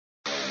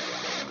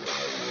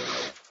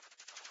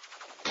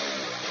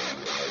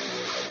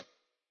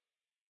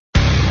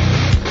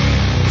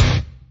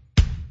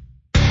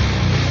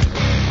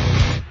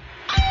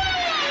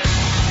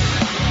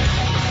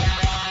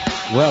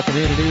Welcome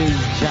in. It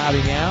is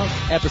Jobbing Out,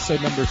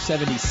 episode number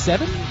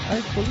 77,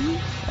 I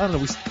believe. I don't know.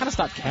 We kind of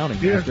stopped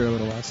counting after a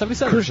little while.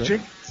 77. Chris right?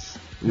 Jenkins.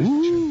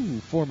 Ooh,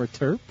 former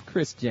Terp,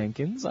 Chris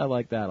Jenkins. I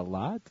like that a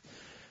lot.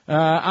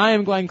 I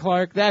am Glenn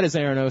Clark. That is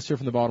Aaron Oster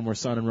from the Baltimore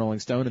Sun and Rolling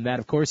Stone. And that,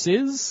 of course,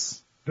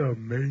 is... The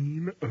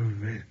main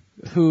event.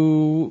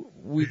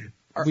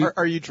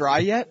 Are you dry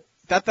yet?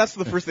 That's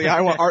the first thing I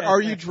want. Are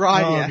you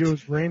dry yet? It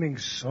was raining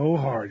so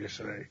hard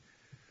yesterday.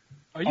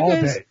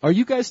 Are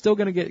you guys still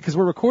going to get, because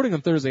we're recording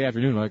on Thursday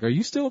afternoon, like, are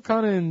you still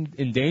kind of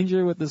in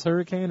danger with this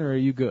hurricane, or are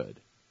you good?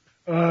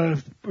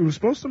 It was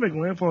supposed to make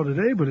landfall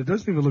today, but it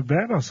doesn't even look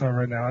bad outside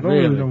right now. I don't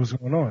really know what's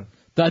going on.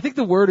 I think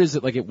the word is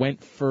that, like, it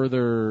went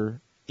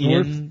further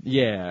north? in.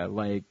 Yeah,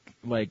 like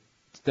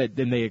that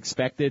than they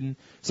expected.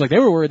 So, like, they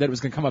were worried that it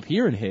was going to come up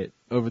here and hit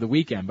over the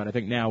weekend, but I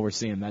think now we're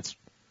seeing it's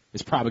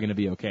probably going to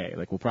be okay.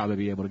 Like, we'll probably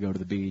be able to go to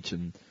the beach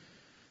and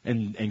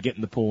get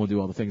in the pool and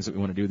do all the things that we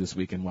want to do this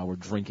weekend while we're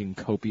drinking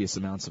copious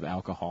amounts of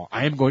alcohol.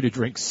 I am going to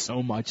drink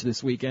so much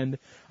this weekend,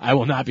 I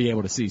will not be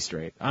able to see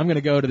straight. I'm going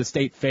to go to the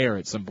state fair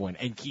at some point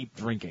and keep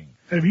drinking.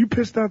 Have you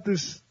pissed out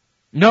this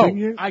No, thing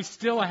yet? I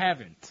still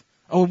haven't.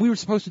 Oh, and we were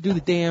supposed to do the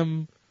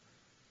damn...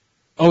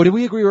 Oh, did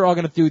we agree we're all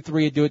going to do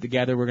three and do it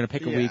together? We're going to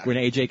pick a week when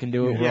AJ can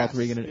do it. We're all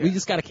three going to... Yeah. We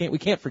just we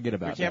can't forget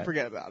about that. We can't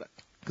forget about it.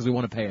 Because we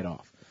want to pay it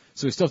off.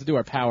 So we still have to do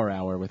our power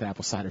hour with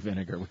apple cider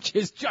vinegar, which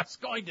is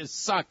just going to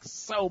suck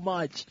so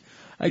much.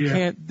 I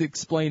can't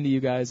explain to you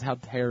guys how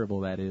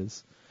terrible that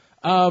is.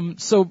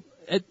 So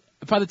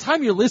by the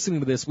time you're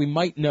listening to this, we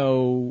might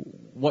know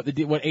what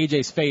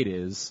AJ's fate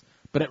is.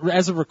 But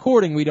as of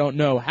recording, we don't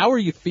know. How are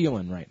you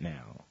feeling right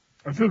now?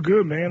 I feel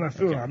good, man.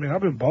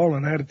 I've been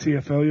balling. I had a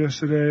TFL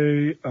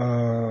yesterday.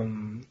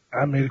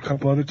 I made a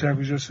couple other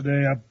tackles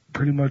yesterday. I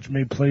pretty much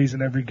made plays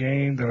in every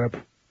game that I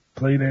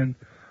played in.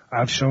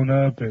 I've shown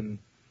up, and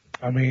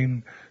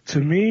to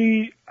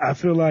me, I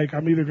feel like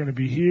I'm either going to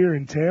be here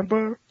in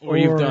Tampa or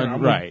you've done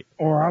right,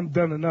 or I'm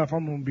done enough.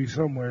 I'm going to be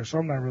somewhere, so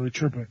I'm not really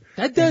tripping.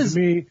 That does.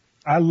 And to me,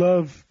 I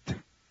love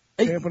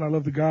Tampa, and I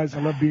love the guys.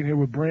 I love being here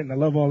with Brent, and I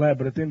love all that.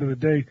 But at the end of the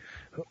day,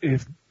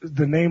 if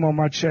the name on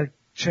my check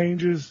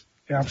changes,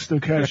 I'm still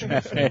cashing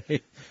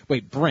it.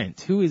 Wait,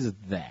 Brent, who is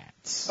that?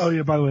 Oh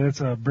yeah, by the way, that's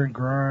Brent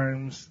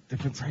Grimes,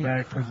 defensive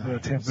back for the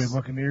Tampa Bay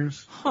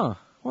Buccaneers. Huh.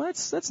 Well,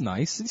 that's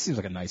nice. He seems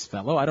like a nice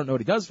fellow. I don't know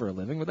what he does for a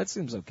living, but that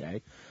seems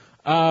okay.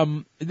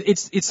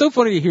 It's so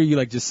funny to hear you,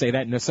 like, just say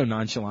that so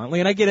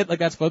nonchalantly, and I get it, like,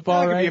 that's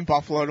football, right? I could be in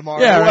Buffalo tomorrow.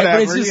 Yeah, right,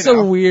 but it's just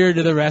so weird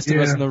to the rest of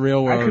us in the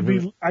real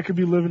world. I could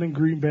be living in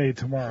Green Bay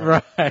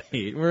tomorrow.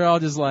 Right. We're all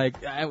just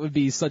like, that would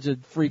be such a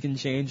freaking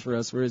change for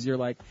us, whereas you're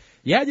like,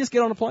 yeah, just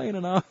get on a plane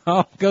and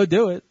I'll go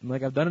do it.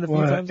 Like, I've done it a few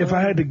times. If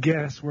I had to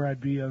guess where I'd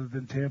be other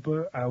than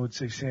Tampa, I would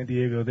say San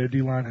Diego. Their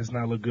D-line has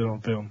not looked good on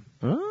film.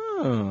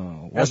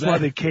 Oh, that's why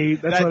they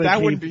caved.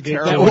 That wouldn't be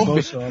terrible.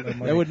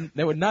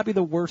 That would not be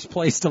the worst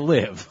place to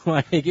live.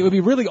 Like, it would be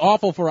really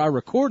awful for our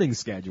recording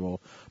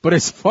schedule, but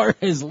as far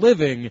as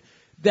living,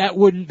 that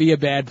wouldn't be a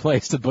bad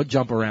place to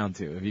jump around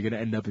to. If you're going to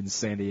end up in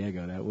San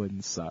Diego, that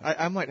wouldn't suck.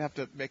 I might have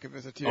to make a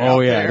visit to you. Oh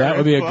yeah, that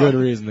would be a good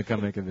reason to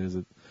come make a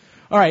visit.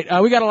 All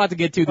right, we got a lot to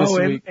get to this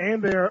week.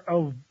 And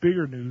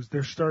bigger news,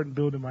 they're starting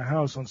building my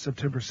house on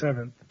September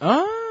 7th.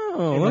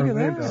 Oh, look at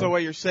that. So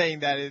what you're saying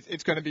that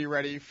it's going to be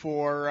ready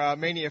for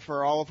Mania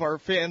for all of our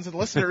fans and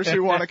listeners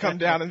who want to come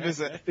down and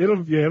visit.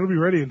 It'll be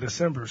ready in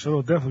December, so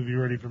it'll definitely be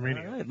ready for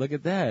Mania. All right, look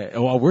at that.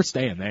 Well, we're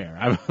staying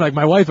there. Like,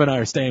 my wife and I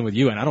are staying with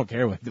you, and I don't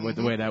care what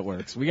the way that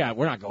works. We're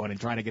not going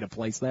and trying to get a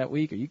place that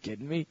week. Are you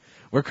kidding me?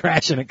 We're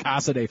crashing at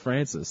Casa de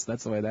Francis.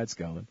 That's the way that's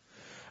going.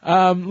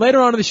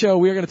 Later on in the show,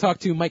 we are going to talk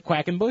to Mike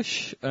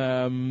Quackenbush,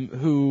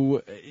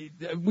 who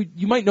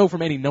you might know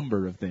from any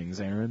number of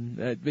things,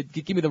 Aaron. But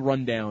give me the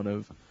rundown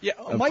of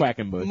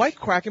Quackenbush. Mike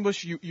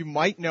Quackenbush, you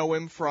might know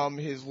him from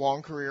his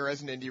long career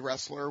as an indie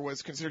wrestler.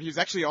 He was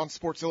actually on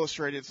Sports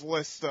Illustrated's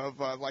list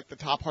of like the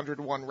top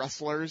 101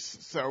 wrestlers.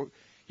 So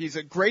he's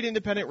a great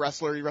independent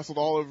wrestler. He wrestled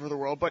all over the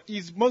world, but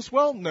he's most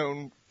well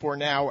known for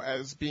now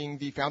as being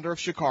the founder of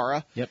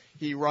Shikara. Yep.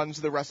 He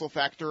runs the Wrestle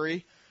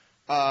Factory.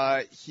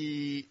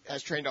 He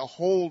has trained a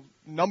whole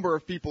number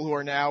of people who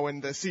are now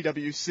in the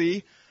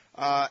CWC,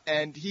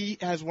 and he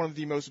has one of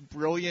the most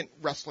brilliant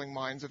wrestling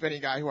minds of any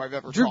guy who I've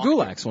ever Drew talked to.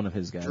 Gulak's one of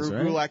his guys, Drew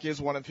right? Gulak is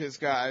one of his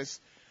guys.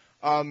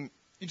 I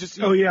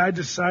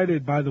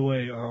decided, by the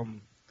way,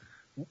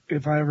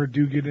 if I ever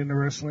do get into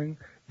wrestling,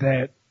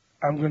 that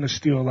I'm going to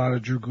steal a lot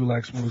of Drew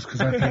Gulak's moves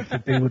because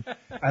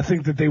I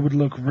think that they would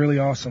look really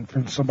awesome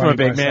from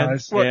somebody my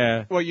size.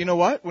 Well, you know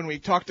what? When we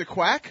talk to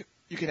Quack,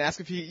 you can ask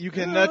if you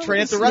can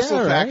train at the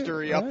Wrestle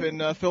Factory up in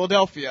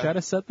Philadelphia. Got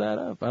to set that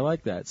up. I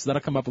like that. So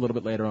that'll come up a little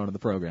bit later on in the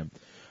program.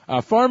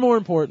 Far more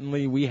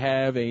importantly, we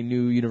have a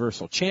new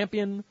Universal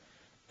Champion,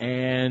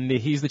 and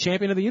he's the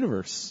champion of the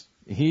universe.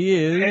 He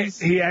is.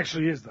 He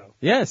actually is, though.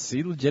 Yes,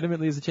 he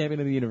legitimately is the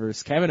champion of the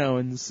universe. Kevin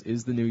Owens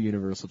is the new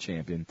Universal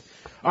Champion.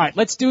 All right,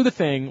 let's do the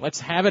thing.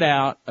 Let's have it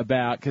out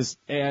about, because,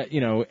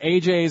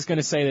 AJ is going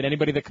to say that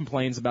anybody that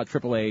complains about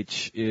Triple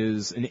H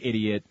is an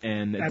idiot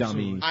and a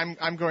Absolutely. dummy.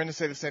 I'm going to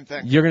say the same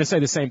thing. You're going to say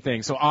the same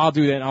thing, so I'll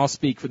do that, and I'll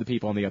speak for the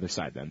people on the other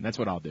side then. That's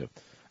what I'll do.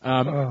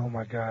 Oh,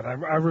 my God. I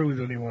really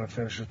don't even want to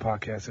finish this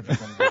podcast if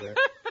it's going to be there.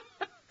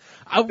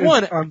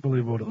 It's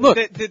unbelievable. Look.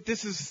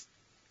 This is...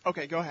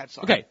 Okay, go ahead.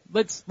 Sorry. Okay,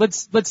 let's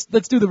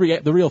do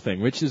the real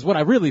thing, which is what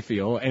I really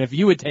feel. And if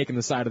you had taken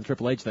the side of the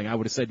Triple H thing, I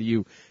would have said to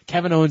you,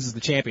 Kevin Owens is the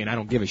champion. I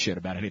don't give a shit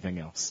about anything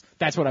else.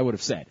 That's what I would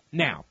have said.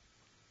 Now,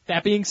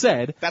 that being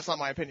said, that's not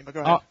my opinion. But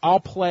go ahead. I'll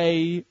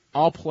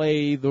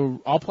play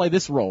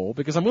this role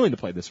because I'm willing to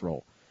play this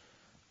role.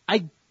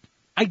 I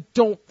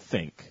don't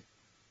think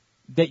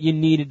that you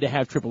needed to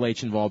have Triple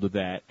H involved with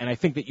that, and I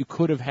think that you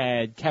could have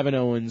had Kevin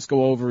Owens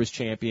go over as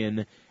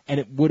champion, and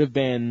it would have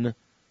been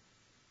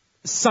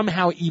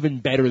somehow even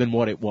better than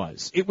what it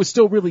was. It was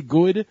still really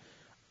good.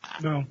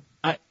 No.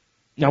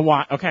 Now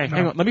why? Okay,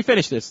 hang on. Let me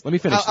finish this.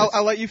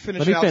 I'll let you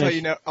finish it.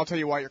 I'll tell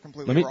you why you're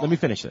completely wrong. Let me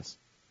finish this.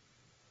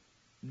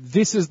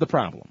 This is the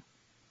problem.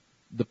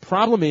 The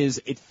problem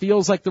is it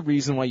feels like the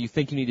reason why you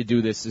think you need to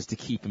do this is to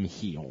keep him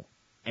heel.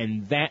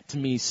 And that to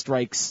me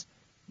strikes,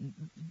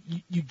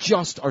 you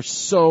just are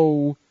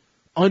so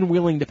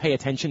unwilling to pay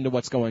attention to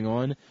what's going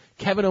on.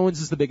 Kevin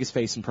Owens is the biggest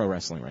face in pro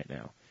wrestling right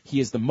now. He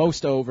is the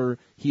most over.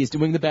 He is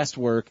doing the best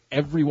work.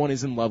 Everyone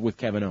is in love with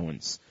Kevin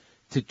Owens.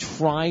 To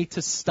try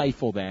to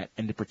stifle that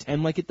and to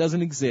pretend like it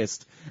doesn't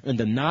exist and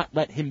to not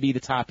let him be the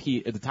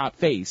top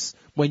face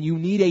when you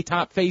need a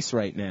top face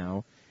right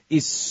now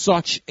is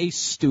such a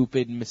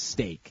stupid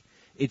mistake.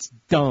 It's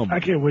dumb. I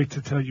can't wait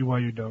to tell you why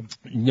you're dumb.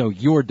 No,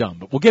 you're dumb,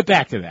 but we'll get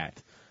back to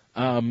that.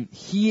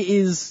 He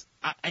is,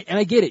 and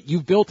I get it,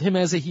 you've built him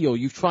as a heel.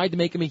 You've tried to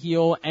make him a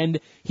heel, and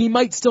he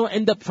might still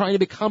end up trying to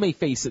become a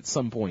face at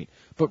some point.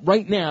 But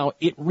right now,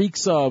 it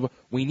reeks of,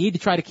 we need to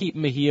try to keep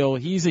him a heel.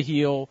 He's a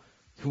heel.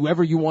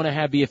 Whoever you want to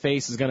have be a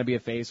face is going to be a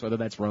face, whether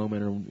that's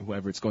Roman or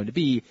whoever it's going to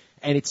be.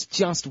 And it's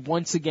just,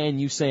 once again,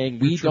 you saying,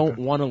 we don't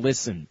want to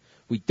listen.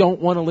 We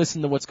don't want to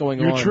listen to what's going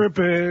on. You're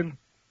tripping.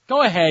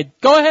 Go ahead.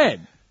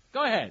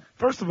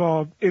 First of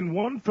all, in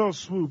one fell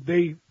swoop,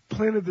 they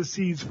planted the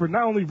seeds for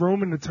not only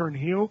Roman to turn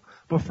heel,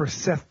 but for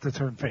Seth to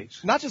turn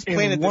face. Not just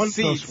planted the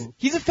seeds.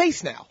 He's a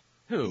face now.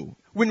 Who?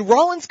 When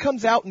Rollins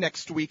comes out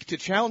next week to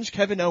challenge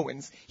Kevin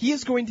Owens, he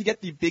is going to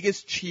get the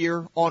biggest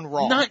cheer on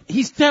Raw.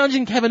 He's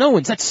challenging Kevin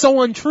Owens. That's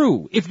so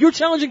untrue. If you're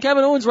challenging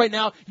Kevin Owens right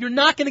now, you're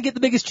not going to get the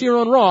biggest cheer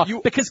on Raw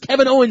because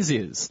Kevin Owens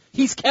is.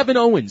 He's Kevin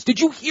Owens. Did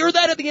you hear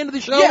that at the end of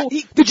the show?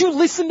 Yeah, Did you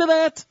listen to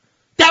that?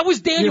 That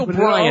was Daniel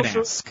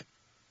Bryan-esque.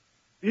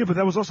 Yeah, but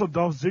that was also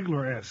Dolph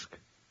Ziggler-esque.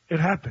 It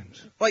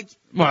happens.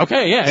 Well,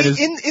 okay, yeah, it is.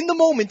 In the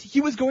moment,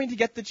 he was going to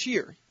get the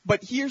cheer.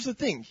 But here's the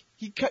thing.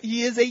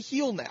 He is a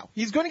heel now.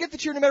 He's going to get the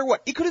cheer no matter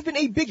what. It could have been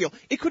a big heel.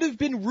 It could have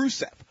been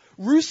Rusev.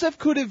 Rusev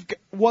could have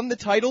won the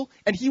title,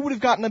 and he would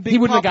have gotten a big pop. He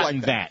wouldn't have gotten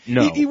that.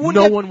 No.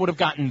 No one would have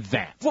gotten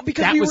that. Well,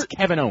 because that was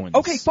Kevin Owens.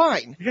 Okay,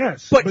 fine.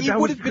 Yes, but that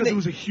was because it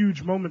was a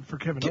huge moment for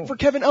Kevin Owens. For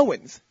Kevin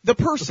Owens, the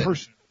person.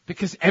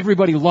 Because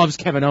everybody loves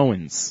Kevin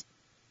Owens.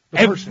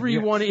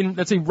 Everyone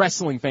that's a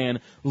wrestling fan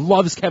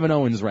loves Kevin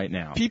Owens right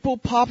now. People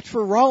popped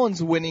for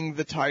Rollins winning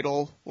the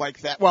title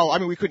like that. Well, I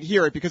mean, we couldn't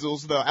hear it because it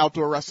was the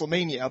outdoor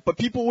WrestleMania, but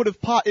people would have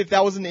popped, if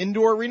that was an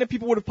indoor arena,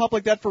 people would have popped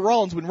like that for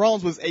Rollins when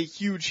Rollins was a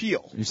huge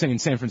heel. You're saying in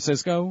San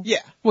Francisco?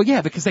 Yeah. Well, yeah,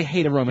 because they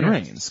hated Roman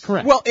Reigns.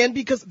 Correct. Well, and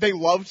because they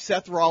loved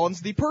Seth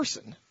Rollins, the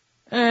person.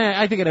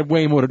 I think it had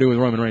way more to do with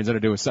Roman Reigns than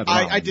to do with Seth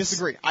Rollins. I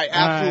disagree. I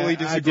absolutely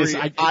disagree.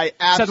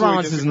 Seth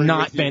Rollins has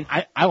not been.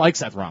 I like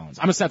Seth Rollins.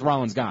 I'm a Seth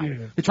Rollins guy.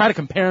 Yeah. To try to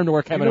compare him to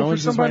where Kevin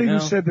Owens is right now.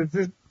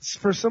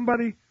 For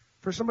somebody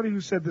who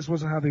said this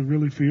wasn't how they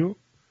really feel,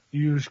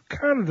 you're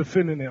kind of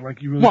defending it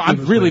like you really. Well, I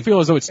really feel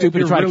as though it's stupid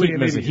to try to keep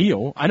him as a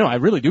heel. I know. I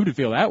really do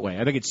feel that way.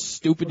 I think it's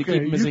stupid to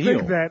keep him as a heel. You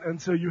think that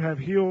until you have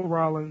heel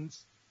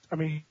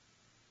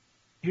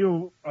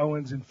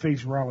Owens and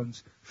face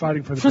Rollins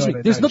fighting for the belt. Trust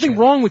me, there's nothing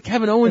wrong with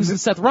Kevin Owens and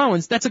Seth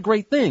Rollins. That's a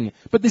great thing.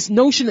 But this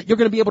notion that you're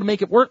going to be able to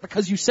make it work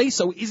because you say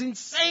so is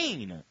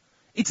insane.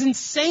 It's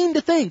insane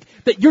to think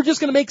that you're just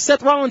going to make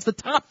Seth Rollins the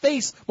top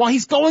face while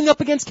he's going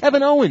up against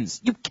Kevin Owens.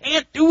 You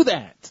can't do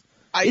that.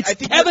 I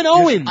think Kevin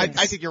Owens. I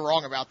think you're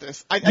wrong about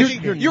this. I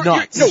think you're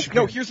nuts.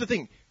 No, here's the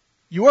thing.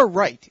 You are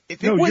right.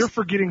 You're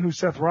forgetting who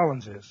Seth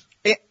Rollins is.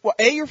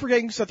 You're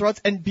forgetting who Seth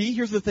Rollins, and B,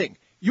 here's the thing.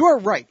 You are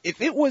right.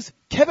 If it was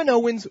Kevin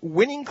Owens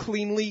winning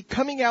cleanly,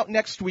 coming out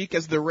next week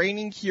as the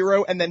reigning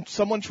hero, and then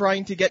someone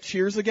trying to get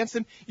cheers against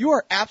him, you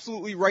are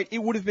absolutely right. It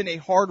would have been a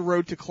hard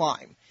road to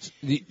climb.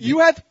 You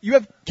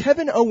have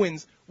Kevin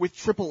Owens with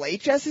Triple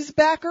H as his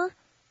backer.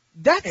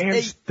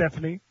 And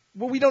Stephanie.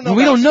 Well, we don't know.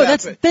 We don't know.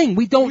 That's the thing.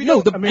 We don't know.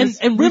 We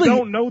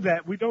don't know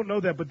that. We don't know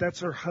that. But that's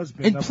her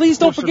husband. And please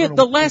don't forget,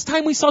 the last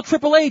time we saw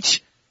Triple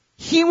H,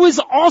 he was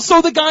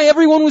also the guy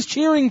everyone was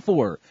cheering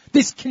for.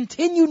 This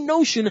continued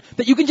notion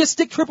that you can just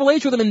stick Triple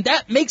H with him and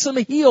that makes him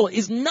a heel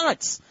is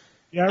nuts.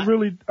 Yeah,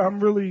 I'm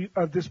really,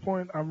 at this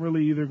point, I'm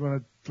really either going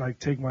to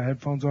take my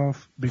headphones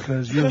off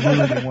because you're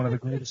ruining one of the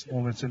greatest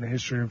moments in the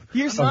history of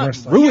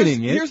wrestling.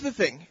 Ruining it. Here's the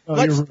thing. Oh,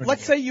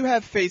 Let's say you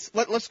have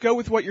let's go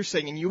with what you're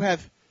saying, and you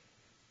have.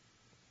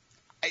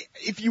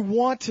 If you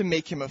want to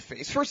make him a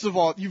face, first of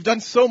all, you've done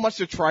so much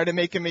to try to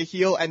make him a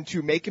heel and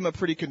to make him a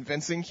pretty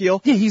convincing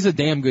heel. Yeah, he's a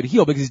damn good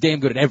heel because he's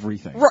damn good at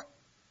everything. Right.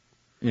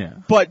 Yeah.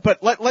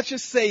 But let's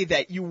just say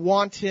that you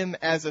want him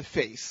as a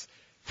face.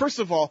 First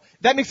of all,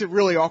 that makes it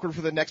really awkward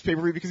for the next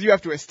pay-per-view because you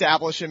have to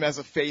establish him as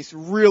a face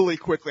really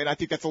quickly, and I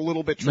think that's a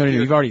little bit tricky. No,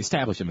 you've already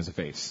established him as a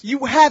face.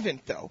 You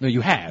haven't, though. No,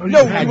 you have.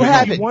 No, you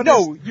haven't.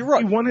 No, you're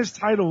right. He won his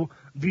title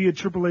via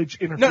Triple H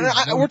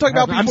interference. No, we're talking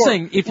about before. I'm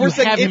saying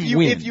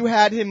if you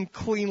had him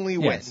cleanly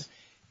win, yes.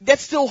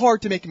 That's still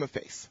hard to make him a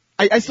face.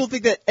 I still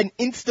think that an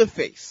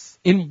insta-face.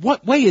 In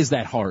what way is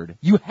that hard?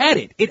 You had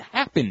it. It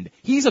happened.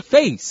 He's a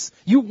face.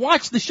 You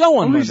watched the show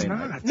on Monday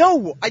night.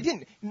 No, I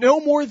didn't. No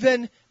more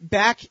than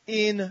back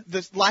in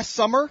the last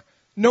summer,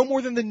 no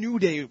more than the New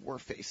Day were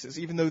faces,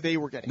 even though they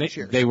were getting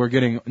cheers. They were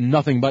getting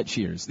nothing but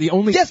cheers.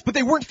 Yes, but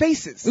they weren't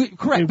faces.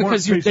 Correct,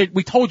 because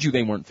we told you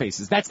they weren't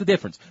faces. That's the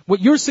difference.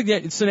 What your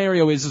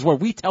scenario is where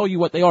we tell you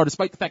what they are,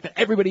 despite the fact that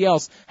everybody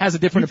else has a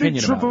different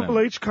opinion about them. Triple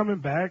H coming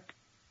back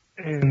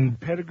and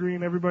Pedigree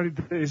and everybody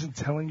isn't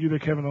telling you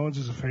that Kevin Owens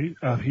is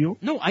a heel?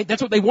 No,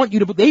 that's what they want you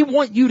to. They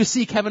want you to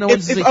see Kevin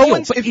Owens as a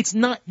heel, but it's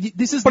not.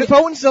 If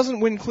Owens doesn't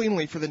win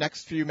cleanly for the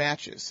next few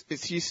matches,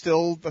 is he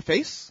still a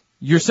face?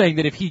 You're saying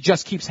that if he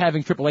just keeps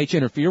having Triple H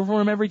interfere for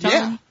him every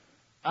time?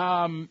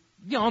 Yeah.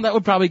 That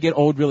would probably get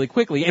old really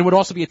quickly, and would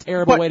also be a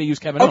terrible way to use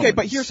Kevin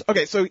Owens.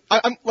 So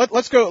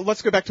let's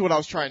go back to what I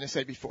was trying to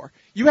say before.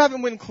 You have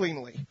him win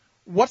cleanly.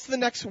 What's the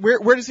next? Where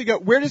does he go?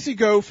 Where does he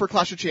go for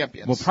Clash of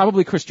Champions? Well,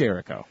 probably Chris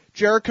Jericho.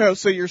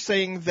 So you're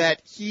saying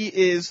that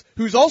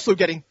who's also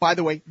getting, by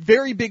the way,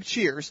 very big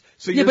cheers.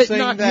 So you're saying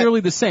not nearly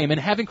the same. And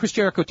having Chris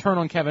Jericho turn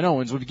on Kevin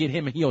Owens would get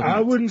him a heel.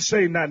 I wouldn't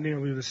say not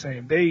nearly the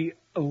same. They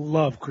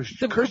love Chris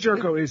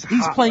Jericho.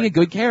 He's playing a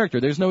good character.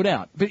 There's no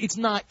doubt. But it's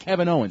not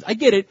Kevin Owens. I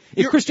get it.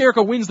 If Chris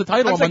Jericho wins the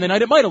title on Monday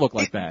night, it might have looked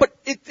like that. But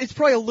it's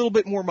probably a little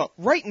bit more.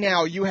 Right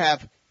now, you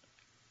have.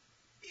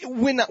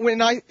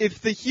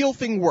 If the heel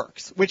thing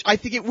works, which I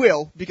think it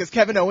will, because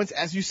Kevin Owens,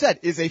 as you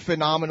said, is a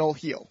phenomenal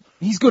heel.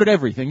 He's good at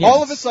everything, yes.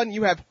 All of a sudden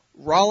you have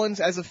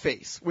Rollins as a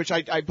face, which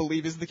I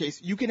believe is the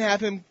case. You can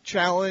have him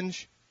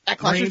challenge at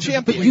Clash of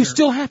Champions. But you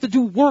still have to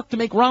do work to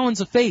make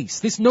Rollins a face.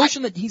 This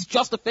notion that he's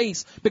just a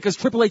face because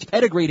Triple H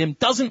pedigreed him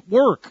doesn't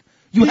work.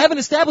 You haven't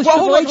established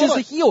Triple H as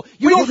a heel.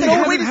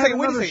 Wait a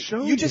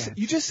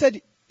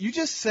second. You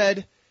just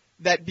said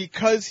that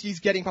because he's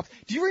getting pops.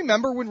 Do you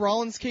remember when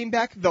Rollins came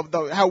back?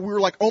 How we were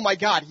like, oh my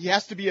God, he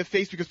has to be a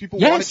face because people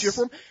want to cheer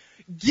for him.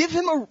 Give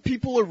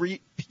people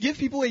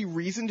a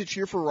reason to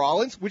cheer for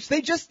Rollins, which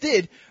they just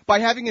did by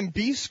having him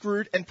be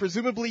screwed and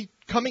presumably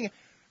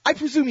I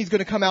presume he's going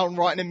to come out on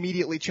Raw and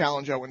immediately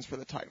challenge Owens for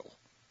the title.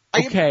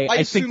 I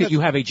think that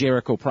you have a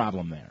Jericho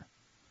problem there.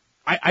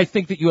 I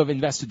think that you have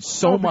invested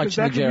so much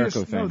in the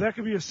Jericho thing. No, that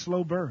could be a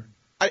slow burn.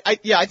 I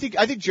think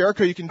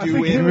Jericho you can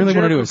do. You really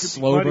want to do a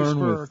slow burn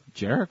with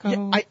Jericho?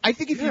 Yeah, I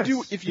think if you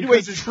do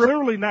it's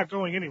clearly not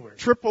going anywhere.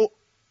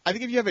 I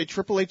think if you have a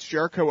Triple H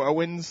Jericho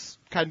Owens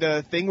kind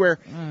of thing where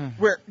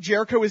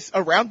Jericho is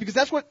around, because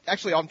that's what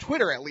actually on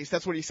Twitter at least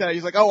that's what he said.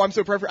 He's like, oh, I'm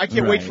so perfect. I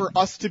can't wait for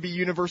us to be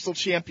Universal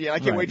Champion. I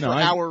can't wait for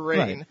our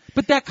reign. Right.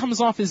 But that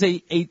comes off as a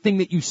thing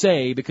that you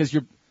say because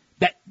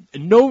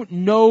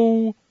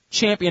no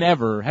champion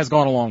ever has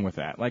gone along with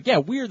that. Like, yeah,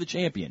 we're the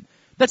champion.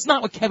 That's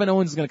not what Kevin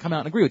Owens is going to come out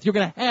and agree with. You're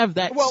going to have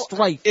that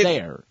strife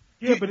there.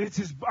 Yeah, but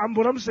it's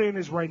what I'm saying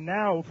is right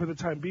now, for the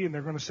time being,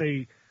 they're going to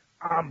say,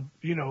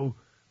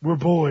 we're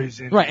boys.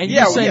 And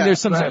you're saying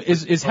there's some.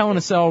 Is Hell in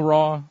a Cell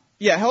Raw?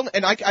 Yeah,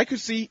 and I could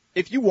see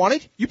if you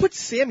wanted, you put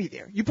Sammy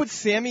there. You put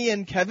Sammy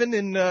and Kevin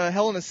in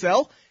Hell in a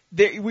Cell.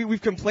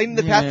 We've complained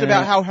in the past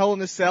about how Hell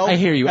in a Cell has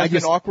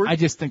been awkward. I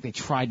just think they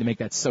tried to make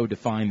that so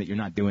defined that you're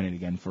not doing it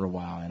again for a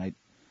while, and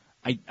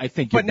I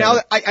think. But now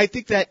I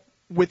think that.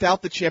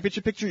 Without the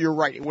championship picture, you're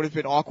right. It would have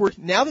been awkward.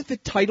 Now that the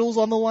title's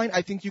on the line,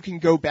 I think you can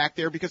go back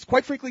there because,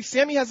 quite frankly,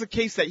 Sammy has a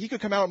case that he could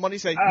come out on Monday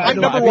and say, I'm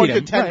number one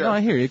contender. Right, no, I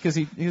hear you because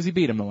he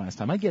beat him the last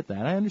time. I get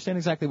that. I understand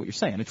exactly what you're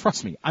saying. And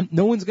trust me,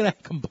 no one's going to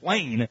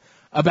complain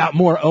about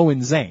more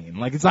Owen Zayn.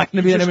 Like, it's not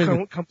going to be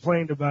anything.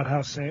 Complained about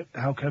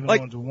how Kevin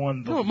Owens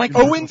won. No, my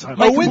complaint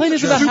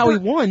is about how he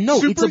won.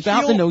 No, it's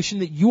about the notion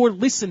that you're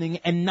listening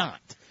and not.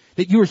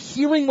 That you're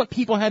hearing what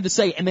people had to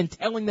say and then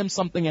telling them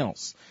something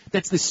else.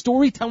 That's the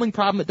storytelling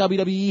problem that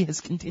WWE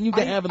has continued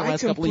to have in the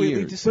last couple of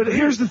years. But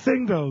here's the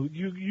thing, though.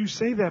 You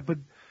say that, but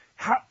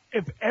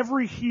if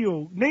every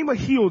heel, name a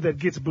heel that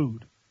gets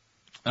booed.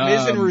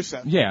 Miz and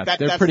Rusev. Yeah,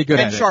 they're pretty good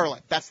at it. And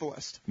Charlotte. That's the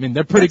list. I mean,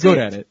 they're pretty good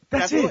at it.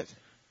 That's it.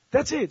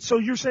 That's it. So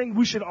you're saying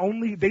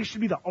they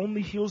should be the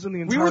only heels in the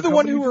entire We were the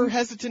one who were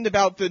hesitant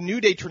about the New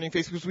Day turning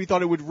face because we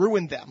thought it would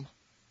ruin them.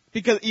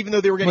 Because even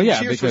though they were getting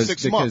cheers for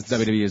 6 months.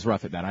 Because WWE is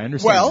rough at that. I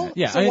understand that.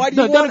 Yeah, so why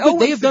do you want Owens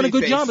They have done a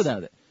good job of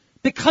that.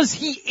 Because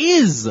he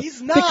is.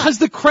 He's not. Because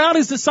the crowd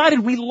has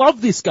decided we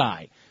love this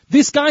guy.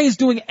 This guy is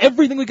doing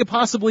everything we could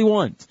possibly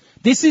want.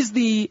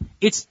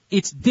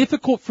 It's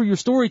difficult for your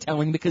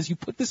storytelling because you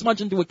put this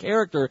much into a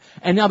character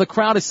and now the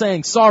crowd is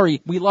saying,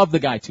 sorry, we love the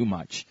guy too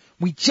much.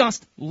 We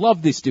just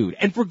love this dude.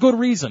 And for good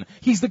reason.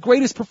 He's the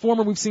greatest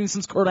performer we've seen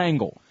since Kurt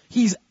Angle.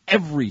 He's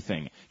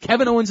everything.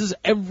 Kevin Owens is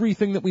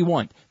everything that we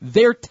want.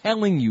 They're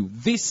telling you,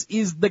 this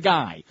is the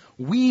guy.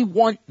 We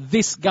want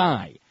this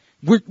guy.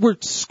 We're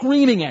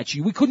screaming at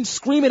you. We couldn't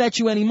scream it at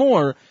you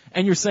anymore,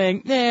 and you're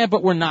saying, nah,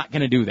 but we're not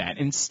going to do that.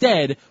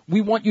 Instead, we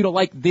want you to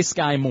like this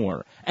guy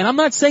more. And I'm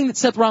not saying that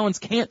Seth Rollins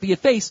can't be a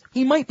face.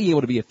 He might be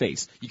able to be a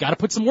face. You got to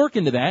put some work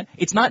into that.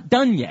 It's not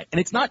done yet,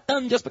 and it's not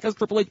done just because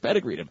Triple H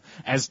pedigreed him.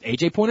 As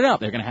AJ pointed out,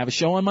 they're going to have a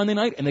show on Monday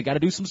night, and they got to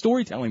do some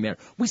storytelling there.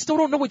 We still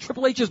don't know what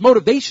Triple H's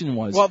motivation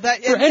was for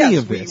any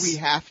of this. We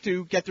have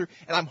to get through,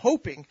 and I'm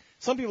hoping.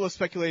 Some people have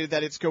speculated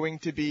that it's going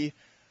to be.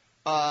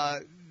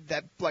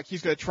 That like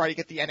he's going to try to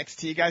get the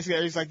NXT guys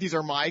together. He's like, these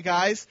are my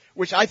guys,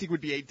 which I think would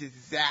be a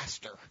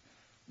disaster.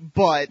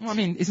 But well, I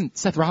mean, isn't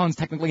Seth Rollins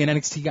technically an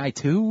NXT guy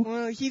too?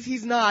 Well,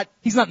 he's not.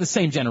 He's not in the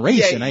same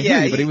generation. I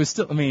hear you, but he was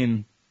still. I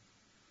mean,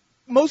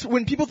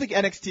 when people think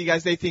NXT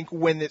guys, they think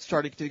when it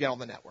started to get on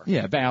the network.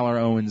 Yeah, Balor,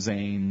 Owens,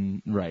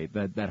 Zayn, right?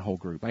 That whole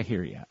group. I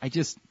hear you.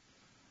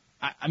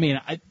 I mean,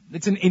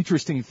 it's an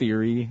interesting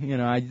theory. You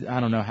know, I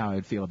don't know how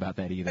I'd feel about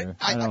that either.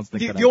 I don't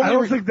think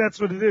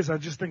that's what it is. I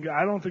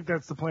don't think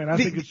that's the plan. I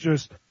think it's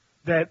just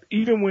that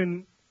even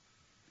when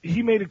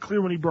he made it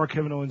clear when he brought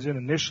Kevin Owens in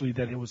initially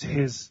that it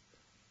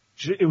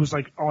was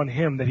like on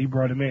him that he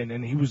brought him in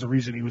and he was the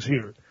reason he was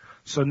here.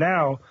 So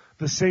now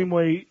the same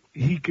way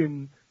he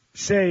can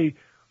say,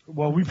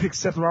 well, we picked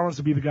Seth Rollins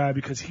to be the guy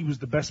because he was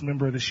the best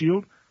member of the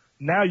Shield.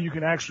 Now you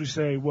can actually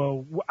say,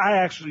 well, I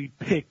actually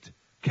picked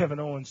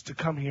Kevin Owens to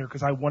come here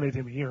because I wanted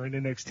him here in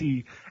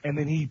NXT, and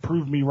then he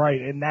proved me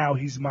right, and now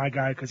he's my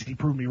guy because he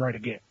proved me right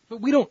again.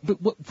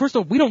 But first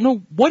of all, we don't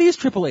know what is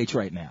Triple H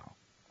right now.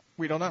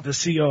 We don't know. The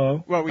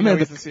COO. Well, we know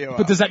he's the COO.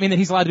 But does that mean that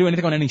he's allowed to do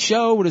anything on any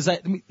show? What does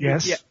that mean?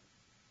 Yes. Yeah.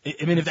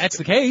 I mean, if that's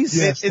the case,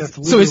 yes,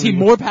 so is he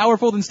more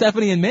powerful than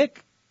Stephanie and Mick?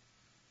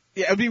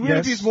 Yeah, it'd be weird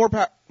if he's more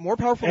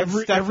powerful than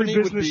Stephanie. Every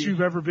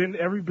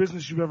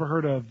business you've ever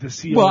heard of, the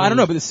CEO. Well, I don't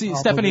know, but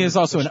Stephanie is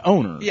also an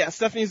owner. Yeah,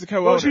 Stephanie's the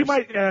co-owner. Well,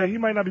 he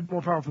might not be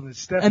more powerful than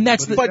Stephanie. And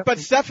that's but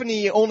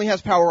Stephanie only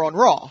has power on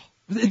Raw.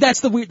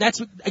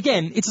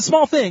 Again, it's a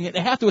small thing. They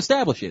have to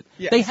establish it.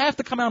 Yes. They have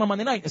to come out on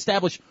Monday night and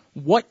establish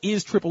what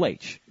is Triple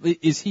H.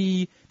 Does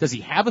he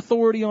have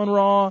authority on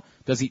Raw?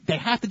 They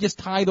have to just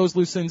tie those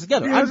loose ends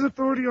together. He has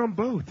authority on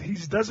both. He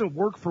doesn't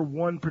work for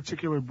one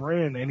particular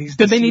brand, and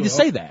then they need to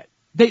say that.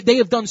 They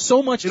have done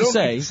so much to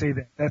say. Need to say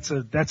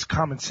that. That's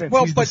common sense.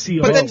 Well, he's but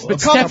the COO.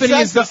 But Stephanie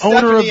is the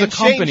owner of the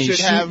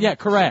company.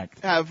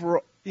 Correct.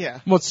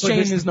 Well, Shane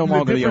is no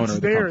longer the owner of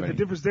the company. The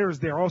difference there is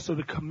they're also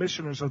the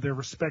commissioners of their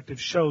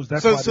respective shows.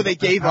 That's so why they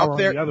gave up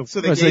their power.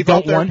 So they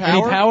don't want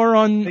any power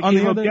on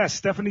the other. Yes,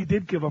 Stephanie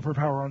did give up her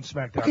power on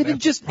SmackDown. Okay, then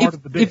just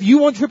if you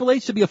want Triple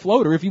H to be a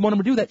floater, if you want him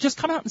to do that, just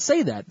come out and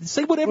say that.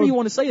 Say whatever you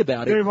want to say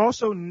about it.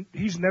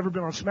 He's never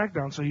been on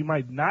SmackDown, so he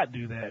might not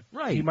do that.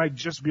 Right. He might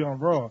just be on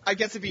Raw. I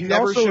guess if he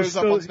never shows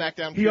up on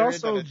SmackDown, he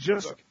also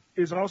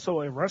is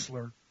also a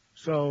wrestler.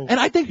 So, and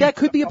I think that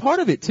could be a part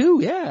of it too.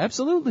 Yeah,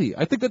 absolutely.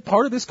 I think that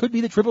part of this could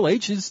be that Triple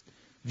H is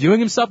viewing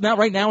himself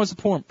right now as a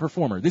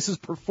performer. This is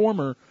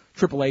performer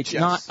Triple H,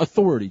 not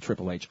authority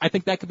Triple H. I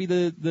think that could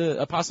be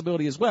a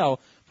possibility as well.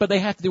 But they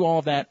have to do all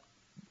of that.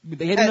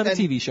 They had another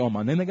TV show on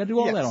Monday, and they got to do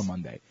all that on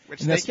Monday.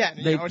 Which they can.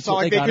 It's not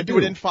like they could do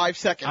it in 5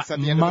 seconds at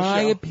the end of the show.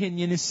 My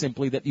opinion is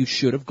simply that you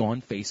should have gone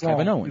face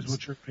Kevin Owens.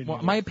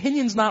 My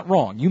opinion's not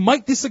wrong. You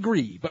might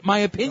disagree, but my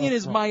opinion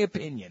is my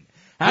opinion.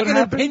 How can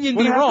an opinion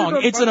be wrong?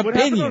 It's an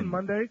opinion.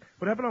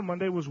 What happened on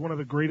Monday was one of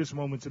the greatest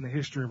moments in the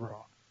history of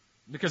Raw.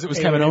 Because it was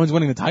Kevin Owens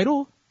winning the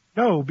title?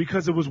 No,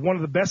 because it was one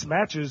of the best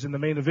matches in the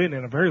main event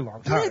in a very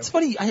long time. Yeah, it's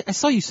funny. I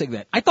saw you say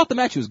that. I thought the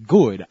match was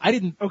good. I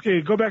didn't.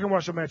 Okay, go back and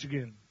watch the match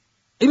again.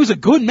 It was a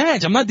good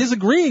match. I'm not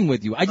disagreeing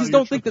with you. I just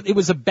don't think that it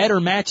was a better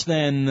match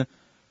than, I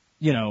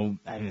mean,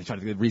 trying to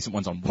think of the recent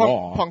ones on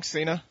Raw. Punk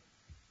Cena.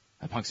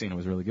 Punk Cena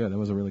was really good. That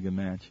was a really good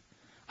match.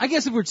 I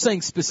guess if we're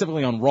saying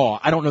specifically on Raw,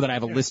 I don't know that I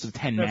have a list of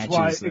 10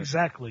 matches.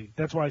 Exactly.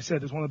 That's why I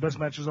said it's one of the best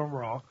matches on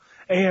Raw.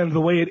 And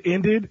the way it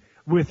ended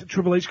with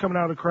Triple H coming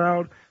out of the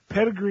crowd,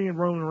 Pedigree and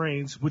Roman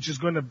Reigns, which is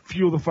going to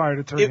fuel the fire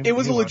to turn him. It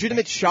was a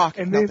legitimate shock,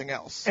 if nothing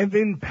else. And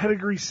then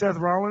Pedigree Seth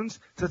Rollins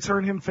to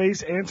turn him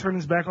face and turn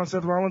his back on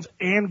Seth Rollins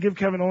and give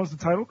Kevin Owens the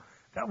title.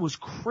 That was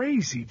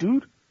crazy,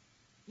 dude.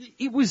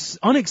 It was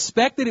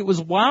unexpected. It was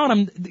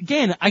wild.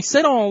 I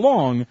said all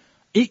along,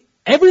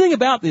 everything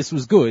about this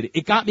was good.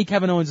 It got me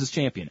Kevin Owens as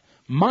champion.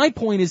 My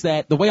point is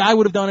that the way I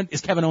would have done it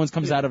is Kevin Owens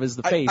comes out of as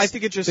the face. I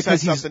think it just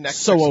because sets up the next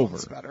so over.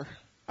 Better.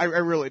 I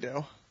really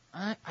do.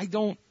 I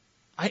don't.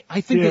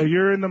 I think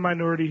you're in the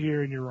minority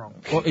here and you're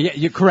wrong. Well, yeah,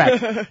 you're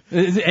correct.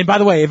 And by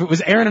the way, if it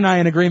was Aaron and I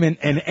in agreement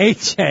and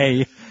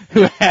AJ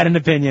who had an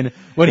opinion,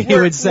 what he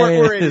would say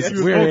we're is,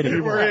 idiots. we're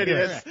idiots. We're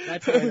idiots.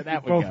 That's how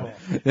that would go.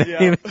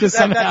 Yeah. Just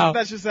somehow,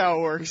 that's just how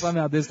it works.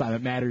 somehow this time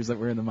it matters that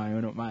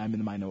I'm in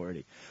the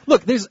minority.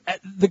 Look, there's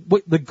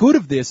the good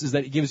of this is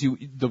that it gives you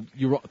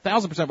you're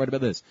 1,000% right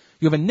about this.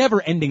 You have a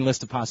never-ending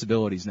list of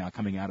possibilities now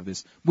coming out of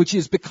this, which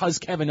is because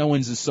Kevin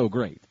Owens is so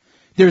great.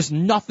 There's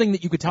nothing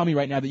that you could tell me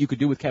right now that you could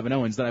do with Kevin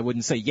Owens that I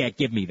wouldn't say, yeah,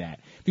 give me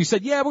that. If you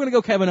said, yeah, we're going to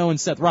go Kevin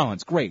Owens, Seth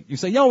Rollins, great. You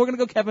say, no, we're going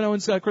to go Kevin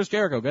Owens, Chris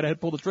Jericho, go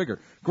ahead, pull the trigger,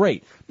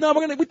 great. No,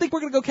 we think we're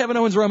going to go Kevin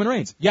Owens, Roman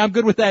Reigns. Yeah, I'm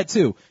good with that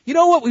too. You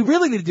know what we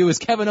really need to do is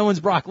Kevin Owens,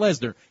 Brock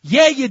Lesnar.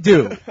 Yeah, you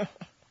do.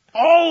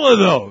 All of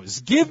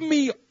those. Give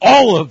me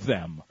all of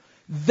them.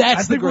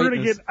 That's the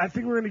greatness. I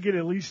think we're going to get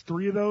at least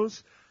 3 of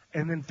those,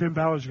 and then Finn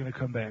Balor's going to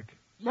come back.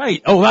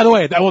 Right. Oh, by the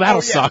way,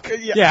 that'll suck.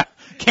 Yeah.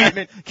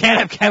 Can't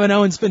have Kevin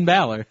Owens, Finn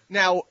Balor.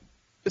 Now,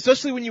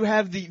 especially when you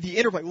have the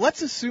interplay.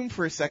 Let's assume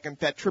for a second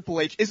that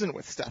Triple H isn't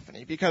with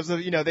Stephanie because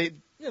of,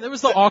 there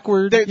was the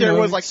awkward, there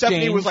was like, exchange.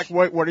 Stephanie was like,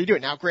 what are you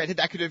doing? Now, granted,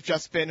 that could have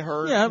just been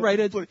her. Yeah,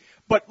 right.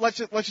 But let's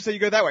just say you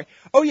go that way.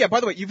 Oh yeah,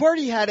 by the way, you've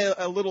already had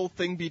a little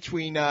thing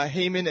between,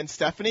 Heyman and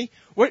Stephanie.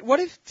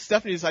 What if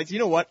Stephanie decides, you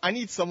know what? I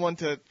need someone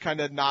to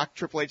kind of knock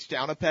Triple H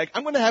down a peg.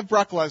 I'm going to have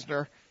Brock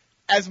Lesnar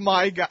as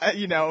my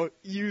guy,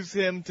 use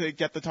him to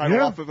get the title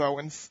off of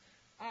Owens.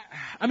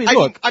 I mean,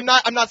 look. I'm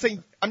not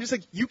saying, I'm just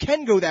saying you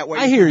can go that way.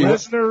 I hear you.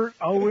 Lesnar,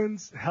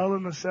 Owens, Hell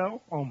in a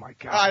Cell? Oh my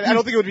God. I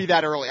don't think it would be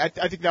that early. I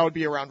think that would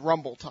be around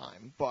Rumble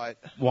time, but.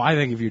 Well, I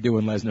think if you're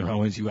doing Lesnar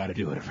Owens, you gotta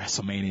do it at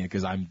WrestleMania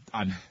because I'm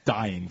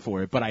dying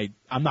for it, but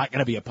I'm not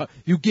gonna be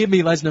you give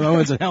me Lesnar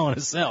Owens and Hell in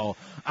a Cell,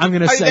 I'm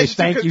gonna say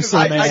thank you,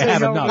 sir, may I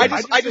have another.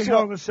 I just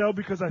Hell in a Cell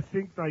because I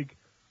think,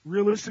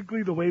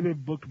 realistically, the way they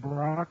booked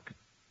Brock,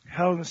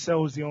 Hell in a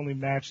Cell was the only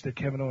match that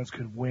Kevin Owens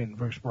could win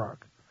versus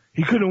Brock.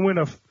 He couldn't win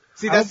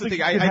See, that's the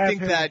thing. I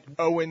think that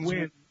Owens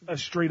win a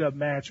straight up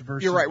match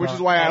versus. You're right, Brock. which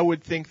is why I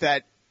would think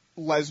that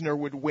Lesnar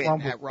would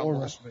win at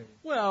Rumble.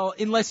 Well,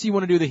 unless you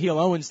want to do the heel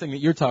Owens thing that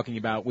you're talking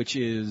about, which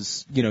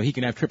is, he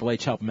can have Triple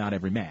H help him out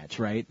every match,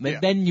 right? Yeah.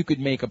 Then you could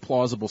make a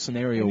plausible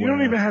scenario. You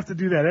don't even have to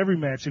do that every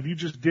match if you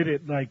just did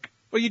it like.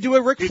 Well, you do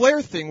a Ric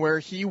Flair thing where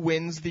he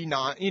wins the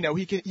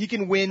he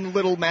can win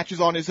little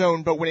matches on his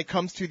own, but when it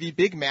comes to the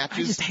big matches.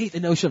 I just hate the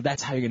notion of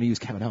that's how you're going to use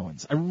Kevin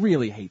Owens. I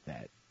really hate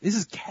that. This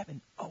is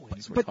Kevin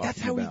Owens we're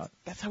talking about.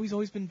 That's how he's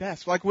always been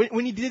best. Like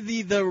when he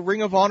did the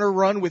Ring of Honor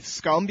run with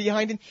Scum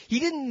behind him, he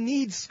didn't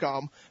need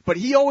Scum, but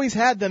he always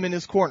had them in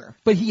his corner.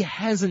 But he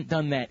hasn't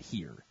done that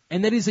here.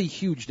 And that is a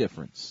huge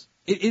difference.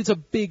 It's a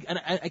big, and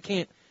I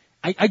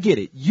get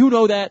it. You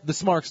know that, the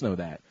Smarks know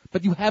that.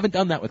 But you haven't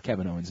done that with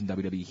Kevin Owens in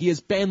WWE. He has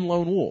been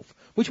lone wolf,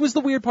 which was the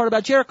weird part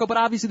about Jericho, but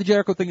obviously the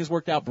Jericho thing has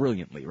worked out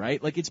brilliantly,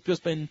 right? Like it's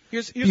just been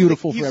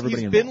beautiful for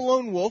everybody involved. He's been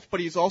lone wolf, but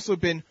he's also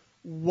been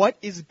what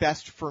is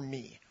best for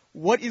me?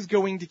 What is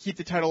going to keep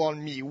the title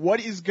on me? What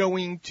is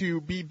going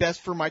to be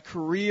best for my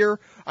career?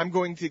 I'm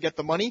going to get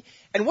the money.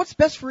 And what's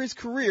best for his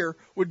career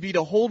would be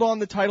to hold on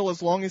the title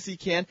as long as he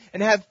can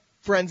and have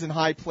friends in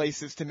high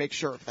places to make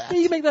sure of that. Yeah,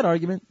 you can make that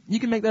argument. You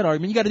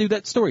got to do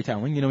that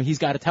storytelling. He's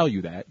got to tell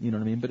you that. You know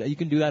what I mean? But you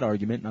can do that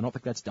argument, and I don't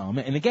think that's dumb.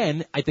 And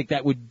again, I think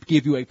that would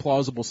give you a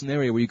plausible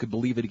scenario where you could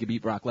believe that he could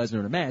beat Brock Lesnar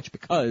in a match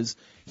because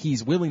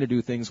he's willing to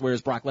do things,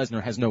 whereas Brock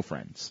Lesnar has no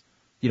friends.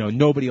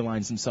 Nobody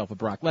aligns himself with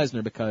Brock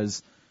Lesnar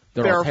because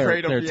they're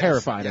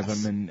terrified of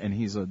him, and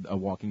he's a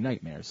walking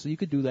nightmare. So you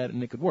could do that,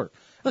 and it could work.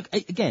 Look,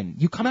 again,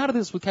 you come out of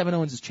this with Kevin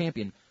Owens as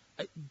champion.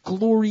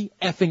 Glory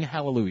effing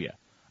hallelujah.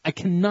 I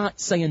cannot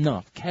say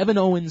enough. Kevin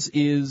Owens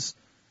is,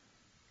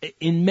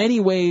 in many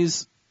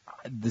ways,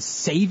 the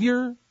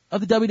savior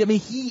of the WWE.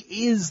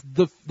 He is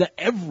the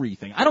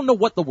everything. I don't know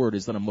what the word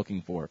is that I'm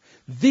looking for.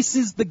 This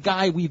is the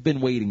guy we've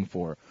been waiting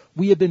for.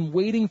 We have been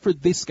waiting for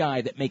this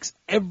guy that makes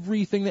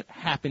everything that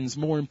happens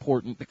more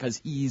important because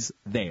he's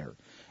there.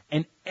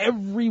 And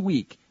every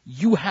week,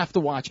 you have to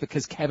watch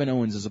because Kevin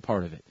Owens is a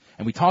part of it.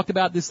 And we talked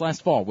about this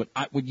last fall.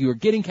 When you were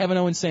getting Kevin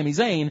Owens, Sami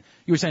Zayn,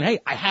 you were saying, hey,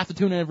 I have to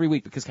tune in every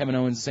week because Kevin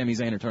Owens and Sami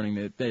Zayn are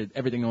turning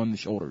everything on the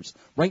shoulders.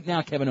 Right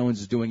now, Kevin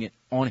Owens is doing it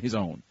on his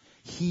own.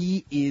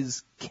 He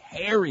is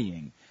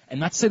carrying.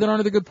 And not to say that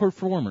aren't the good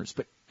performers,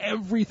 but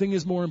everything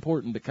is more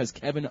important because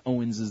Kevin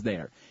Owens is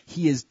there.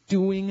 He is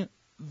doing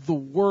the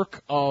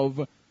work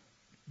of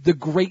the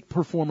great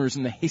performers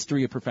in the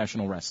history of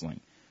professional wrestling.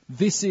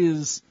 This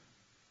is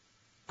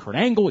Kurt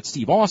Angle, it's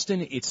Steve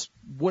Austin, it's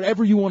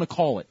whatever you want to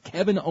call it.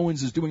 Kevin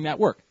Owens is doing that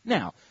work.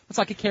 Now, let's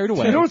not get carried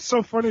away. You know what's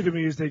so funny to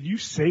me is that you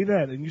say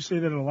that, and you say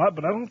that a lot,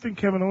 but I don't think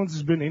Kevin Owens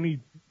has been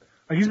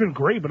he's been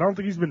great, but I don't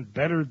think he's been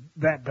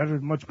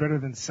much better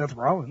than Seth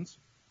Rollins.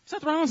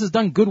 Seth Rollins has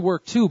done good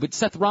work too, but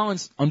Seth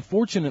Rollins,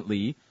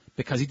 unfortunately,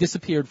 because he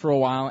disappeared for a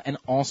while, and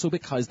also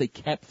because they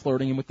kept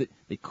flirting him with it,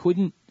 they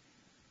couldn't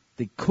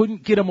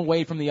get him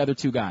away from the other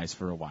two guys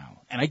for a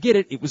while. And I get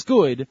it, it was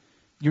good.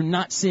 You're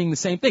not seeing the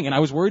same thing. And I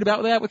was worried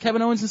about that with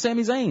Kevin Owens and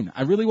Sami Zayn.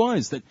 I really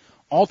was. That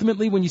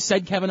ultimately when you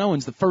said Kevin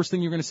Owens, the first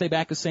thing you're going to say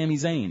back is Sami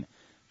Zayn.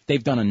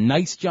 They've done a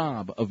nice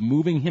job of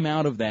moving him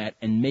out of that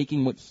and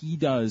making what he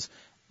does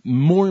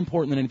more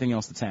important than anything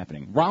else that's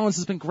happening. Rollins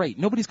has been great.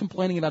 Nobody's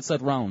complaining about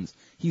Seth Rollins.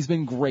 He's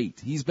been great.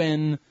 He's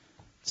been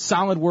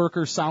solid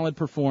worker, solid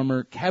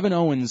performer. Kevin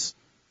Owens,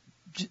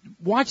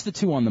 watch the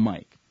two on the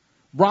mic.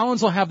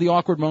 Rollins will have the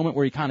awkward moment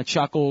where he kind of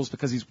chuckles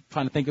because he's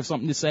trying to think of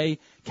something to say.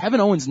 Kevin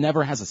Owens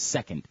never has a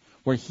second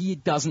where he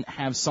doesn't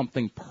have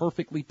something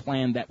perfectly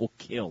planned that will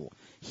kill.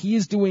 He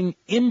is doing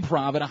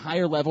improv at a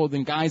higher level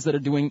than guys that are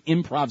doing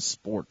improv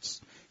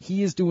sports.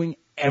 He is doing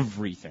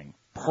everything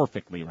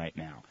perfectly right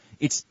now.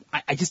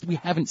 We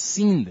haven't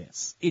seen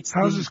this.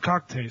 How's his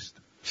cock taste?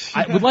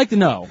 I would like to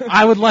know.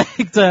 I would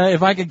like to,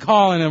 if I could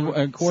call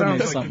and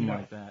coordinate something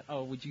like that.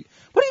 Oh, would you?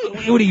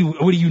 What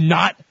are you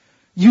not?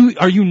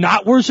 Are you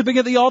not worshiping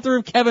at the altar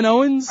of Kevin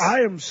Owens? I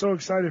am so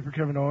excited for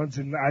Kevin Owens,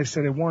 and I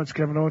said it once.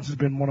 Kevin Owens has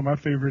been one of my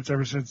favorites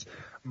ever since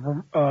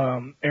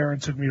Aaron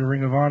took me to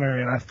Ring of Honor,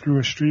 and I threw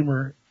a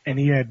streamer, and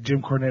he had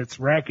Jim Cornette's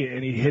racket,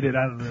 and he hit it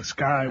out of the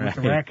sky with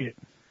the racket.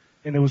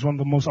 And it was one of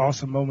the most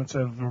awesome moments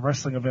of a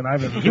wrestling event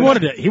I've ever been. He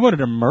wanted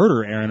to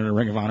murder Aaron at a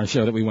Ring of Honor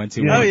show that we went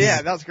to. Yeah. Oh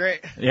yeah, that was great.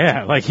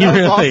 Yeah, like that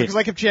was awesome because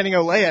I kept chanting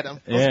 "Olay" at him.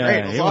 That was great.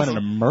 It was he awesome.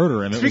 wanted to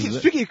murder him.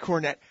 Speaking of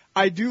Cornette,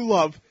 I do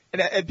love,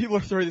 and people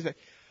are throwing this back,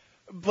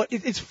 but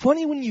it's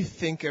funny when you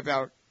think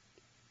about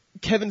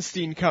Kevin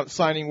Steen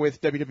signing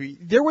with WWE.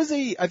 There was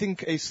I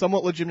think a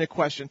somewhat legitimate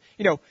question.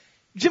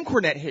 Jim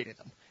Cornette hated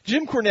him.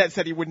 Jim Cornette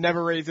said he would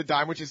never raise a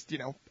dime, which is,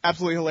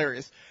 absolutely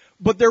hilarious.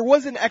 But there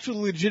was an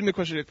actual legitimate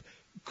question of,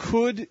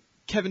 could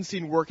Kevin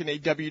Steen work in a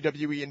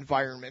WWE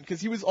environment?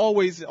 Because he was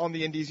always on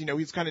the indies,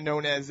 he's kind of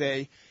known as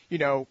a,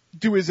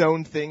 do his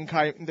own thing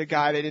kind of the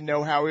guy. They didn't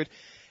know how it.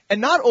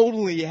 And not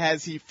only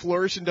has he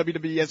flourished in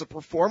WWE as a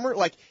performer,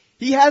 like,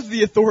 he has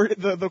the authority,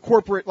 the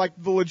corporate, like,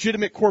 the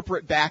legitimate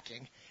corporate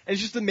backing. And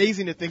it's just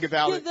amazing to think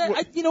about it.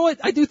 You know what?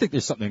 I do think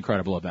there's something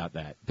incredible about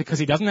that. Because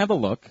he doesn't have the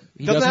look.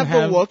 He doesn't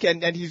have the look,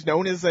 and he's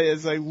known as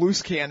a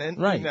loose cannon.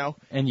 Right.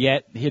 And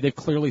yet, they've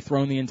clearly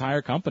thrown the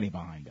entire company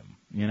behind him.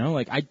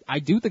 I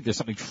do think there's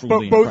something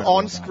truly incredible both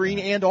on screen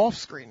and off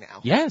screen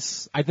now.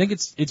 Yes. I think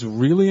it's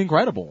really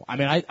incredible. I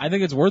mean, I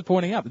think it's worth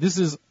pointing out.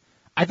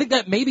 I think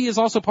that maybe is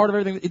also part of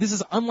everything. This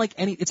is unlike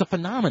it's a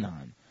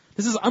phenomenon.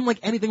 This is unlike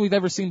anything we've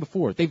ever seen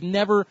before. They've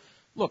never,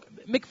 look,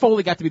 Mick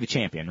Foley got to be the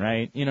champion,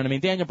 right? You know what I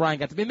mean? Daniel Bryan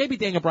got to be, maybe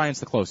Daniel Bryan's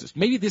the closest.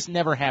 Maybe this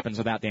never happens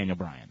without Daniel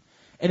Bryan.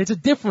 And it's a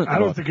different look. I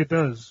don't think it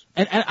does.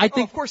 And I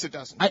think, of course it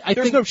doesn't. There's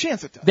think no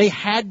chance it does. They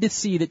had to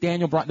see that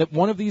that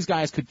one of these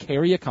guys could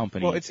carry a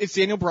company. Well, it's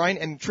Daniel Bryan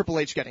and Triple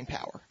H getting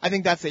power. I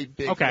think that's a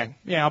big thing.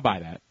 Yeah, I'll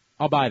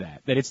buy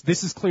that.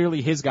 This is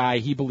clearly his guy.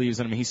 He believes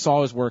in him. He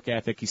saw his work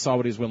ethic. He saw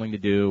what he was willing to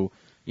do.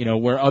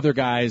 Where other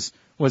guys,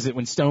 was it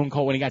when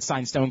he got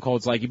signed, Stone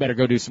Cold's like, you better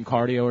go do some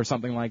cardio or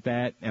something like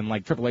that. And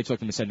like Triple H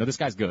looked at him and said, no, this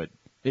guy's good.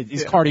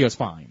 His cardio's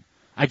fine.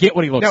 I get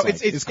what he looks like.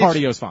 His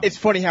cardio's fine. It's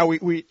funny how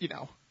we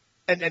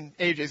and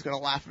AJ's gonna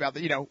laugh about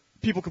that.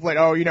 People complain,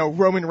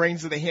 Roman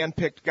Reigns is the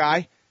handpicked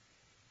guy.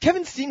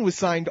 Kevin Steen was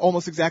signed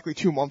almost exactly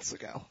 2 months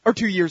ago, or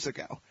 2 years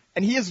ago.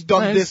 And he has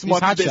done this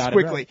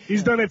quickly. Right.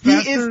 He's done it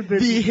faster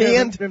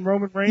than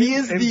Roman Reigns. He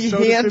is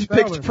the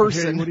hand-picked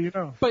person. Hey, what do you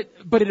know?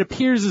 But it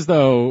appears as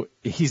though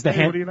he's the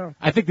hand. What do you know?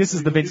 I think this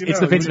is the Vince. It's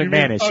the Vince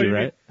McMahon issue,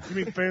 right? You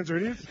mean fans are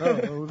idiots? Oh,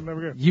 it was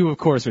never good. You of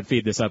course would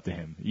feed this up to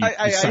him. You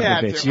I son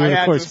had of a bitch. to. You would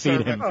I of course to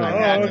feed him.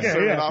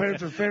 Okay,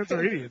 yeah. Fans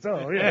are idiots.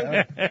 Oh,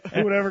 yeah.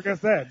 Who would ever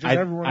guess that? Just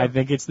everyone else. I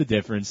think it's the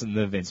difference in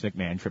the Vince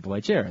McMahon Triple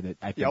H era that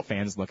I think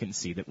fans look and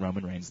see that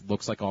Roman Reigns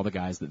looks like all the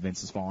guys that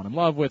Vince has fallen in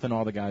love with, and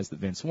all the guys that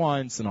Vince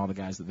wants, and all the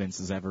guys that Vince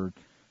has ever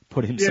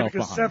put himself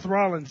because behind. Seth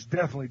Rollins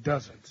definitely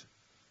doesn't.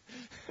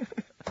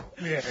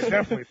 Yeah,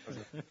 definitely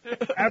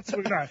doesn't.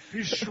 Absolutely not.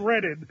 He's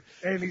shredded,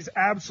 and he's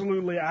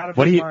absolutely out of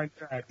his mind.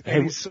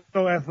 And he's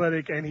so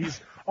athletic, and he's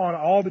on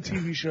all the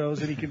TV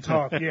shows, and he can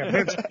talk. Yeah,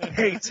 Vince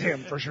hates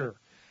him for sure.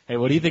 Hey,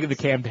 what do you think of the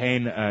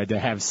campaign to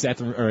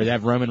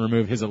have Roman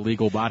remove his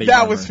illegal body?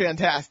 That was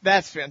fantastic.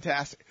 That's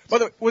fantastic. By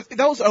the way,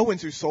 that was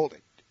Owens who sold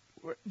it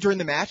during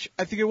the match.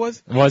 I think it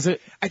was. Was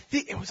it? I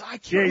think it was. I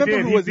can't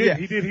remember who it was.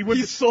 He did. He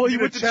went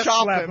to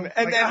chop him,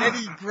 and then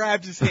he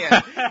grabbed his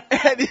hand,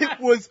 and it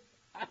was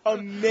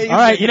amazing. All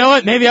right, you know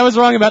what? Maybe I was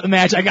wrong about the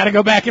match. I got to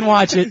go back and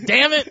watch it.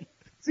 Damn it!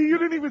 See, you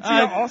didn't even see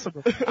how awesome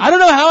it was. I don't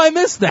know how I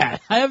missed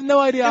that. I have no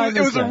idea how I missed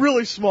that. It was a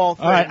really small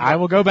thing. All right, I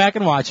will go back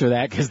and watch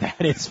that because that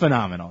is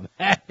phenomenal.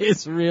 That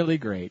is really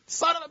great.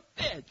 Son of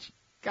a bitch!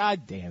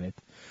 God damn it!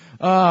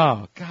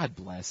 Oh, God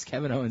bless.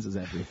 Kevin Owens is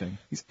everything.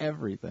 He's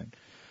everything.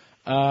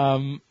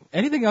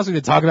 Anything else we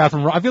could talk about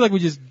from Raw? I feel like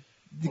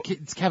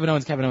it's Kevin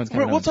Owens.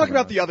 We'll talk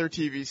about the other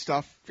TV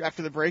stuff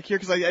after the break here,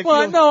 because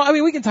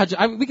we can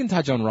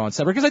touch on Raw and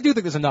separate, because I do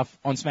think there's enough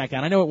on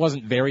SmackDown. I know it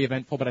wasn't very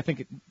eventful, but I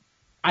think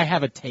I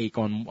have a take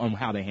on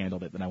how they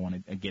handled it that I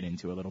want to get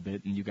into a little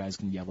bit, and you guys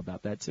can yell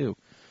about that too.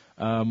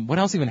 What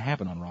else even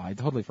happened on Raw? I'd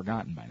totally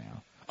forgotten by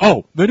now.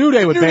 Oh, the New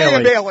Day with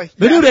Bayley.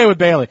 The New Day with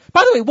Bayley.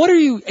 By the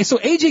way, so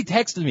AJ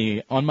texted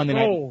me on Monday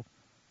night. Oh.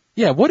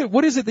 Yeah,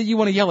 what is it that you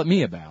want to yell at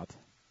me about?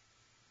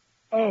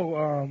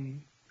 Oh,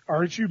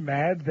 aren't you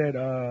mad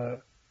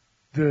that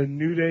the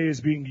New Day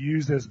is being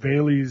used as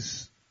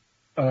Bayley's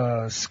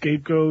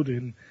scapegoat,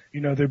 and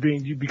they're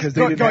being because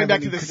they Going didn't have back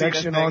to any the Cena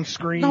connection thing. on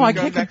screen. No, I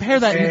can't compare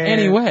that in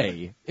any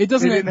way. It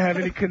doesn't. They didn't have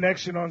any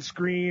connection on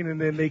screen, and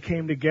then they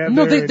came together.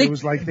 No, and it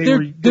was like they're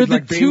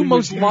the two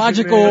most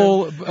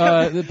logical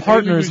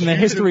partners in the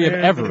history of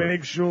ever.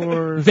 Make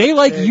sure they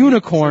like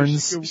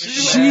unicorns.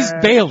 She's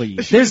Bailey.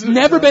 There's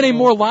never been a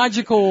more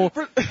logical.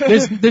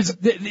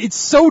 It's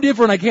so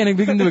different. I can't even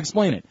begin to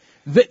explain it.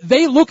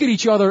 They look at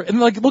each other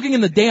and like looking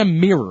in the damn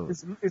mirror.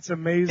 It's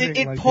amazing.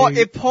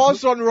 It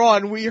paused on Raw,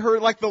 and we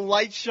heard like the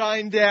light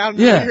shine down.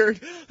 Yeah. Weird.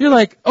 You're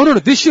like, oh no,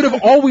 this should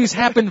have always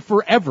happened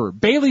forever.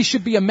 Bailey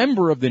should be a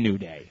member of the New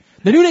Day.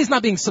 The New Day's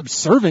not being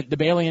subservient to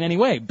Bailey in any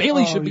way.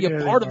 Bailey should be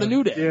a part of the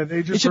New Day. Yeah,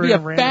 they just it should be a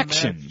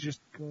faction.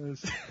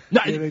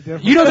 No,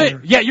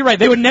 you're right.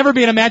 They would never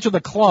be in a match with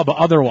the club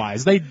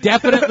otherwise. They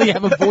definitely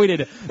have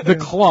avoided the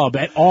club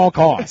at all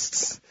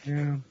costs.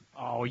 Yeah.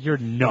 Oh, you're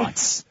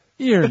nuts.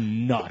 You're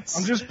nuts.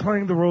 I'm just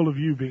playing the role of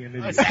you being an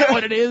idiot. Is that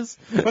what it is?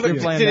 Did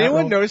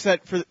anyone notice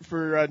that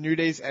for New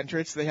Day's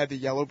entrance, they had the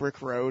yellow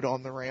brick road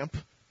on the ramp?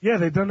 Yeah,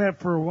 they've done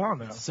that for a while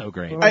now. So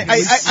great.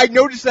 I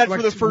noticed that like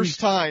for the 2 first weeks.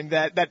 time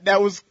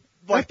that was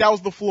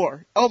the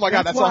floor. Oh my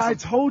god, that's why awesome. I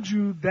told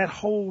you that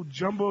whole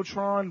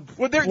Jumbotron.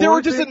 Well, there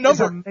were just a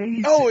number.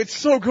 Amazing. Oh, it's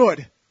so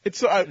good. It's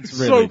so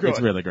good.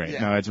 It's really great.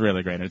 Yeah. No, it's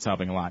really great, and it's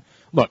helping a lot.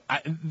 Look,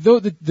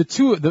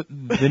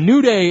 the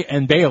New Day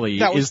and Bailey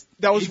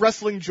that was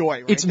wrestling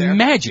joy. Right it's there.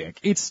 magic.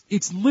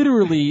 It's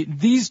literally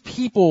these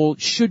people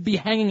should be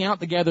hanging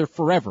out together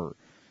forever.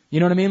 You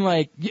know what I mean?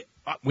 Like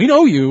we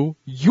know you.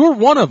 You're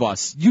one of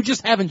us. You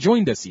just haven't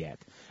joined us yet.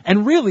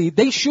 And really,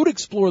 they should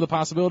explore the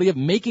possibility of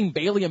making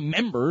Bailey a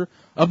member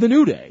of the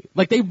New Day.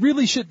 Like they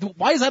really should.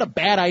 Why is that a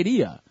bad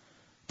idea?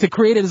 To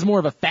create it as more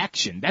of a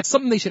faction. That's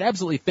something they should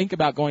absolutely think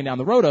about going down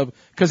the road of,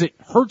 because it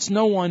hurts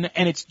no one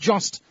and it's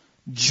just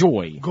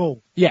joy.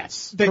 Goal.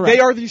 Yes. They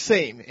are the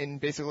same in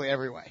basically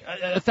every way.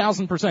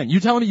 1,000%. You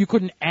telling me you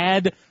couldn't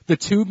add the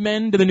Tube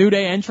Men to the New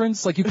Day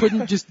entrance? Like you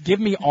couldn't just give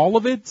me all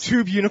of it?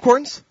 Tube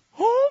unicorns?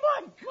 Oh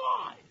my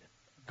god!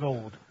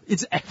 Gold.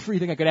 It's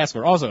everything I could ask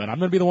for. Also, and I'm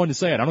going to be the one to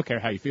say it, I don't care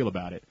how you feel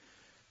about it,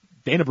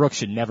 Dana Brooks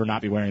should never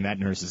not be wearing that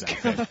nurse's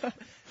outfit.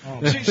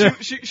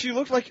 She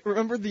looked like,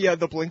 remember the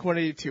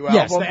Blink-182 album?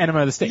 Yes, the Enema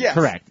of the State. Yes.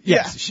 Correct.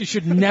 Yes, Yeah. she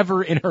should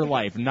never in her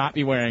life not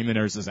be wearing the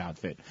nurse's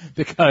outfit,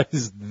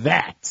 because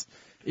that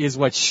is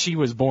what she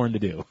was born to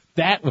do.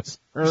 That was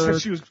her.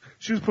 She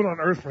was put on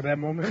Earth for that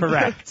moment.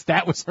 Correct.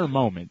 That was her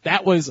moment.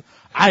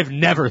 I've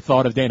never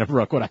thought of Dana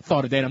Brooke. When I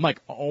thought of Dana, I'm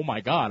like, oh my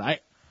god,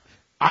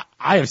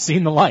 I have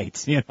seen the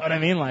light. You know what I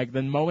mean? Like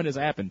the moment has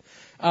happened.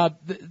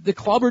 The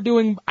club are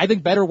doing, I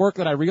think, better work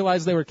than I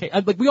realized they were.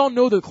 Like we all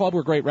know the club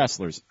were great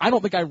wrestlers. I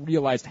don't think I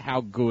realized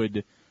how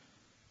good.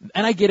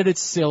 And I get it.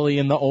 It's silly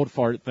and the old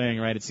fart thing,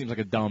 right? It seems like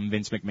a dumb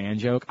Vince McMahon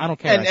joke. I don't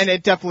care. And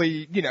it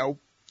definitely,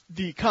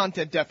 the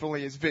content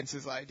definitely is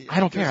Vince's idea. I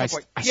don't care. I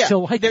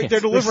Still like it. They're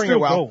delivering it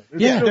well.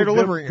 They're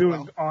delivering it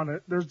well. On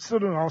it. They're still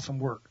doing awesome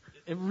work.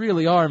 They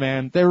really are,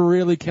 man. They're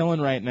really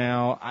killing right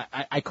now.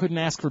 I couldn't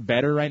ask for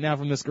better right now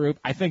from this group.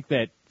 I think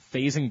that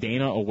phasing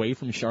Dana away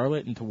from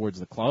Charlotte and towards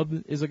the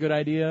club is a good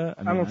idea.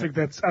 I think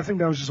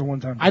that was just a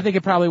one-time thing. I think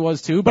it probably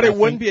was too, but it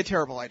wouldn't be a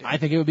terrible idea. I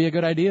think it would be a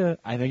good idea.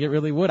 I think it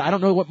really would. I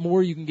don't know what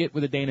more you can get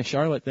with a Dana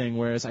Charlotte thing,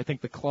 whereas I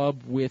think the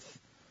club with,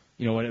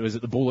 when it was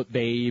the Bullet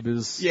Babe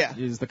is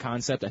the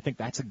concept. I think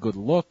that's a good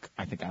look.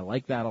 I think I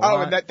like that a lot.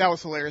 Oh, and that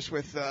was hilarious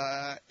with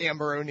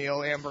Amber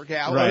O'Neal, Amber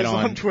Gallows right,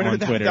 on Twitter.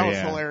 That was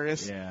yeah.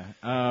 hilarious.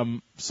 Yeah.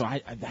 So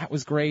that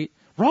was great.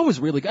 Raw was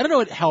really good. I don't know.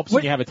 It helps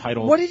when you have a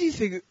title. What did you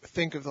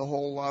think of the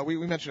whole? We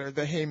mentioned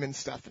the Heyman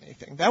Stephanie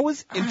thing. That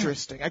was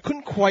interesting. I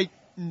couldn't quite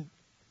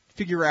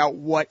figure out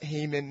what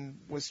Heyman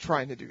was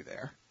trying to do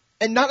there,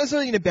 and not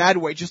necessarily in a bad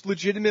way. Just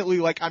legitimately,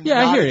 I'm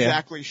not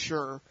exactly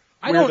sure.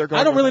 I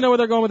don't really know where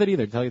they're going with it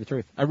either, to tell you the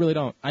truth. I really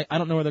don't. I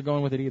don't know where they're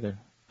going with it either.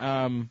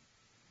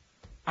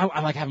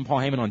 I like having Paul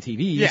Heyman on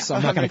TV, so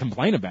I'm not going to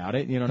complain about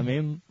it. You know what I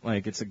mean?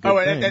 Like, it's a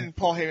good thing. And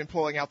Paul Heyman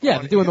pulling out the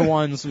money. doing the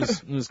ones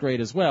was great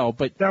as well.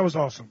 But that was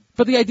awesome.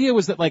 But the idea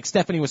was that,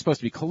 Stephanie was supposed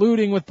to be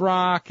colluding with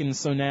Brock, and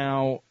so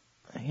now,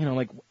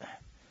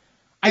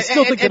 I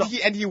still think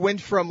and he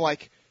went from,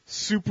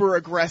 super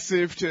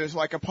aggressive to,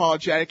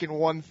 apologetic in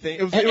one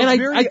thing.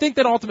 I think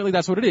that ultimately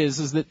that's what it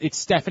is that it's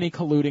Stephanie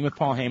colluding with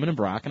Paul Heyman and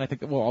Brock, and I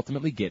think that we'll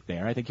ultimately get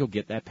there. I think you'll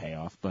get that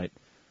payoff. But,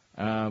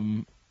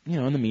 in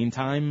the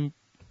meantime,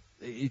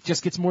 it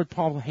just gets more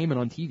Paul Heyman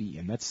on TV,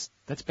 and that's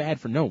bad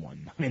for no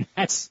one. I mean,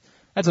 that's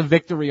a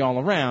victory all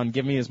around.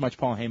 Give me as much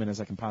Paul Heyman as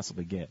I can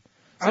possibly get.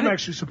 So I'm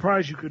actually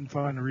surprised you couldn't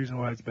find a reason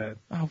why it's bad.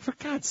 Oh, for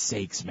God's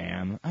sakes,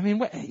 man! I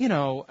mean,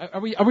 are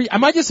we?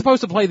 Am I just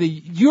supposed to play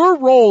your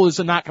role is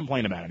to not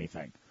complain about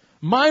anything?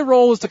 My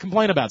role is to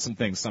complain about some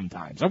things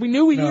sometimes. Are we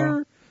new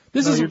here?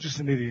 You're just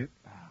an idiot.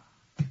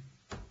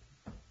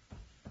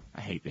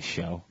 I hate this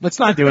show. Let's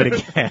not do it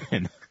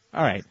again.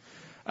 All right.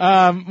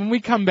 When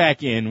we come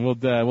back in, we'll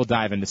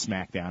dive into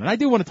SmackDown, and I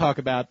do want to talk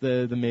about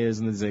the Miz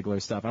and the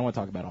Ziggler stuff. I want to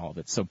talk about all of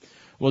it, so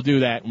we'll do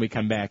that when we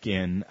come back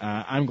in.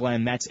 I'm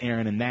Glenn, that's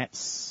Aaron, and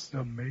that's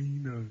the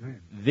main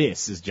event.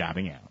 This is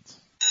Jobbing Out.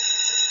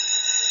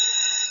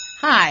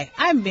 Hi,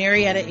 I'm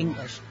Marietta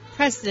English,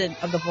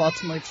 president of the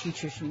Baltimore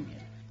Teachers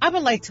Union. I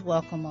would like to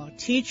welcome all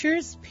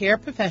teachers,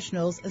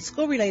 paraprofessionals, and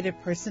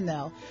school-related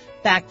personnel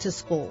back to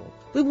school.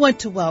 We want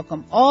to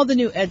welcome all the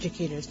new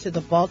educators to the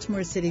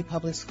Baltimore City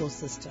Public School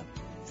System.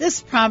 This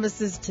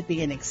promises to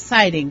be an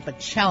exciting but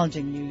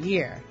challenging new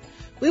year.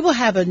 We will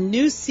have a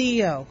new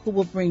CEO who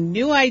will bring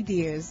new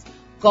ideas,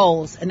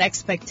 goals, and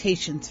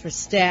expectations for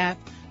staff,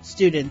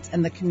 students,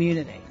 and the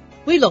community.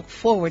 We look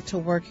forward to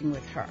working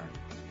with her.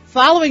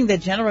 Following the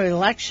general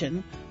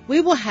election, we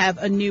will have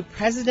a new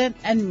president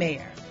and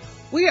mayor.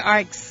 We are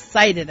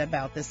excited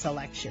about this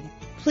election.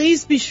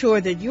 Please be sure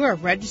that you are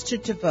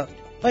registered to vote.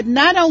 But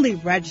not only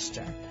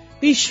register,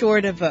 be sure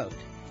to vote.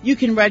 You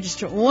can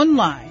register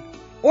online,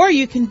 or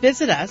you can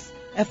visit us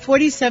at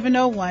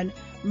 4701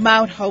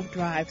 Mount Hope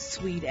Drive,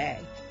 Suite A,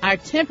 our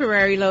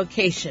temporary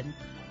location.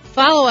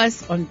 Follow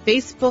us on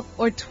Facebook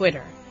or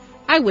Twitter.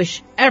 I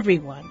wish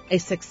everyone a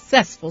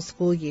successful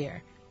school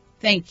year.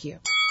 Thank you.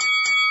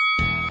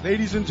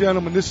 Ladies and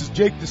gentlemen, this is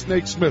Jake the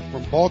Snake Smith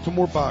from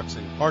Baltimore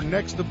Boxing. Our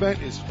next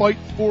event is Fight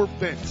for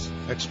Vince.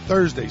 That's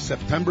Thursday,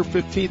 September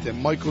 15th at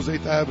Michael's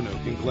 8th Avenue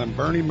in Glen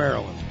Burnie,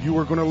 Maryland. You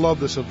are going to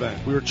love this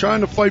event. We are trying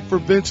to fight for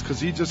Vince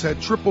because he just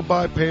had triple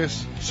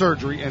bypass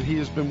surgery, and he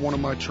has been one of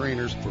my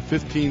trainers for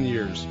 15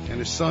 years. And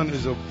his son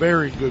is a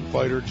very good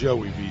fighter,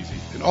 Joey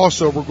Veazey. And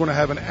also, we're going to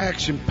have an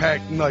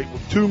action-packed night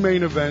with two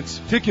main events.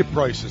 Ticket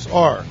prices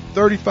are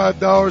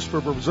 $35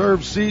 for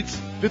reserved seats,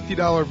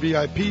 $50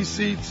 VIP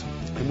seats.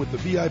 And with the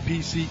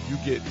VIP seat, you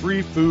get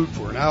free food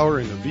for an hour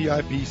in the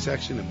VIP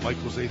section at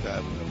Michael's 8th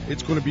Avenue.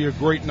 It's going to be a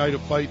great night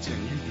of fights,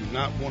 and you do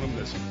not want to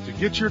miss it. To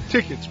get your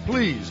tickets,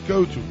 please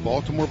go to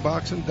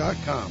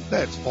BaltimoreBoxing.com.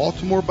 That's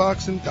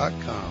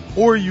BaltimoreBoxing.com.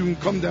 Or you can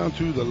come down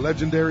to the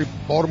legendary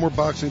Baltimore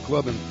Boxing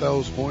Club in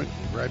Fells Point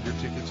and grab your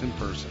tickets in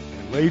person.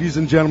 And ladies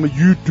and gentlemen,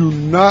 you do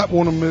not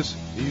want to miss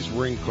these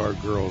ring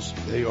card girls.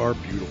 They are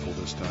beautiful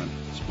this time.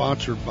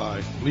 Sponsored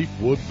by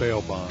Fleetwood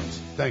Bail Bonds.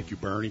 Thank you,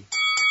 Bernie.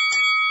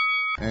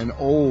 An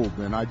old,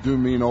 and I do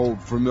mean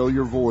old,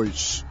 familiar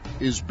voice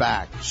is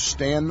back.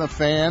 Stan the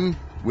Fan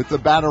with the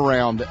Bat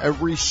Around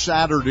every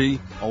Saturday,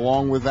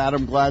 along with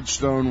Adam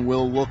Gladstone,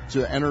 will look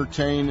to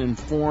entertain,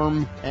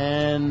 inform,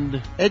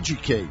 and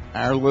educate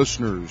our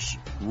listeners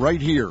right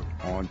here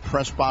on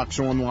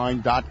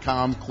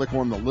PressBoxOnline.com. Click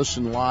on the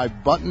Listen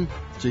Live button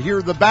to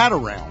hear the Bat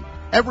Around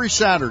every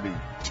Saturday,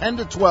 10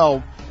 to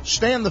 12.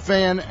 Stan the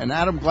Fan and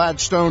Adam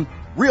Gladstone.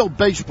 Real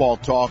baseball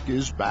talk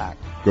is back.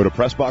 Go to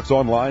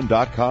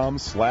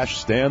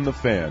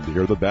PressBoxOnline.com/StanTheFan to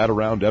hear the Bat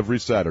Around every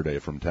Saturday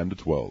from 10 to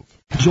 12.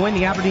 Join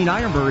the Aberdeen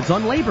Ironbirds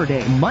on Labor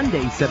Day,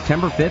 Monday,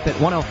 September 5th at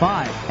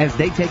 1:05, as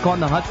they take on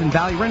the Hudson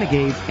Valley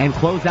Renegades and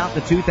close out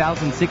the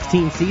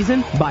 2016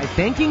 season by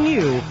thanking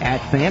you at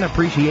Fan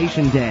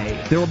Appreciation Day.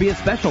 There will be a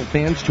special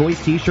Fans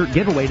Choice T-shirt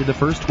giveaway to the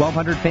first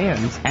 1,200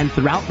 fans, and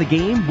throughout the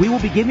game, we will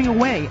be giving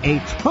away a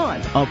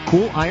ton of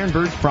cool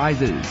Ironbirds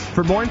prizes.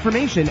 For more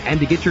information and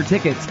to get your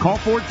tickets, call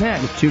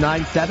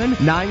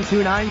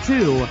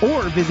 410-297-9292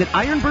 or visit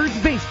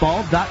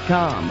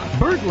ironbirdsbaseball.com.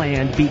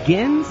 Birdland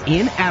begins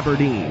in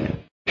Aberdeen.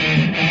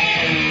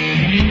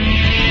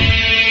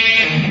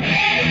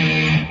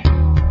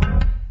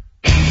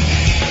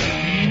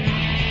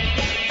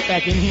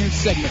 Back in here,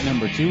 segment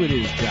number 2. It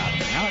is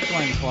dropping out.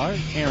 Glenn Clark,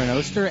 Aaron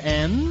Oster,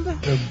 and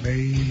the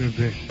main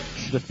event.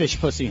 The fish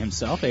pussy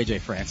himself, AJ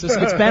Francis.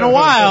 It's been a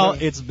while.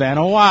 It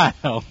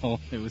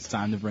was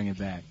time to bring it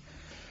back.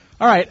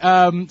 All right,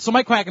 so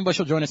Mike Quackenbush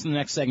will join us in the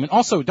next segment.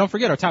 Also, don't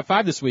forget our top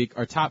 5 this week.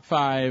 Our top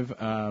 5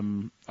 are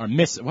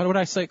what would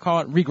I call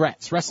it?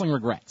 Regrets. Wrestling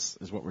regrets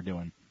is what we're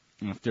doing.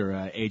 After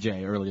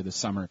AJ earlier this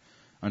summer,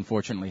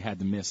 unfortunately, had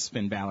to miss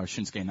Finn Balor,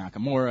 Shinsuke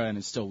Nakamura, and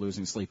is still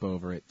losing sleep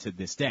over it to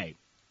this day.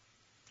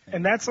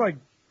 And that's like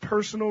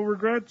personal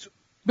regrets?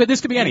 But this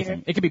could be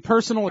anything. It could be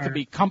personal. It could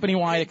be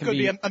company-wide. It could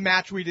be a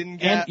match we didn't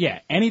get.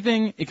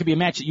 Anything. It could be a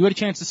match that you had a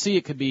chance to see.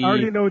 It could be. I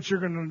already know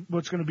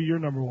what's going to be your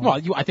number one. Well,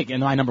 I think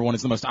my number one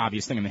is the most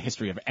obvious thing in the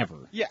history of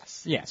ever.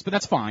 Yes. Yes, but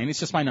that's fine. It's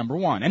just my number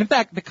one. And in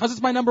fact, because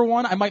it's my number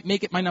one, I might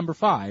make it my number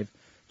 5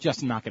 just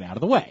to knock it out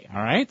of the way.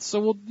 All right? So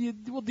we'll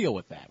deal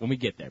with that when we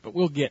get there, but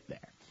we'll get there.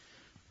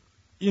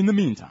 In the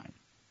meantime,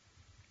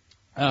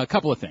 a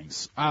couple of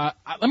things.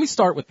 Let me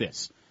start with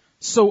this.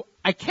 So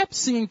I kept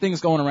seeing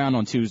things going around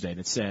on Tuesday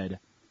that said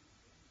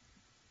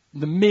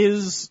The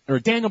Miz, or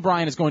Daniel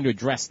Bryan is going to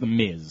address The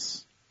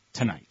Miz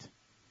tonight.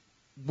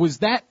 Was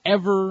that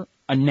ever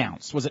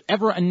announced? Was it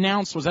ever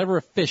announced? Was it ever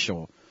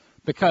official?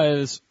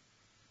 Because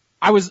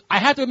I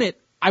have to admit,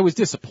 I was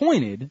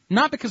disappointed,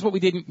 not because what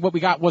we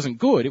got wasn't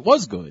good. It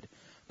was good.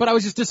 But I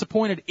was just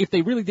disappointed if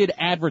they really did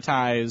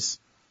advertise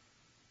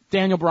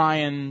Daniel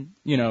Bryan,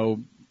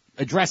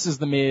 addresses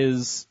The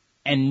Miz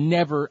and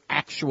never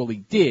actually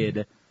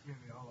did.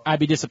 I'd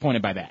be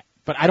disappointed by that.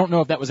 But I don't know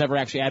if that was ever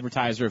actually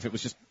advertised or if it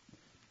was just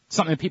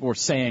something that people were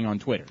saying on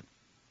Twitter.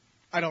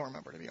 I don't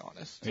remember, to be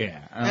honest. Yeah.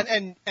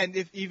 And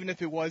even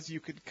if it was, you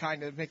could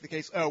kind of make the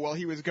case,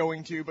 he was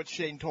going to, but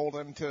Shane told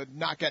him to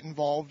not get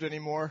involved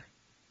anymore.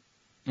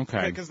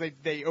 Okay. Because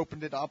they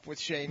opened it up with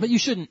Shane. But you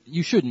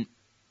shouldn't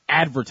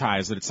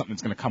advertise that it's something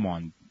that's going to come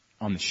on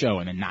on the show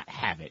and then not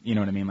have it. You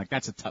know what I mean? Like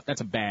that's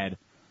a bad,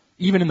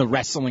 even in the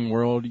wrestling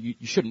world, you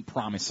shouldn't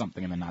promise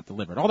something and then not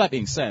deliver it. All that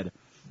being said,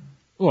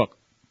 look,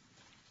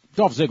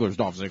 Dolph Ziggler's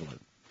Dolph Ziggler.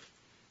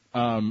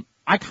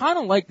 I kind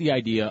of like the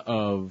idea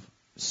of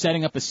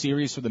setting up a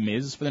series for The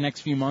Miz for the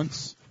next few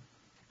months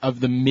of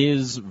The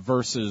Miz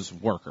versus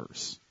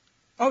workers.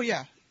 Oh,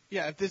 yeah.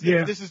 Yeah, if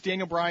this is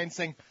Daniel Bryan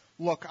saying,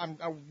 look,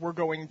 we're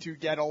going to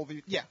get all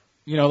the, yeah.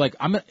 You know, like,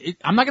 I'm not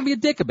going to be a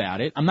dick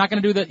about it. I'm not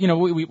going to do that, you know,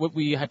 what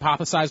we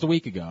hypothesized a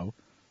week ago.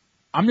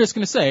 I'm just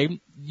going to say,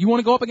 you want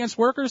to go up against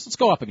workers? Let's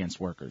go up against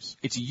workers.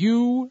 It's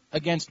you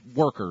against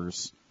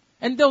workers.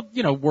 And they'll,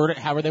 you know, word it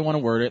however they want to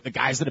word it. The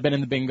guys that have been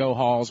in the bingo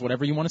halls,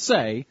 whatever you want to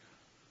say.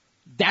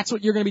 That's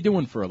what you're going to be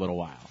doing for a little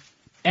while.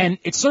 And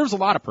it serves a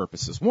lot of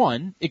purposes.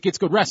 One, it gets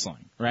good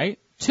wrestling, right?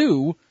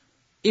 Two,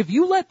 if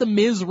you let The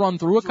Miz run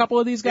through a couple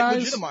of these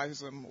guys, it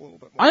legitimizes them a little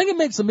bit more. I think it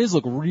makes The Miz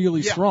look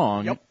really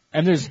strong. Yep.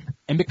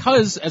 And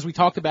because, as we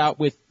talked about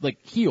with, like,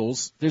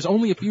 heels, there's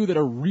only a few that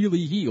are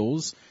really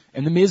heels,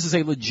 and The Miz is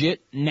a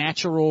legit,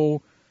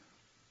 natural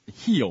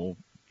heel.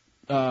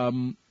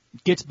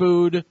 Gets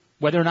booed,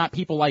 whether or not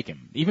people like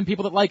him. Even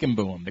people that like him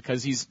boo him,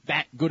 because he's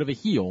that good of a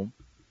heel.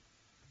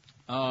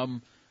 I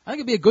think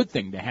it'd be a good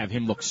thing to have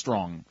him look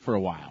strong for a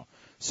while.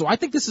 So I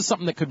think this is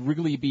something that could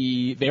really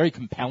be very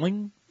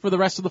compelling for the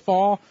rest of the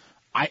fall.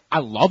 I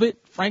love it,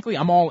 frankly.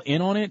 I'm all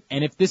in on it.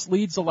 And if this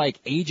leads to,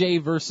 like,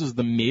 AJ versus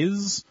The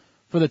Miz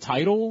for the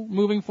title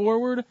moving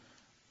forward,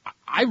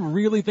 I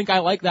really think I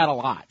like that a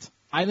lot.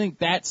 I think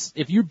that's,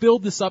 if you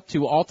build this up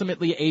to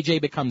ultimately AJ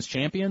becomes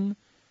champion,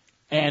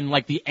 and,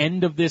 like, the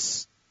end of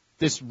this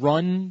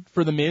run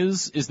for The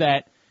Miz is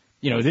that,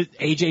 you know,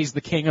 AJ's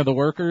the king of the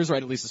workers,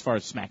 right? At least as far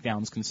as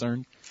SmackDown's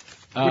concerned.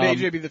 Would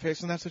AJ be the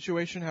face in that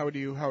situation? How would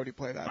you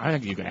play that? I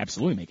think you could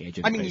absolutely make AJ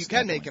the face. I mean, you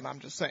can make him. I'm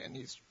just saying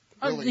he's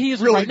really, he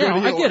is really right now.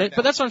 good I get it, now.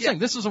 but that's what I'm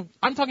saying.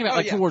 I'm talking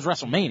about towards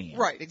WrestleMania.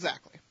 Right,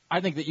 exactly. I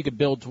think that you could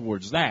build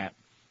towards that.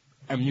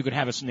 I mean, you could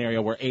have a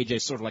scenario where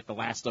AJ's sort of like the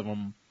last of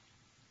them.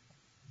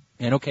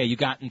 And okay, you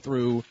gotten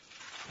through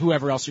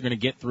whoever else you're going to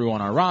get through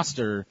on our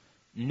roster.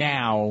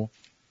 Now,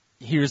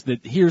 here's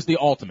the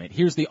ultimate.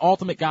 Here's the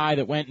ultimate guy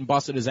that went and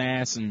busted his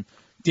ass and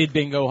did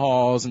bingo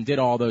halls and did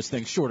all those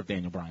things, short of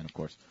Daniel Bryan, of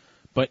course.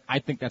 But I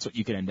think that's what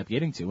you could end up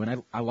getting to,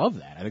 and I love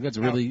that. I think that's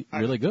really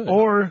good.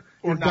 Or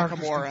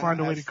Nakamura can find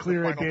a way to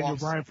clear out Daniel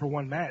Bryan for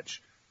one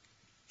match.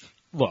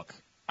 Look,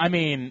 I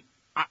mean,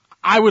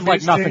 I would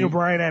like nothing. Daniel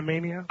Bryan at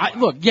Mania?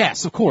 Look,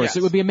 yes, of course, Yes.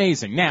 it would be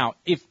amazing. Now,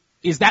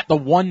 is that the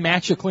one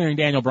match you're clearing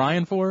Daniel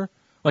Bryan for?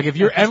 Like, if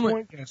you're At this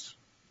point, yes.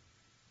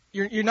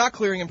 You're not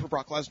clearing him for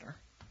Brock Lesnar.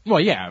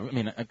 well, yeah, I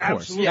mean, of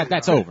course, Absolutely yeah,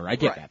 that's not. over. I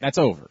get Right. that. That's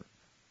over.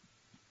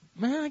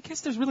 Man, I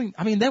guess there's really,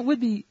 I mean, that would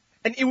be.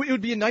 And it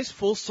would be a nice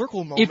full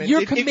circle moment. If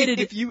you're committed,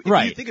 if you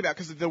right. think about it,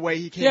 because of the way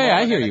he came Yeah, out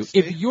I on hear you. NXT.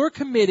 If you're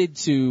committed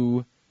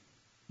to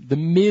The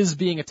Miz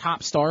being a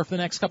top star for the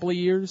next couple of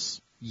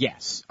years,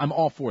 yes, I'm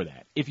all for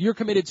that. If you're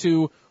committed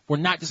to, we're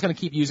not just going to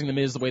keep using The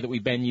Miz the way that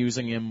we've been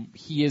using him,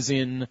 he is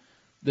in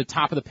the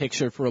top of the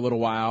picture for a little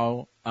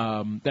while,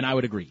 then I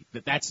would agree.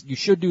 You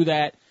should do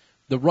that.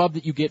 The rub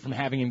that you get from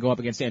having him go up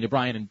against Daniel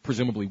Bryan and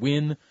presumably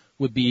win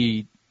would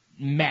be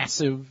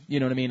massive, you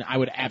know what I mean? I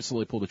would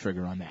absolutely pull the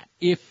trigger on that.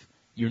 If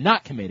you're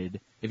not committed,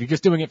 if you're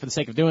just doing it for the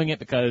sake of doing it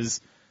because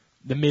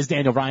the Miz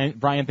Daniel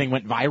Bryan thing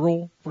went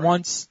viral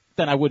once,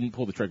 then I wouldn't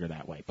pull the trigger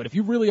that way. But if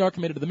you really are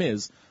committed to the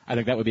Miz, I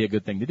think that would be a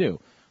good thing to do.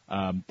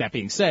 That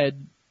being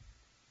said,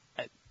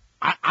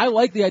 I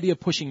like the idea of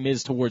pushing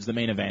Miz towards the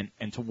main event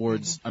and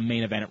towards a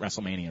main event at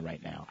WrestleMania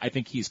right now. I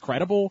think he's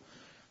credible.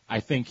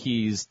 I think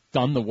he's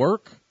done the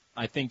work.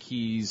 I think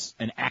he's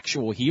an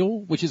actual heel,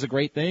 which is a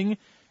great thing.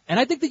 And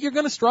I think that you're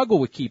going to struggle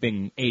with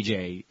keeping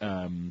AJ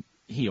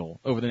heel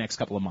over the next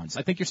couple of months.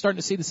 I think you're starting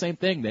to see the same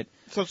thing that,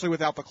 especially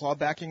without the club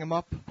backing him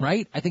up.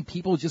 right? I think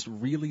people just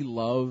really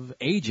love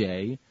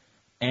AJ,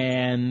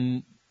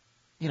 and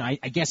you know, I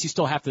guess you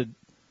still have to.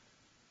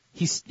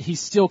 He's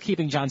still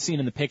keeping John Cena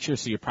in the picture,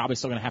 so you're probably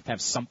still going to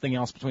have something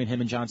else between him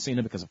and John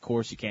Cena because, of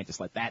course, you can't just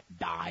let that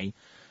die.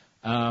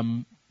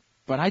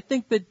 But I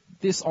think that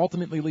this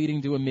ultimately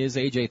leading to a Miz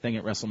AJ thing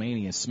at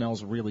WrestleMania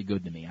smells really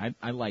good to me.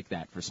 I like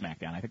that for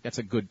SmackDown. I think that's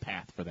a good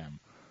path for them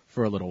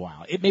for a little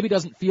while. It maybe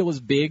doesn't feel as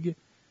big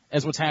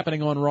as what's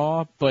happening on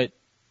Raw, but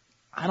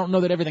I don't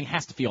know that everything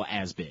has to feel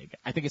as big.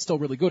 I think it's still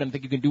really good, and I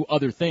think you can do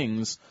other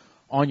things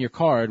on your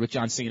card with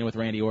John Cena, with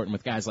Randy Orton,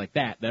 with guys like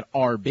that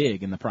are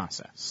big in the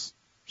process.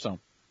 So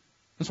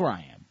that's where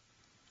I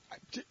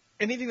am.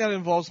 Anything that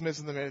involves Miz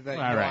in the main event,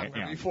 All right,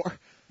 I'm ready for.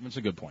 That's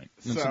a good point.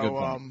 So, That's a good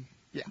point.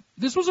 yeah.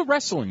 This was a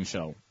wrestling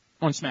show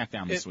on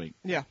SmackDown this week,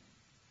 Yeah.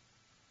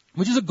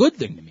 which is a good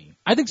thing to me.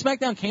 I think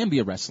SmackDown can be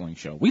a wrestling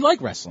show. We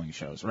like wrestling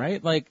shows,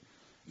 right? Like,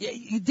 yeah,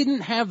 it didn't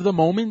have the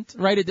moment,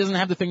 right? It doesn't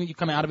have the thing that you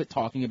come out of it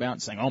talking about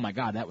and saying, oh my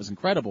God, that was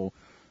incredible.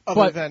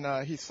 Other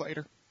than Heath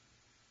Slater.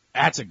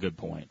 That's a good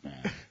point,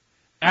 man.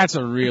 That's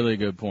a really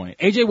good point.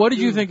 AJ, what did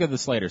you think of the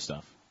Slater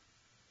stuff?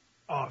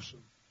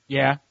 Awesome.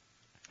 Yeah?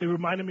 It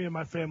reminded me of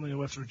my family in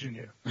West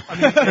Virginia.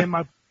 I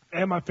mean,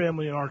 and my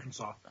family in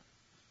Arkansas.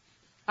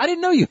 I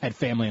didn't know you had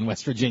family in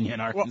West Virginia and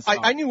Well, Arkansas.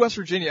 I knew West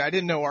Virginia. I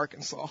didn't know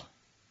Arkansas.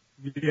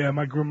 Yeah,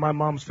 my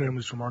mom's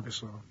family's from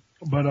Arkansas,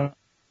 but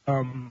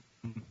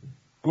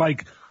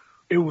like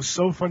it was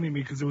so funny to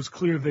me because it was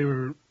clear they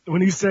were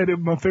when he said it.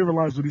 My favorite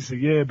line was when he said,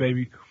 "Yeah,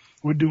 baby,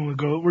 we're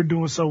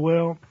doing so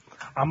well.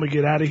 I'm gonna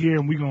get out of here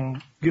and we're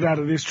gonna get out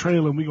of this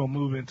trailer and we're gonna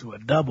move into a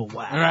double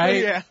wide."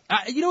 Right? Yeah.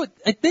 You know what?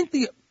 I think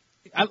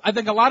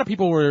a lot of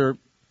people were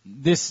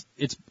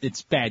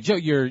it's bad. Joe,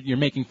 you're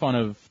making fun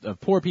of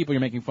poor people. You're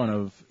making fun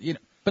of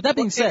But that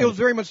being said, it was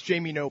very much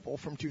Jamie Noble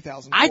from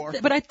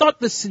 2004. but I thought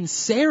the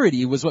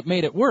sincerity was what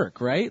made it work,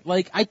 right?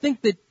 Like, I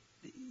think that,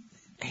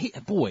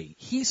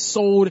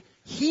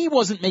 he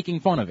wasn't making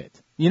fun of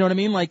it. You know what I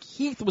mean? Like,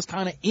 Heath was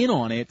kind of in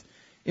on it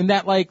in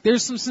that, like,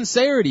 there's some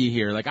sincerity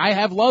here. Like, I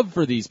have love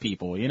for these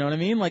people. You know what I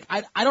mean? Like,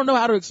 I don't know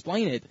how to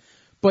explain it,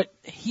 but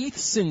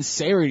Heath's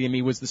sincerity to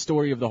me was the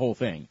story of the whole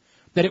thing.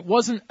 That it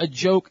wasn't a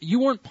joke.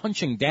 You weren't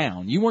punching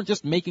down. You weren't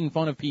just making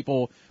fun of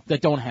people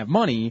that don't have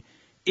money.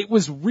 It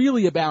was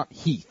really about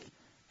Heath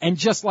and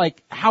just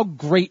like how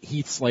great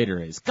Heath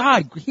Slater is.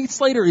 God, Heath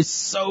Slater is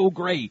so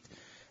great.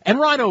 And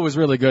Rhino was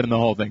really good in the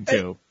whole thing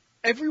too.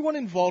 Everyone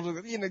involved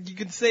with it, you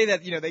can say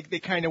that, they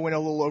kind of went a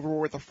little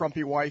overboard with the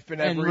frumpy wife and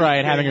everything. And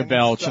right, having a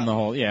belch stuff. and the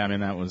whole, I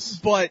mean, that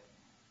was. But,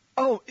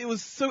 it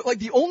was so, like,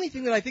 the only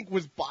thing that I think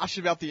was bosh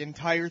about the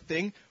entire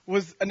thing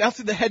was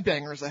announcing the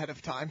headbangers ahead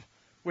of time,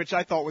 which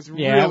I thought was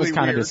really weird. Yeah, it was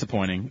kind of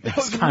disappointing. It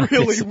was kind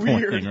really of disappointing,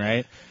 weird.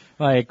 Right?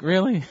 Like,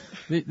 really?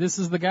 This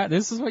is the guy,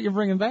 this is what you're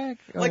bringing back?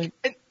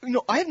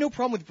 I have no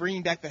problem with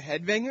bringing back the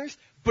headbangers,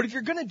 but if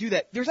you're gonna do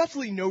that, there's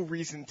absolutely no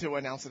reason to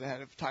announce it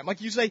ahead of time.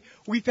 Like you say,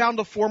 we found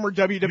a former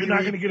WWE You're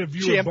not gonna get a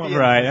viewer champion. bump.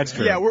 Right, that's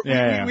true.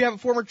 Yeah, we have a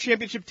former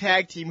championship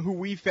tag team who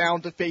we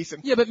found to face him.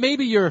 Yeah, but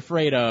maybe you're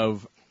afraid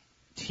of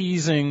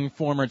teasing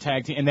former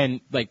tag team, and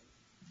then, like,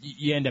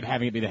 you end up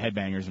having it be the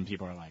headbangers, and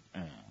people are like, I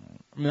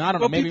mean, I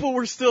don't know. But Maybe people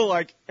were still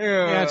like,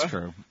 Yeah, that's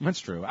true. That's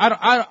true.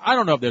 I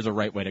don't know if there's a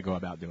right way to go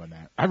about doing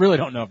that. I really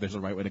don't know if there's a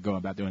right way to go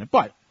about doing it.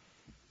 But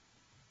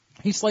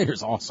Heath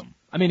Slater's awesome.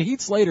 I mean,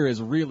 Heath Slater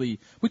is really.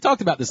 We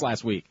talked about this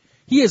last week.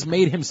 He has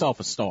made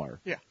himself a star.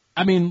 Yeah.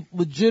 I mean,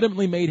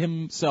 legitimately made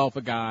himself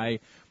a guy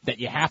that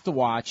you have to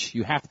watch.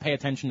 You have to pay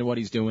attention to what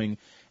he's doing.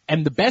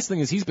 And the best thing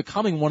is he's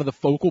becoming one of the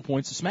focal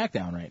points of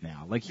SmackDown right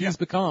now. Like, he's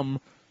become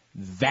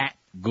that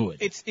good.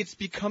 It's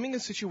becoming a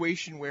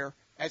situation where,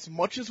 as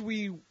much as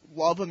we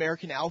love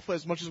American Alpha,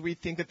 as much as we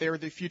think that they're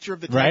the future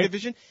of the tag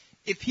division,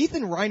 if Heath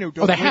and Rhino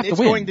don't win, it's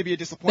going to be a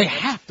disappointment. They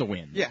have to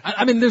win. Yeah.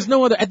 I mean, there's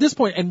no other, at this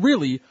point, and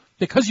really,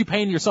 because you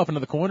painted yourself into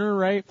the corner,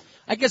 right?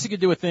 I guess you could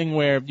do a thing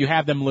where you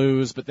have them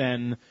lose, but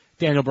then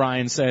Daniel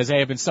Bryan says,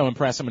 hey, I've been so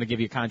impressed, I'm going to give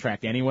you a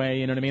contract anyway,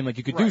 you know what I mean? Like,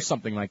 you could do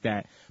something like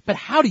that. But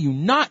how do you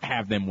not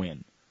have them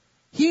win?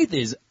 Heath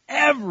is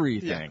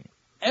everything. Yeah.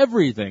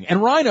 Everything.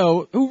 And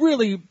Rhino, who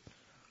really,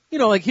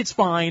 like, it's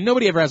fine.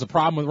 Nobody ever has a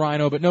problem with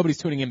Rhino, but nobody's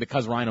tuning in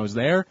because Rhino's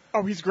there.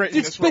 Oh, he's great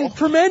in this role. It's been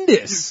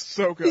tremendous. He's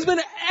so good. He's been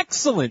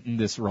excellent in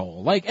this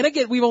role. Like, and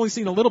again, we've only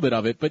seen a little bit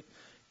of it, but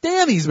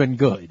damn, he's been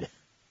good.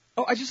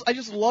 Oh, I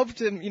just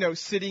loved him,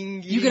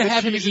 sitting, You can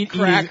have him eat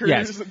crackers.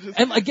 Yes.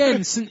 And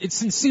again, it's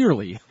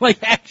sincerely,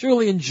 like,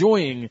 actually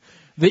enjoying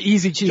the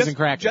easy cheese and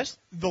crackers. Just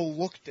the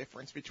look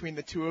difference between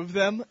the two of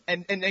them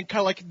and kind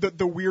of like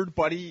the weird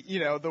buddy,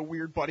 the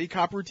weird buddy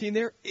cop routine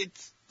there.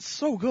 It's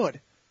so good.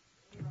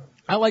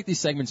 I like these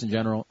segments in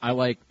general. I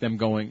like them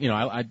going,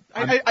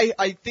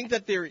 I think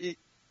that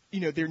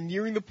they're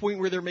nearing the point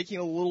where they're making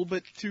it a little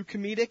bit too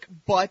comedic,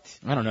 but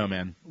I don't know,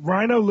 man.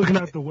 Rhino looking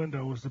out the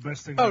window was the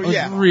best thing. Oh,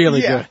 yeah. It's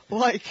really good.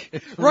 Like,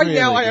 It's right really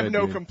now I have good,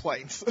 no dude.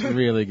 complaints. It's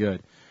really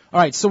good. All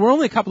right, so we're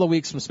only a couple of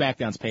weeks from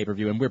SmackDown's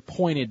pay-per-view, and we're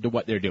pointed to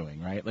what they're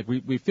doing, right? Like,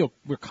 we feel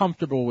we're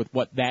comfortable with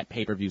what that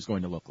pay-per-view is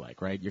going to look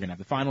like, right? You're going to have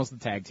the finals of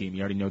the tag team.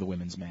 You already know the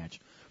women's match.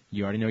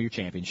 You already know your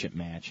championship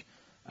match.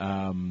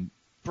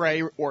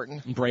 Bray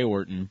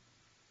Orton.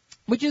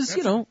 Which is,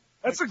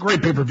 That's a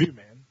great pay-per-view,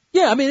 man.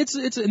 Yeah, I mean, it's,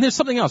 and there's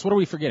something else. What are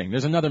we forgetting?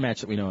 There's another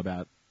match that we know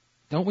about.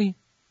 Don't we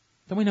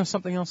know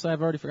something else that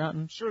I've already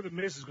forgotten? I'm sure the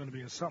Miz is going to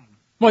be in something.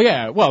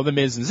 Well, the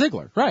Miz and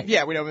Ziggler, right.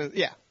 Yeah, we know,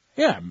 yeah.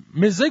 Yeah,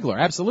 Miz Ziggler,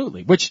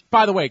 absolutely. Which,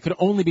 by the way, could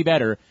only be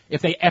better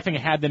if they effing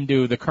had them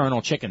do the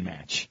Colonel Chicken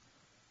match.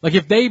 Like,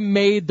 if they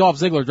made Dolph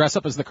Ziggler dress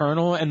up as the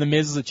Colonel and the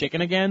Miz is a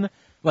chicken again,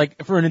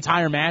 like, for an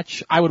entire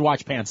match, I would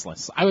watch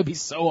pantsless. I would be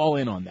so all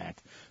in on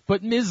that.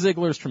 But Miz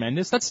Ziggler's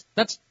tremendous. That's,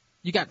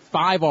 you got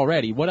 5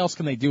 already. What else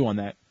can they do on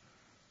that?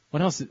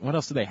 What else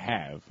do they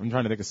have? I'm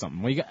trying to think of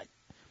something. Well,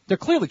 they're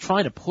clearly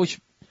trying to push.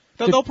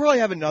 They'll probably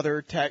have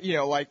another tag,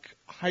 like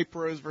Hype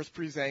Bros versus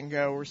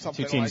Breezango or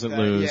something like that. 2 teams that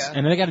lose. Yeah. And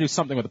then they got to do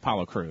something with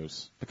Apollo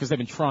Crews because they've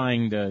been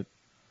trying to.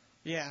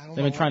 Yeah, I don't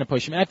They've been trying to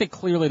push him. And I think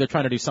clearly they're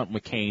trying to do something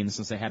with Kane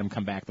since they had him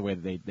come back the way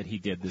that he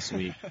did this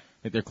week.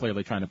 That they're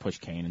clearly trying to push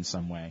Kane in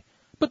some way.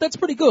 But that's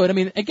pretty good. I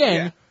mean,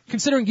 again,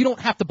 considering you don't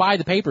have to buy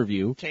the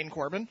pay-per-view. Kane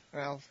Corbin?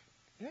 Well,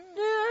 yeah,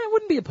 I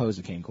wouldn't be opposed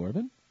to Kane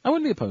Corbin. I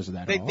wouldn't be opposed to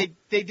that at all.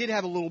 They did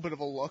have a little bit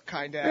of a look,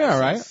 kind of. Yeah,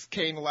 right. As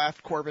Kane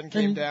left, Corbin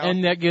came down.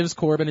 And that gives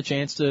Corbin a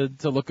chance to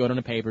look good on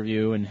a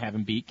pay-per-view and have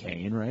him beat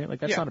Kane, right? Like,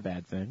 that's not a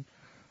bad thing.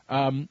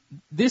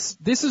 This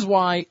is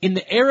why in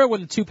the era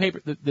when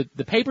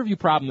the pay-per-view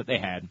problem that they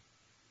had,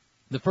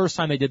 the first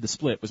time they did the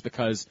split was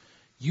because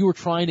you were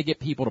trying to get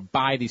people to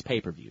buy these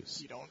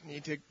pay-per-views. You don't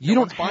need to. You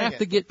don't have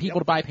to get people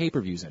to buy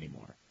pay-per-views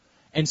anymore.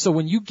 And so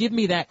when you give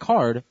me that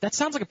card, that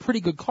sounds like a pretty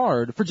good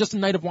card for just a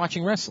night of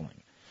watching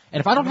wrestling. And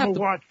if I don't have to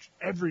watch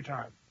every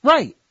time.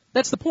 Right.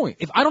 That's the point.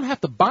 If I don't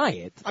have to buy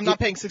it, I'm not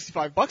paying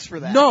 $65 for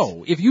that.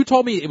 No. If you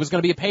told me it was going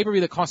to be a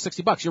pay-per-view that cost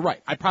 $60, you're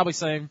right. I'd probably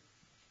say,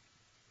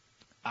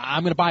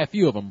 I'm going to buy a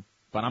few of them,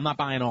 but I'm not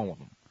buying all of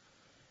them.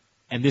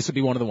 And this would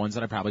be one of the ones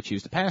that I'd probably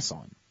choose to pass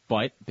on.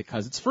 But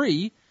because it's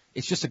free,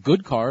 it's just a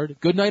good card,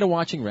 good night of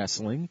watching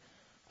wrestling.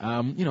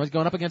 It's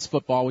going up against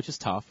football, which is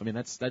tough. I mean,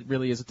 that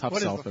really is a tough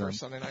sell for them. What is the first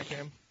Sunday night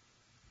game?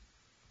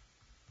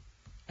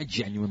 I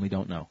genuinely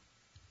don't know.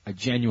 I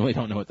genuinely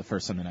don't know what the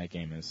first Sunday night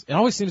game is. It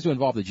always seems to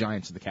involve the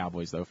Giants and the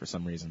Cowboys, though, for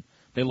some reason.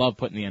 They love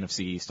putting the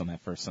NFC East on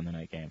that first Sunday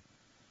night game.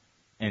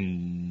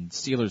 And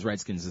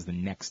Steelers-Redskins is the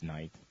next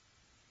night.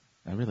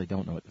 I really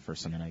don't know what the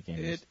first Sunday night game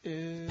is. It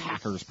is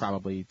Packers,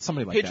 probably.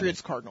 Somebody like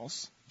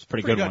Patriots-Cardinals. It's a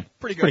pretty good one.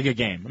 Pretty good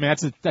game. I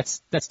mean,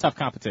 that's tough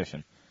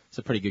competition. It's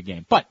a pretty good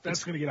game. But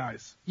that's going to get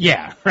eyes.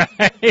 Yeah,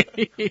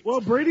 right.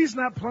 Well, Brady's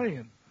not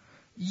playing.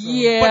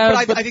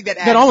 Yeah, but I think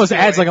that almost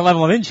adds like a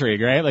level of intrigue,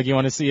 right? Like you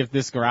want to see if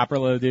this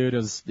Garoppolo dude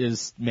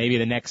is maybe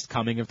the next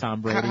coming of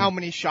Tom Brady. How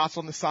many shots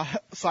on the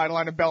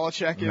sideline of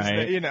Belichick is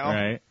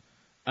right,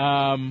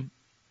 Right.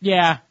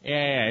 Yeah,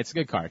 it's a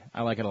good card.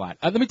 I like it a lot.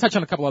 Let me touch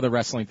on a couple other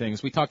wrestling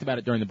things. We talked about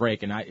it during the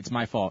break, and it's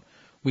my fault.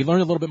 We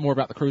learned a little bit more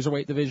about the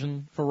cruiserweight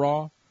division for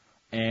Raw,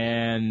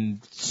 and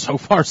so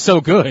far so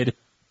good.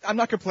 I'm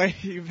not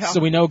complaining. So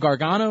we know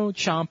Gargano,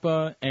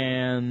 Ciampa,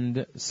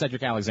 and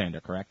Cedric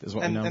Alexander, correct? Is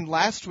what we know. And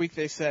last week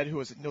they said, who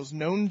was it? It was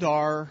Noam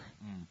Dar.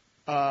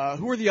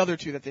 Who were the other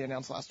two that they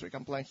announced last week?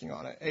 I'm blanking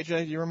on it.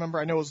 AJ, do you remember?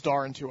 I know it was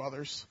Dar and two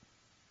others.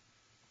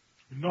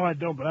 No, I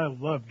don't, but I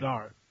love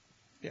Dar.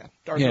 Yeah,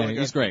 Dar's really good.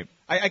 He's great.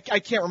 I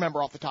can't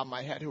remember off the top of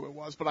my head who it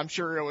was, but I'm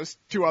sure it was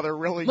two other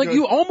really good. Like,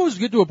 you almost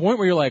get to a point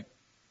where you're like,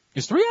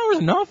 is 3 hours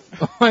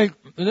enough? Like,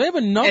 do they have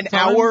enough time?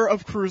 An hour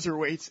of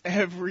cruiserweights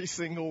every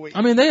single week.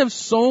 I mean, they have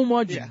so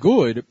much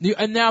good.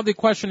 And now the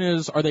question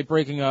is, are they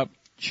breaking up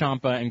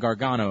Ciampa and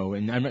Gargano?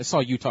 And I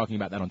saw you talking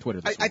about that on Twitter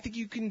this week. I think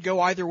you can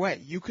go either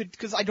way. You could,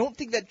 because I don't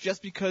think that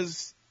just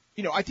because,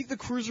 I think the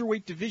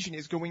cruiserweight division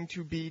is going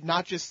to be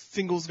not just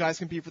singles guys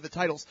compete for the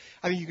titles.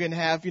 I think you can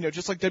have,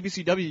 just like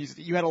WCW,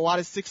 you had a lot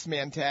of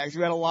 6-man tags.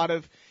 You had a lot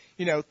of,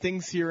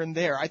 things here and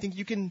there. I think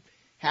you can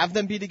have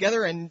them be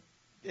together, and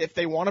if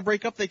they want to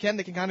break up, they can.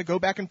 They can kind of go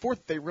back and forth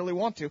if they really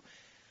want to.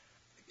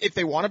 If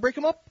they want to break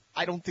them up,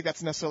 I don't think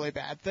that's necessarily a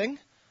bad thing.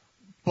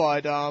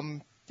 But,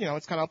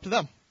 it's kind of up to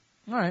them.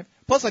 All right.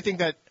 Plus, I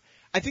think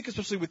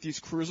especially with these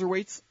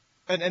cruiserweights,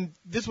 and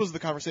this was the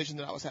conversation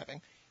that I was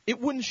having, it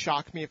wouldn't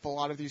shock me if a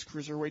lot of these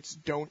cruiserweights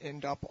don't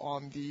end up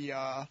on the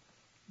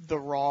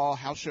Raw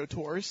house show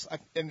tours,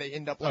 and they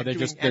end up like they're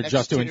doing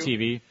just doing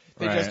TV.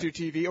 They just do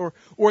TV,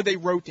 or they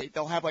rotate.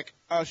 They'll have like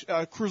a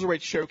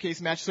cruiserweight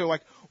showcase match. So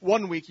like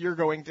 1 week you're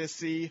going to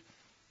see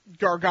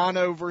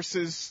Gargano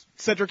versus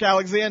Cedric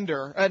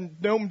Alexander and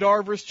Noam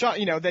Dar versus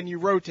then you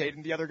rotate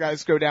and the other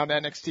guys go down to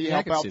NXT,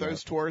 help out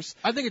those tours.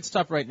 I think it's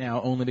tough right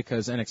now only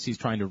because NXT's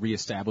trying to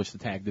reestablish the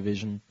tag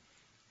division.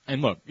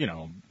 And look,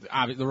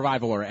 the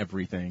Revival are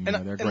everything.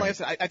 They're great. And like I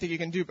said, I think you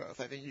can do both.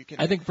 I think you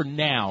can. I think for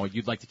now,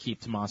 you'd like to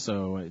keep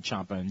Tommaso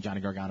Ciampa and Johnny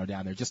Gargano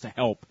down there just to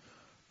help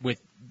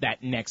with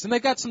that next. And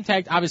they've got some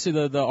tag.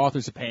 Obviously, the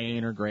Authors of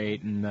Pain are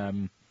great,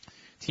 and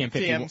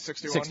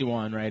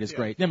TM61, right, is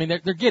great. I mean,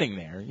 they're getting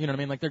there. You know what I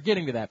mean? Like they're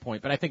getting to that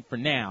point. But I think for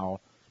now,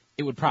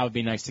 it would probably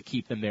be nice to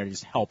keep them there to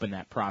just help in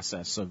that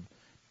process of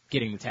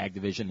getting the tag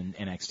division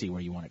in NXT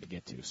where you want it to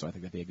get to. So I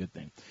think that'd be a good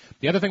thing.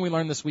 The other thing we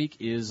learned this week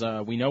is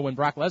we know when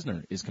Brock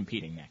Lesnar is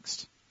competing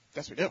next.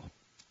 Yes, we do.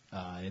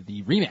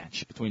 The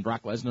rematch between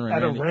Brock Lesnar and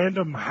at Randy. A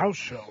random house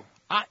show.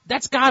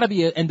 That's got to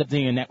be end up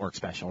being a network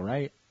special,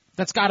 right?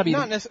 That's got to be.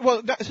 Not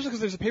necessarily. Well, especially because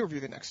there's a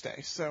pay-per-view the next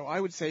day. So I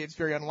would say it's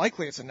very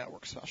unlikely it's a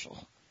network special.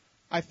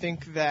 I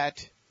think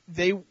that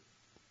they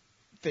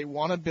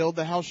want to build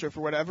the house show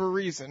for whatever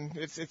reason.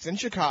 It's in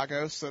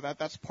Chicago, so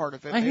that's part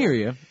of it. I hear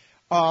you.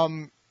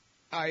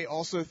 I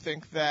also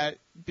think that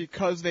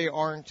because they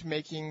aren't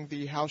making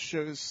the house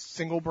shows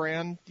single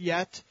brand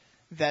yet,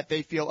 that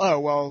they feel, oh,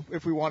 well,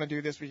 if we want to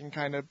do this, we can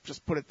kind of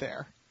just put it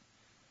there.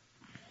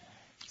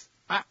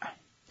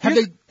 Have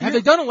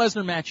they done a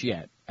Lesnar match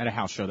yet at a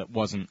house show that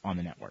wasn't on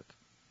the network?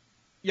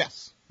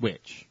 Yes.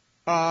 Which?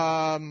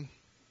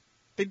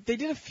 They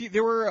did a few.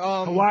 There were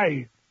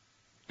Hawaii.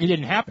 It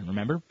didn't happen,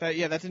 remember? That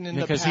didn't end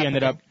because up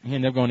happening. he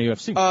ended up going to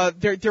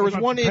UFC. There was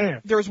one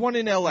Japan? there was one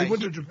in LA. He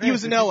went to Japan, he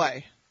was in LA.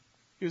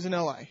 He was in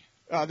LA.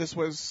 This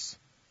was.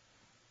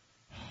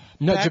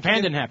 No,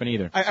 Japan didn't happen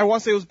either. I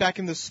want to say it was back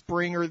in the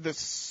spring or the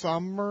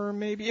summer,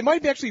 maybe. It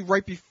might be actually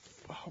right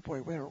before. Oh boy,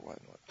 where was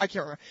it? I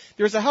can't remember.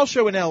 There was a house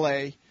show in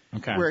LA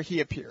where he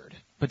appeared.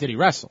 But did he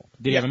wrestle?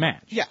 Did he have a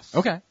match? Yes.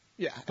 Okay.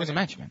 Yeah. Who's a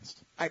match against?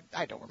 I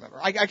don't remember.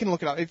 I can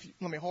look it up.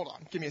 Let me hold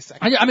on. Give me a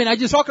second. I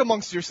just talk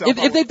amongst yourself.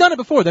 If they've done it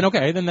before, then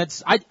okay. Then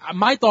that's.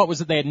 My thought was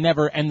that they had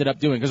never ended up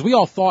doing, because we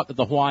all thought that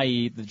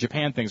the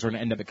Japan things were going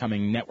to end up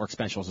becoming network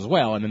specials as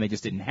well, and then they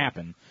just didn't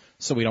happen.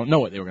 So we don't know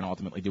what they were going to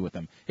ultimately do with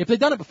them. If they've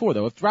done it before,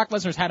 though, if Brock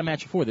Lesnar's had a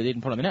match before that they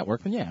didn't put on the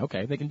network, then yeah,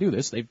 okay, they can do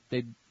this.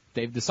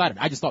 They've decided.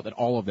 I just thought that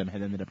all of them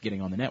had ended up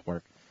getting on the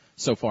network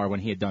so far when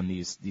he had done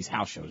these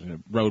house shows,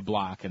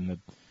 Roadblock and the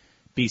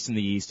Beast in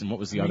the East, and what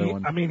was the other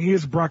one? I mean, he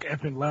is Brock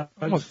Effin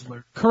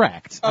Lesnar.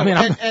 Correct.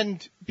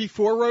 And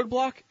before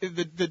Roadblock,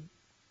 the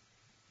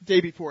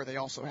day before, they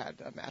also had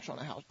a match on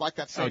a house, like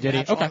that same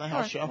match on a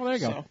house show. Well, there you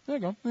go. So. There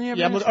you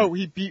go.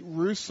 He beat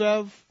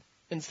Rusev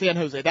in San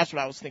Jose. That's what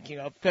I was thinking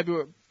of.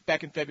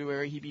 Back in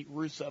February, he beat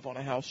Rusev on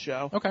a house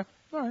show. Okay.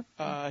 All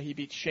right. He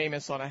beat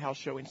Sheamus on a house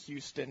show in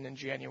Houston in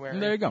January.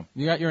 There you go.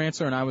 You got your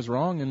answer, and I was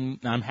wrong, and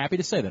I'm happy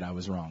to say that I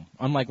was wrong.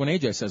 Unlike when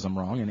AJ says I'm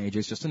wrong, and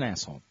AJ's just an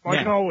asshole.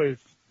 Like always.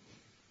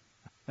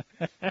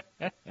 All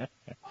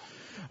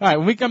right,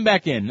 when we come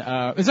back in,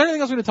 is there anything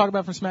else we're going to talk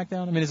about from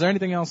SmackDown? I mean, is there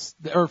anything else,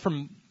 or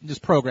from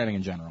just programming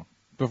in general,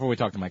 before we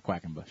talk to Mike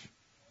Quackenbush?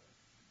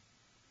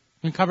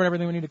 We covered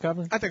everything we need to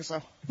cover? I think so.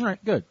 All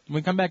right, good. When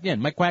we come back in,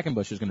 Mike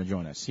Quackenbush is going to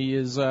join us. He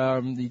is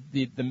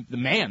the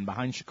man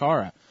behind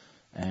Shikara,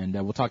 and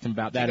we'll talk to him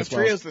about that as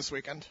well. Trios this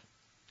weekend.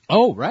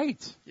 Oh,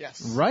 right.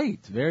 Yes.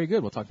 Right. Very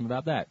good. We'll talk to him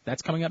about that.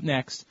 That's coming up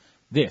next.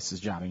 This is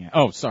Jobbing Out.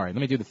 Oh, sorry.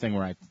 Let me do the thing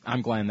where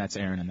I'm Glenn, that's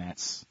Aaron, and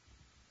that's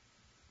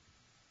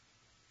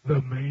the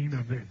main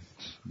event.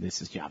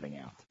 This is Jobbing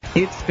Out.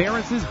 It's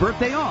Ferris's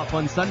birthday off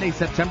on Sunday,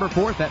 September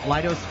 4th at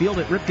Leidos Field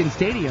at Ripken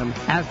Stadium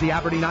as the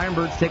Aberdeen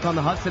Ironbirds take on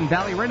the Hudson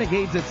Valley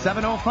Renegades at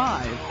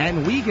 7:05.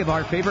 And we give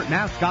our favorite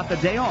mascot the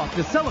day off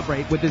to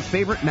celebrate with his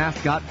favorite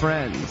mascot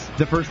friends.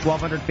 The first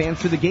 1,200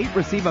 fans to the gate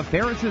receive a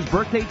Ferris's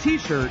birthday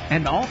t-shirt,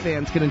 and all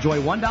fans can enjoy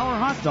 $1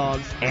 hot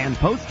dogs and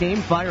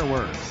post-game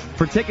fireworks.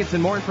 For tickets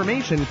and more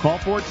information, call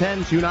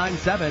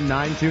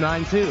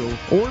 410-297-9292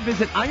 or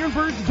visit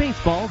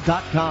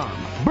ironbirdsbaseball.com.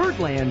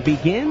 Birdland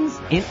begins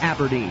in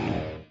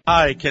Aberdeen.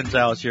 Hi, Ken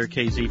Zales here,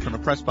 KZ, from the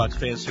Pressbox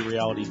Fantasy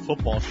Reality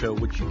Football Show,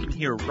 which you can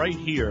hear right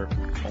here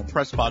on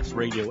Pressbox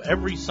Radio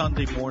every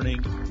Sunday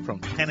morning from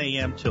 10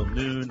 a.m. till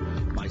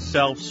noon.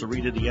 Myself,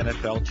 Sarita, the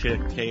NFL chick,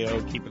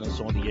 KO, keeping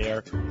us on the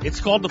air. It's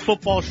called The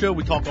Football Show.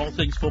 We talk all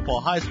things football,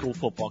 high school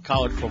football,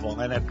 college football,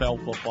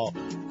 NFL football.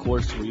 Of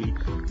course, we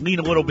lean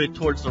a little bit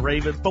towards the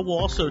Ravens, but we'll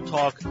also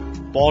talk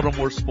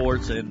Baltimore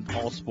sports and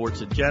all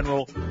sports in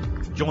general.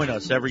 Join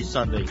us every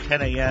Sunday,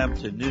 10 a.m.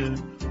 to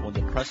noon on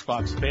the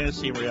Pressbox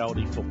Fantasy and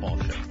Reality Football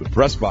Show. The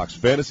Pressbox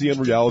Fantasy and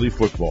Reality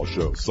Football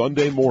Show,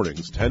 Sunday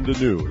mornings, 10 to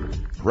noon.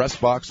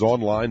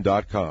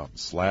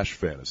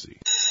 PressboxOnline.com/fantasy.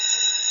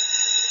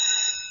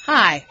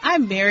 Hi,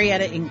 I'm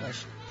Marietta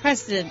English,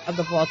 President of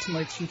the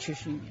Baltimore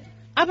Teachers Union.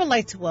 I would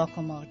like to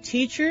welcome all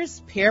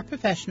teachers,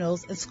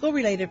 paraprofessionals, and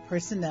school-related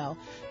personnel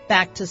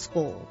back to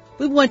school.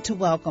 We want to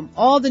welcome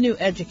all the new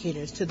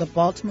educators to the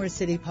Baltimore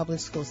City Public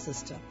School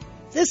System.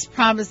 This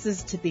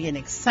promises to be an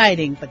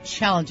exciting but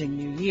challenging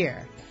new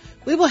year.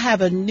 We will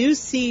have a new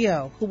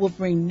CEO who will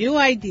bring new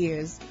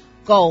ideas,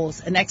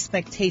 goals, and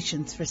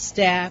expectations for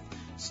staff,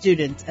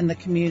 students, and the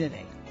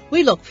community.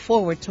 We look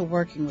forward to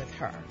working with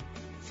her.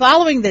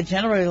 Following the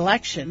general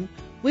election,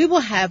 we will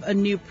have a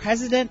new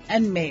president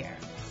and mayor.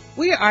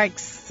 We are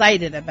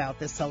excited about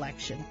this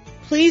election.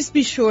 Please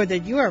be sure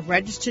that you are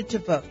registered to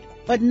vote.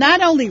 But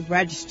not only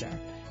register,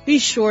 be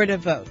sure to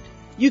vote.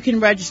 You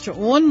can register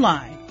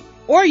online,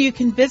 or you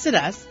can visit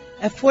us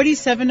at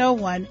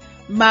 4701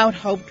 Mount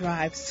Hope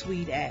Drive,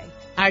 Suite A,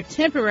 our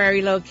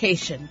temporary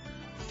location.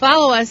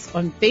 Follow us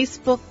on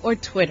Facebook or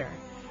Twitter.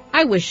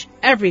 I wish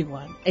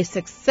everyone a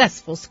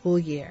successful school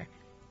year.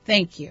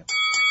 Thank you.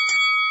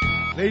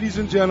 Ladies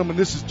and gentlemen,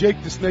 this is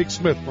Jake the Snake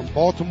Smith from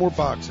Baltimore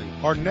Boxing.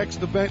 Our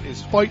next event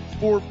is Fight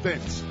for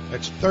Vince.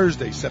 That's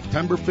Thursday,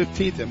 September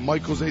 15th at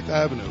Michael's 8th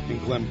Avenue in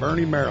Glen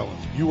Burnie, Maryland.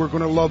 You are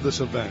going to love this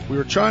event. We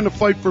are trying to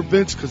fight for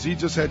Vince because he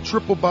just had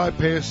triple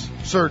bypass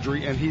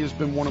surgery, and he has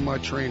been one of my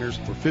trainers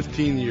for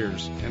 15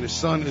 years. And his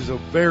son is a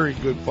very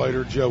good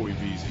fighter, Joey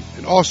Veazey.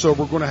 And also,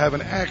 we're going to have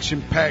an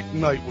action-packed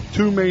night with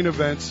two main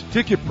events.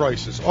 Ticket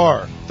prices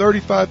are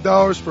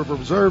 $35 for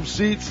reserved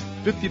seats,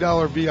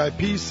 $50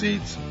 VIP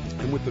seats.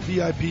 And with the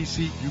VIP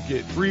seat, you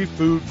get free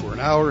food for an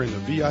hour in the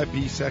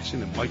VIP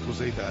section at Michael's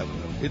 8th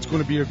Avenue. It's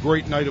going to be a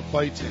great night of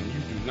fights, and you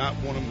do not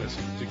want to miss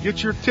it. To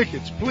get your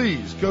tickets,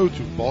 please go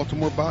to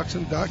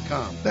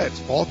BaltimoreBoxing.com. That's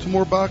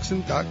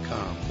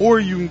BaltimoreBoxing.com. Or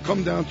you can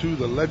come down to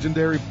the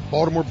legendary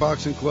Baltimore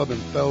Boxing Club in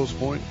Fells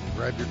Point and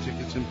grab your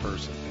tickets in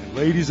person. And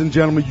ladies and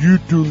gentlemen, you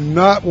do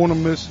not want to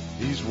miss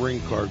these ring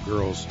card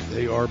girls.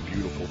 They are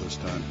beautiful this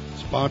time.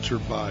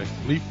 Sponsored by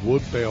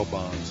Fleetwood Bail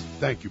Bonds.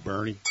 Thank you,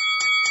 Bernie.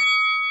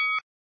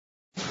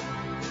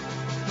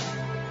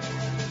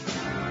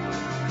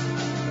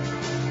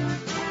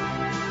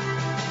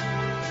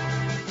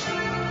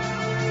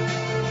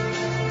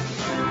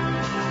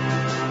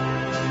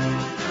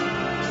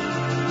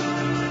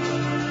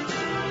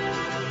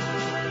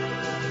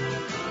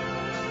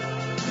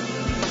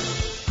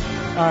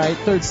 All right,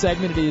 third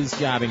segment, it is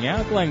Jobbing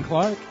Out. Glenn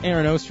Clark,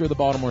 Aaron Oster of the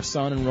Baltimore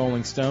Sun and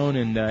Rolling Stone,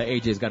 and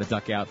AJ's got to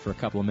duck out for a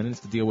couple of minutes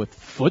to deal with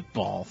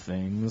football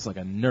things like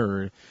a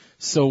nerd.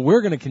 So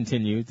we're going to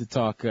continue to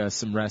talk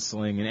some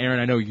wrestling. And Aaron,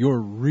 I know you're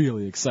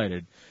really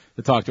excited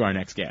to talk to our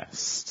next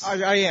guest.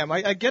 I am.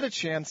 I get a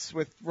chance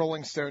with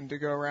Rolling Stone to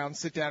go around,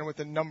 sit down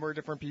with a number of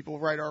different people,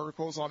 write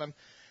articles on him.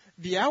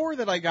 The hour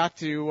that I got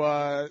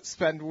to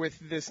spend with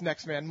this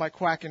next man, Mike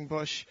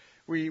Quackenbush,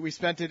 we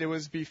spent it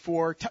was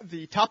before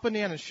the Top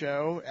Banana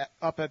show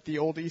up at the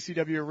old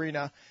ECW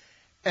arena,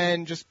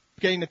 and just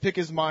getting to pick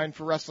his mind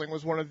for wrestling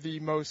was one of the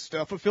most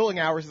fulfilling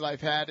hours that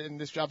I've had in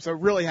this job. So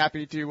really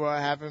happy to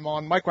have him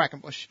on. Mike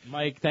Quackenbush.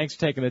 Mike, thanks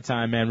for taking the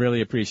time, man. Really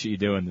appreciate you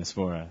doing this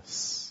for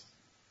us.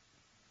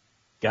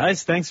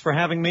 Guys, thanks for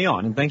having me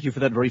on, and thank you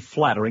for that very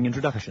flattering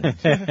introduction.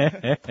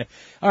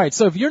 All right,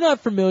 so if you're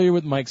not familiar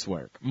with Mike's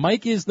work,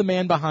 Mike is the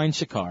man behind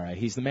Chikara.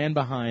 He's the man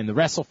behind the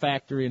Wrestle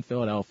Factory in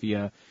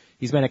Philadelphia.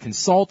 He's been a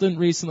consultant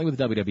recently with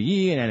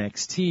WWE and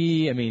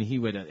NXT. I mean, he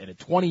would in a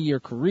 20-year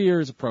career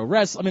as a pro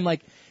wrestler. I mean,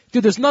 like,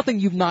 dude, there's nothing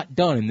you've not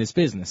done in this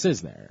business,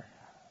 is there?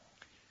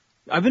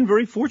 I've been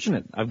very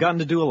fortunate. I've gotten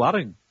to do a lot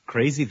of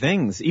crazy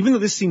things. Even though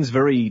this seems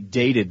very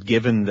dated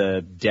given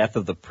the death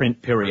of the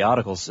print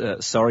periodicals,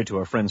 sorry to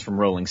our friends from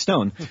Rolling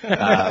Stone,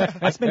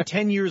 I spent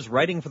 10 years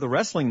writing for the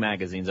wrestling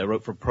magazines. I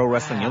wrote for Pro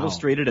Wrestling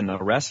Illustrated and The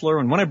Wrestler,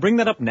 and when I bring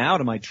that up now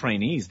to my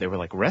trainees, they were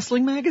like,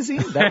 wrestling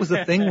magazine? That was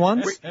a thing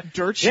once?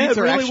 Dirt sheets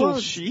yeah, or really actual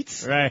was.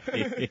 sheets?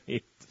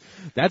 Right.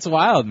 That's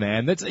wild,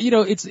 man. That's, you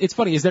know, it's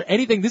funny. Is there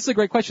anything, this is a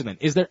great question then,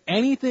 is there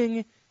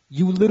anything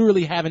you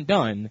literally haven't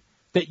done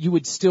that you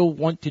would still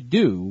want to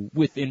do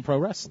within pro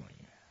wrestling?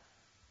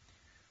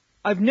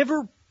 I've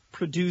never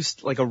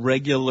produced like a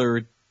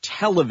regular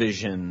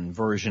television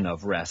version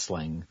of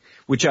wrestling,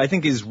 which I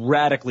think is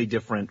radically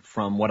different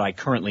from what I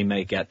currently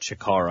make at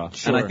Chikara.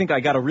 Sure. And I think I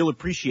got a real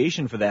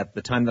appreciation for that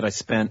the time that I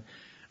spent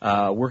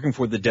working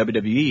for the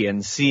WWE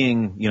and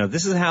seeing, you know,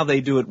 this is how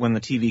they do it when the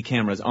TV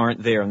cameras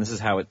aren't there, and this is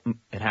how it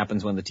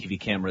happens when the TV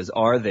cameras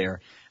are there.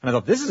 And I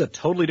thought, this is a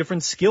totally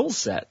different skill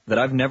set that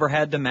I've never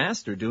had to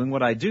master doing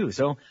what I do.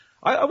 So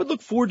I would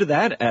look forward to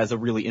that as a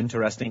really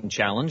interesting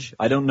challenge.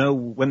 I don't know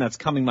when that's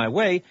coming my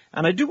way,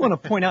 and I do want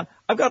to point out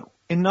I've got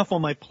enough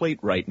on my plate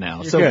right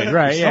now. So good,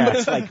 right,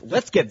 somebody's like,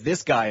 let's get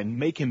this guy and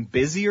make him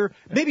busier.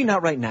 Maybe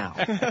not right now.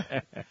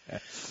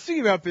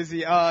 Speaking about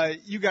busy,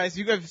 you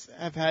guys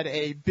have had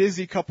a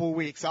busy couple of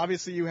weeks.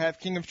 Obviously, you have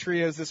King of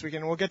Trios this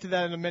weekend. We'll get to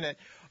that in a minute.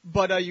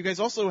 But you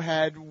guys also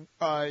had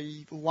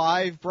a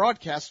live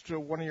broadcast,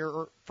 one of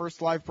your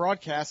first live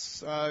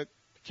broadcasts. I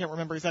can't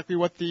remember exactly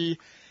what the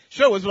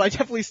show was, but I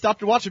definitely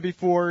stopped to watch it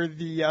before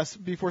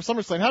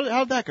SummerSlam. How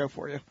did that go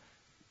for you?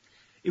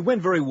 It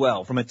went very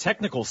well. From a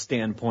technical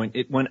standpoint,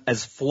 it went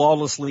as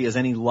flawlessly as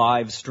any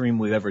live stream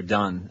we've ever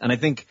done. And I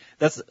think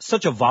that's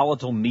such a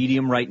volatile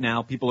medium right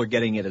now. People are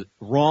getting it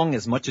wrong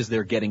as much as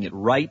they're getting it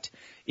right.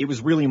 It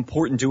was really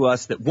important to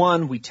us that,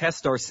 one, we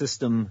test our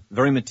system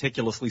very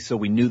meticulously so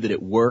we knew that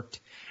it worked,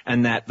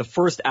 and that the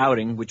first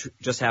outing, which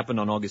just happened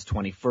on August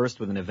 21st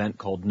with an event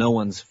called No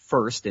One's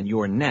First and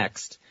You're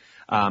Next,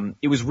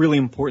 it was really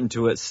important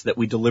to us that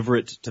we deliver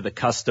it to the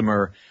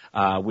customer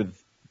with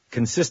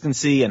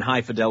consistency and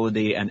high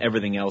fidelity and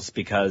everything else,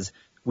 because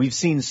we've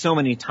seen so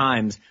many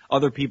times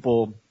other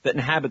people that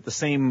inhabit the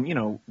same, you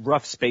know,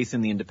 rough space in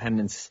the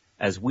independents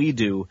as we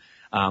do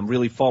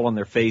really fall on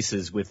their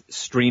faces with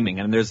streaming.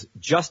 And there's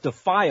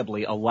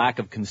justifiably a lack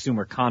of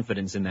consumer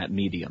confidence in that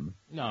medium.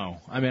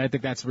 No. I mean, I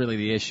think that's really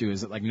the issue,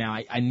 is that, like, now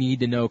I need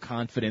to know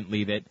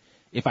confidently that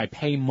if I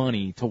pay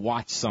money to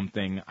watch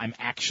something, I'm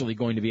actually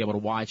going to be able to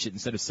watch it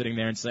instead of sitting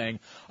there and saying,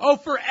 oh,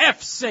 for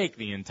F's sake,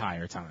 the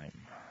entire time.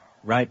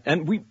 Right.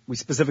 And we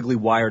specifically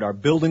wired our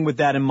building with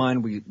that in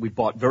mind. We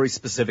bought very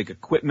specific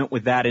equipment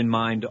with that in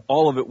mind.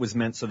 All of it was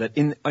meant so that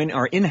in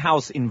our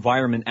in-house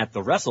environment at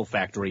the Wrestle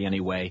Factory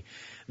anyway,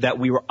 that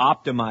we were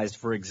optimized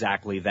for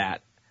exactly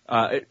that.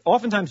 It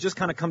oftentimes just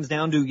kind of comes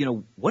down to, you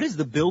know, what is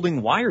the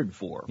building wired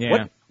for?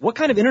 Yeah. What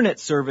kind of internet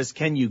service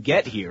can you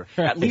get here?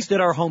 At least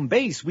at our home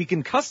base, we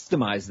can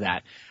customize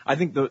that. I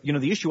think the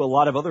issue a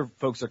lot of other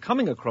folks are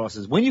coming across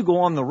is when you go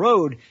on the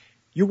road,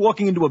 you're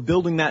walking into a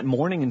building that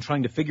morning and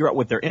trying to figure out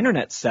what their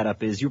internet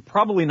setup is. You're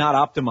probably not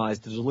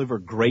optimized to deliver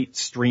great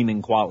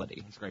streaming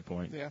quality. That's a great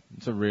point. Yeah.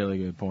 It's a really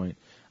good point.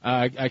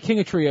 King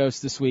of Trios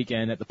this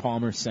weekend at the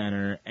Palmer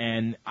Center,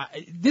 and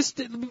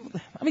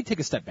let me take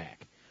a step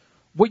back.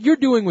 What you're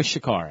doing with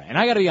Chikara, and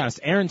I gotta be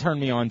honest, Aaron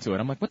turned me on to it.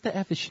 I'm like, what the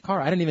F is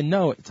Chikara? I didn't even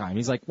know at the time.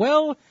 He's like,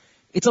 well,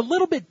 it's a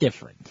little bit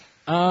different.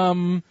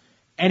 And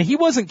he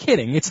wasn't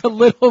kidding. It's a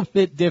little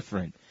bit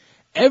different.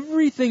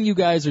 Everything you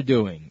guys are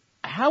doing,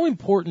 how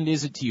important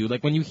is it to you?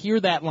 Like, when you hear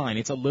that line,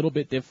 it's a little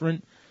bit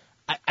different.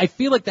 I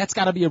feel like that's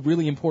gotta be a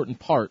really important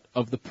part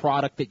of the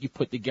product that you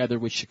put together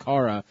with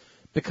Chikara,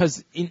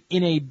 because in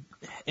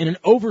an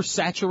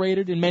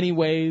oversaturated, in many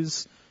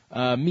ways,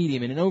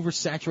 medium, in an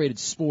oversaturated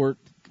sport,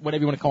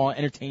 whatever you want to call it,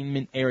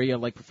 entertainment area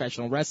like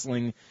professional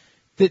wrestling,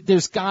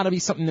 there's got to be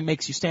something that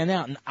makes you stand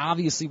out. And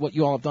obviously what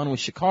you all have done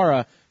with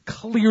Chikara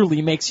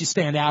clearly makes you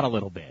stand out a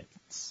little bit.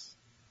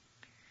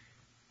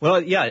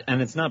 Well, yeah,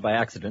 and it's not by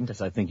accident,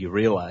 as I think you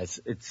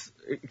realize. It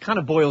kind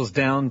of boils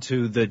down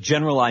to the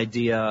general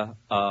idea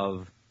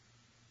of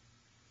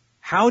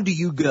how do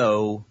you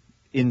go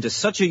into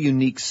such a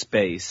unique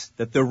space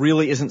that there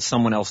really isn't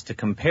someone else to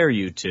compare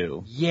you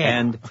to. Yeah.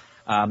 And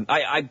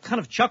I kind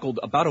of chuckled.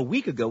 About a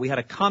week ago, we had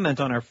a comment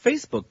on our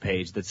Facebook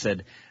page that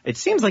said, it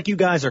seems like you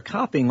guys are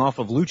copying off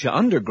of Lucha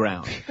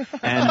Underground.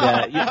 And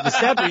the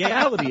sad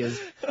reality is,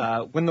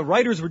 when the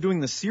writers were doing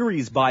the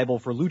series Bible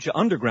for Lucha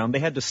Underground, they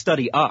had to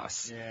study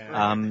us.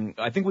 Yeah.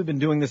 I think we've been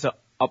doing this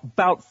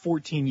about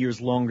 14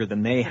 years longer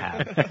than they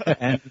have.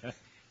 And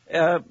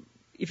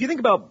if you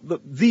think about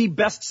the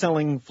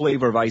best-selling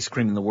flavor of ice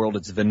cream in the world,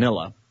 it's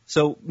vanilla.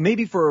 So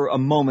maybe for a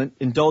moment,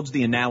 indulge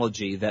the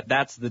analogy that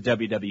that's the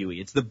WWE.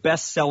 It's the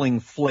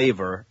best-selling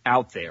flavor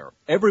out there.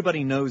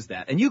 Everybody knows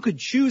that. And you could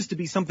choose to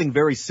be something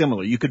very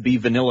similar. You could be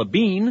vanilla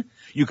bean.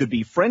 You could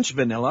be French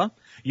vanilla.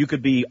 You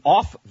could be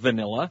off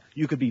vanilla.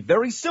 You could be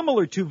very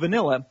similar to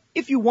vanilla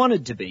if you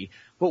wanted to be.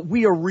 But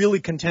we are really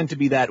content to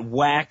be that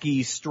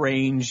wacky,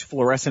 strange,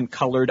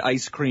 fluorescent-colored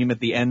ice cream at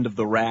the end of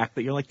the rack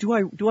that you're like, do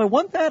I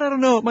want that? I don't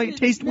know. It might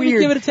taste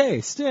weird. Give it a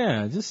taste.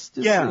 Yeah, just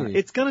yeah, see.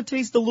 It's going to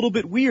taste a little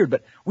bit weird,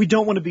 but we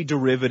don't want to be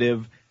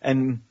derivative.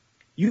 And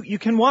you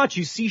can watch.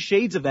 You see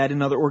shades of that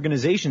in other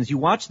organizations. You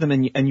watch them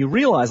and you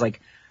realize,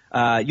 like,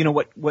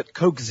 what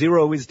Coke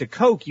Zero is to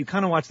Coke, you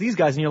kind of watch these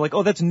guys and you're like,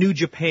 oh, that's New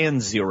Japan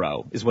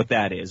Zero is what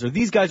that is. Or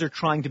these guys are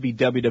trying to be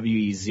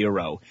WWE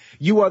Zero.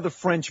 You are the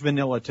French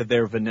vanilla to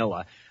their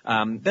vanilla.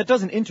 That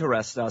doesn't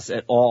interest us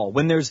at all.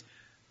 When there's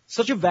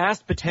such a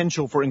vast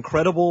potential for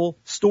incredible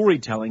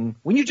storytelling,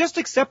 when you just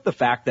accept the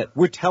fact that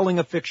we're telling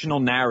a fictional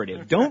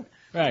narrative, don't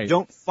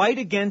fight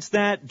against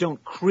that,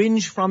 don't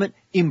cringe from it,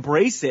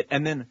 embrace it,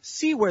 and then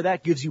see where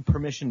that gives you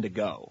permission to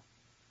go.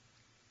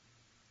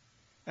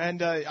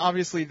 And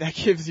obviously that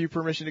gives you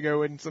permission to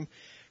go in some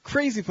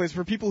crazy place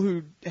for people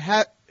who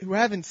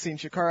haven't seen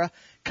Chikara.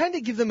 Kind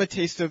of give them a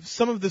taste of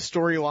some of the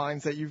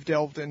storylines that you've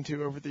delved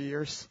into over the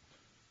years.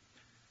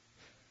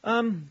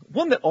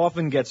 One that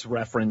often gets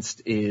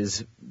referenced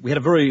is we had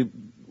a very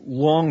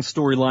long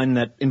storyline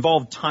that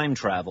involved time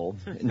travel.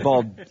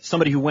 Involved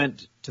somebody who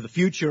went to the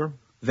future,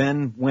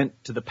 then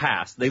went to the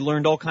past. They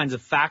learned all kinds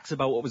of facts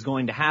about what was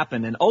going to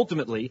happen, and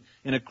ultimately,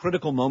 in a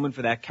critical moment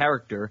for that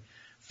character,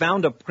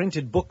 found a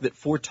printed book that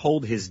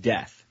foretold his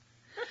death.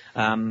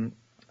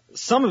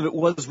 Some of it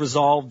was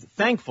resolved,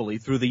 thankfully,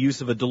 through the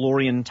use of a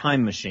DeLorean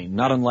time machine,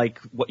 not unlike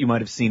what you might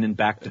have seen in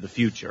Back to the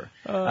Future.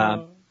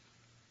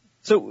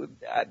 So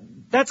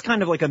that's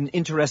kind of like an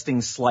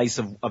interesting slice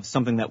of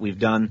something that we've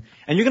done.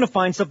 And you're going to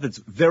find stuff that's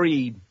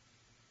very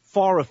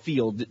far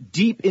afield,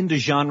 deep into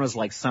genres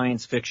like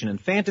science fiction and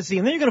fantasy.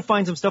 And then you're going to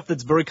find some stuff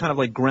that's very kind of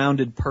like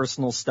grounded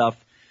personal stuff,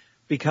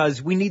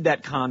 because we need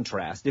that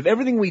contrast. If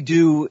everything we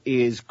do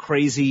is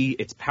crazy,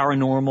 it's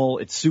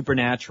paranormal, it's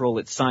supernatural,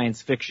 it's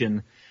science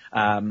fiction,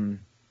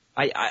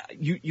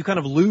 you kind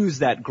of lose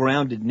that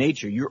grounded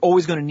nature. You're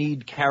always going to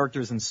need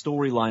characters and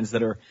storylines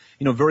that are,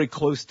 very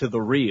close to the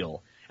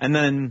real. And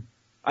then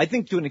I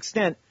think to an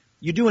extent,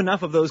 you do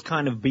enough of those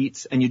kind of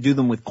beats and you do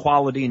them with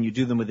quality and you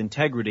do them with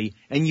integrity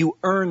and you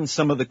earn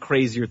some of the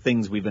crazier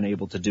things we've been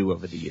able to do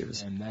over the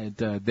years. And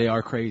they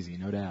are crazy,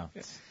 no doubt.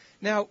 Yes.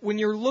 Now, when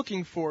you're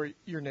looking for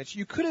your niche,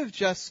 you could have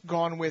just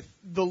gone with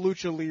the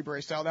Lucha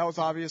Libre style. That was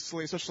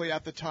obviously, especially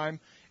at the time,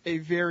 a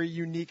very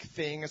unique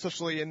thing,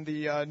 especially in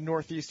the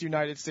Northeast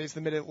United States, the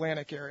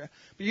Mid-Atlantic area.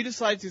 But you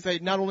decided to say,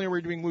 not only are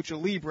we doing Lucha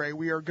Libre,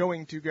 we are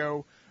going to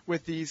go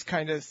with these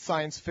kind of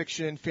science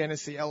fiction,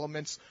 fantasy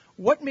elements.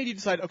 What made you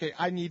decide, okay,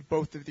 I need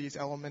both of these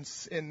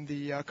elements in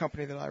the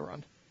company that I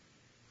run?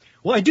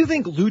 Well, I do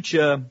think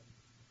Lucha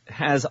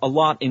has a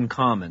lot in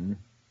common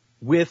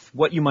with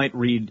what you might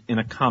read in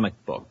a comic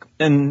book.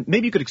 And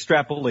maybe you could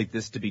extrapolate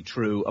this to be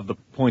true of the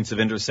points of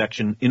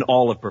intersection in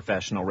all of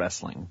professional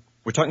wrestling.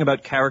 We're talking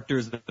about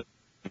characters that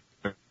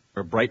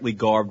are brightly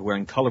garbed,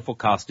 wearing colorful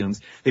costumes.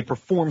 They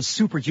perform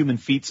superhuman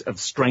feats of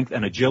strength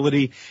and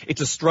agility.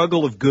 It's a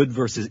struggle of good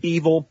versus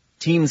evil.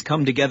 Teams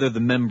come together, the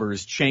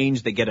members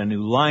change, they get a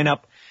new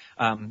lineup.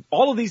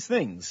 All of these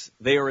things,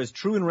 they are as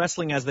true in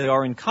wrestling as they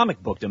are in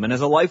comic bookdom. And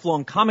as a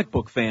lifelong comic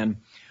book fan,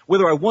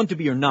 whether I want to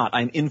be or not,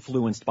 I'm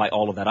influenced by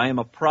all of that. I am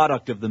a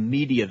product of the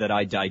media that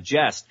I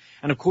digest.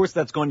 And of course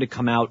that's going to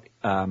come out,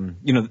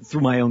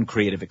 through my own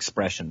creative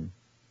expression.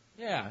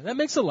 Yeah, that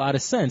makes a lot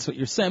of sense, what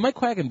you're saying. Mike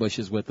Quackenbush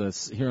is with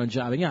us here on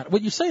Jobbing Out.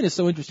 What you're saying is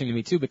so interesting to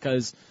me, too,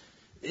 because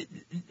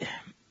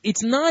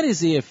it's not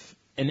as if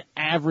an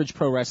average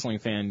pro wrestling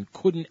fan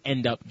couldn't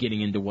end up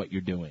getting into what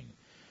you're doing.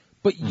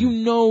 But you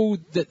know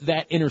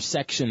that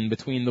intersection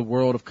between the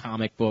world of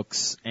comic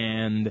books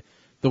and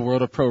the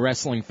world of pro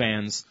wrestling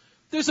fans,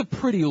 there's a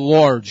pretty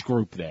large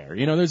group there.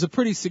 There's a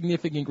pretty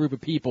significant group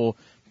of people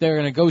that are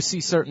going to go see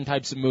certain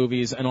types of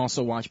movies and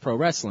also watch pro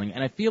wrestling.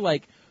 And I feel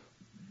like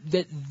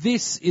that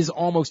this is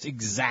almost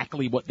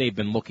exactly what they've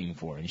been looking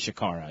for in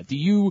Chikara. Do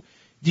you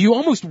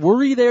almost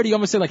worry there? Do you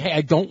almost say, like, hey,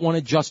 I don't want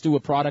to just do a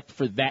product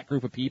for that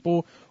group of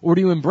people? Or do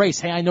you embrace,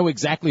 hey, I know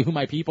exactly who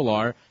my people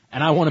are,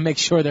 and I want to make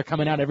sure they're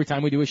coming out every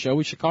time we do a show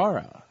with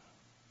Chikara?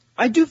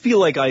 I do feel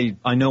like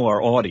I know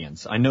our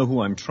audience. I know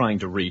who I'm trying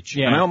to reach.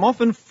 Yeah. And I'm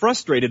often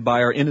frustrated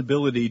by our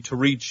inability to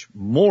reach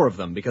more of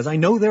them because I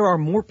know there are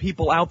more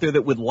people out there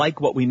that would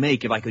like what we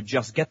make if I could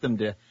just get them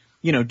to,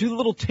 do the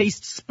little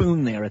taste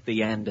spoon there at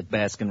the end at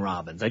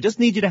Baskin-Robbins. I just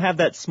need you to have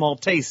that small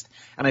taste,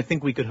 and I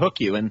think we could hook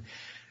you. And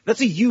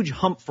that's a huge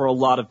hump for a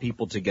lot of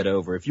people to get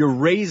over. If you're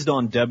raised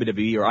on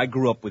WWE, or I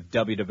grew up with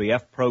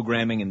WWF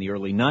programming in the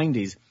early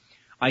 90s,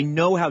 I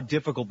know how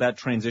difficult that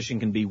transition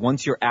can be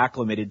once you're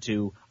acclimated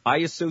to, I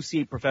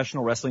associate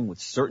professional wrestling with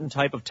certain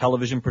type of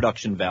television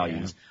production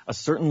values, a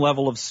certain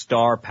level of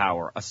star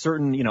power, a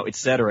certain, et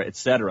cetera, et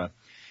cetera.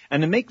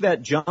 And to make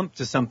that jump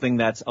to something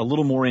that's a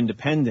little more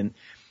independent,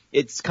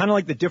 it's kind of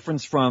like the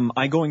difference from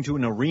I going to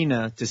an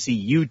arena to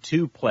see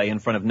U2 play in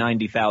front of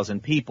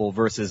 90,000 people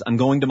versus I'm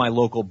going to my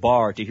local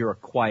bar to hear a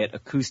quiet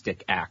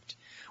acoustic act.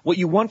 What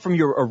you want from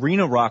your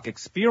arena rock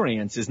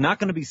experience is not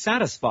going to be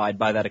satisfied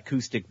by that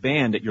acoustic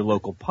band at your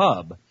local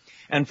pub.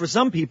 And for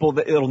some people,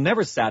 it'll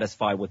never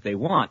satisfy what they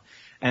want.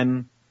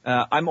 And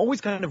I'm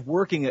always kind of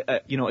working,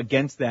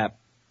 against that.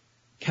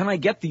 Can I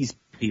get these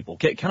people?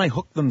 Can I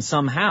hook them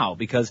somehow?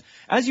 Because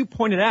as you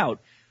pointed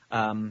out,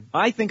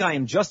 I think I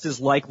am just as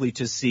likely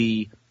to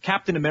see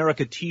Captain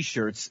America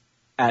T-shirts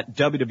at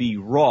WWE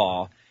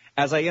Raw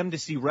as I am to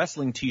see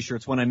wrestling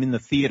T-shirts when I'm in the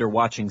theater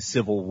watching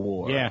Civil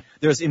War. Yeah.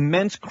 There's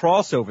immense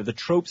crossover. The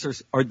tropes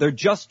they're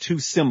just too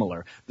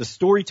similar. The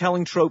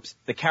storytelling tropes,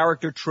 the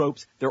character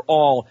tropes, they're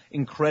all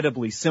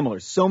incredibly similar.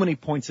 So many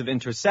points of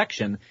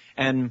intersection.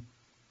 And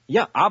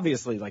yeah,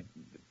 obviously,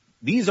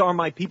 these are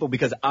my people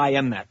because I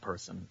am that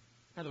person.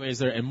 By the way, is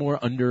there a more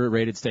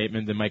underrated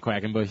statement than Mike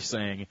Quackenbush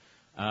saying,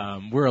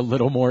 we're a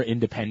little more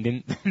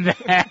independent than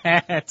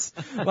that?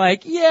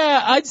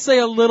 I'd say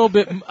a little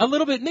bit,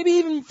 maybe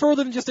even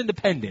further than just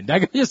independent.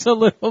 Just a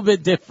little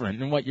bit different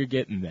than what you're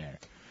getting there.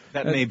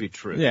 That may be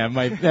true. Yeah,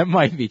 that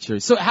might be true.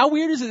 So how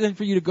weird is it then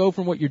for you to go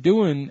from what you're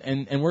doing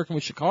and working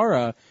with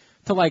Chikara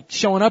to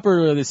showing up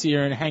earlier this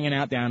year and hanging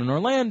out down in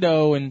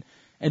Orlando and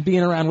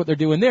being around what they're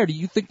doing there? Do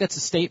you think that's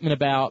a statement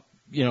about,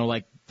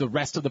 the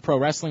rest of the pro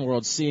wrestling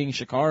world seeing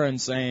Chikara and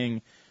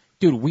saying,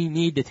 dude, we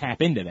need to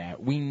tap into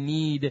that. We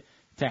need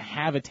to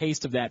have a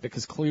taste of that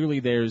because clearly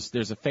there's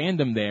a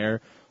fandom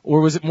there?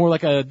 Or was it more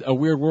like a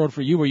weird world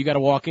for you where you got to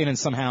walk in and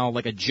somehow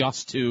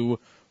adjust to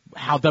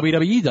how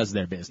WWE does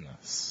their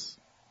business?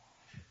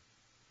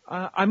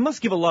 I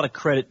must give a lot of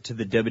credit to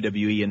the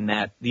WWE in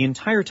that the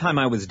entire time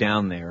I was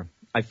down there,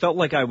 I felt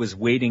like I was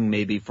waiting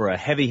maybe for a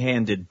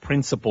heavy-handed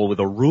principal with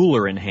a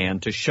ruler in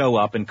hand to show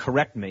up and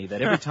correct me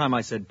that every time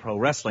I said pro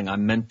wrestling, I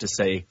meant to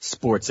say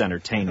sports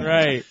entertainment.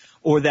 Right.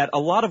 Or that a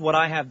lot of what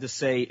I have to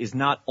say is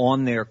not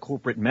on their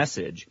corporate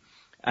message.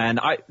 And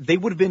they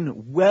would have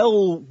been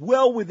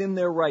well within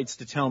their rights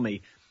to tell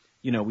me,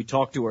 we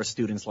talk to our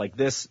students like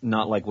this,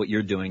 not like what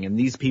you're doing. And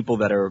these people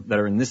that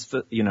are in this,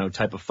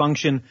 type of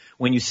function,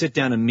 when you sit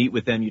down and meet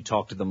with them, you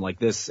talk to them like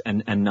this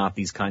and not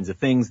these kinds of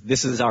things.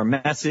 This is our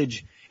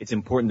message. It's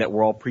important that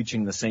we're all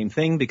preaching the same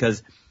thing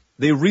because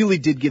they really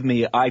did give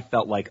me, I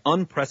felt like,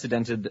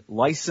 unprecedented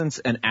license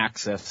and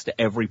access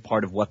to every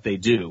part of what they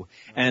do.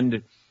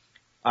 And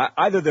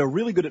either they're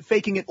really good at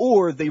faking it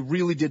or they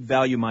really did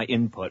value my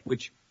input,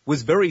 which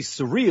was very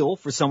surreal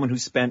for someone who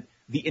spent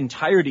the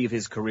entirety of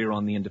his career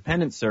on the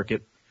independent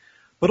circuit,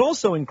 but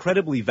also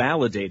incredibly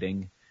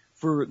validating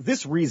for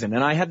this reason.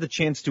 And I had the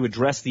chance to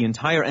address the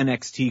entire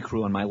NXT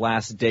crew on my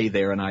last day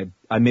there, and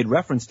I made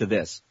reference to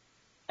this.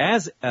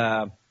 As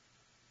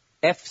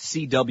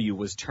FCW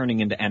was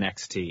turning into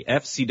NXT,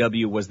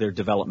 FCW was their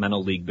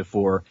developmental league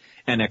before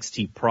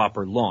NXT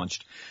proper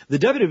launched, the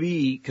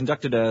WWE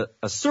conducted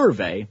a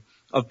survey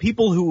of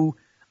people who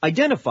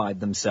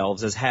identified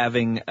themselves as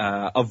having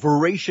a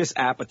voracious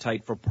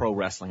appetite for pro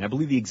wrestling. I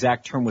believe the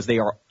exact term was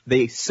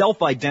they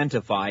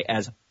self-identify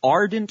as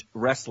ardent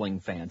wrestling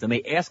fans. And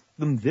they asked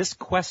them this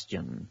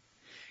question: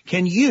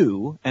 can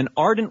you, an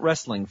ardent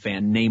wrestling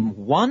fan, name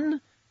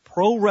one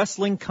pro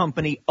wrestling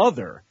company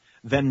other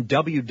than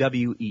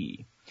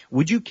WWE?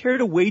 Would you care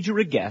to wager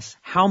a guess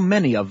how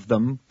many of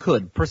them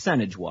could,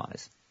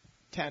 percentage-wise?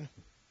 10.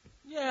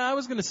 Yeah, I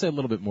was going to say a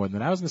little bit more than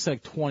that. I was going to say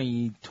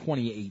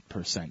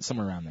 28%,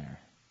 somewhere around there.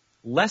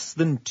 Less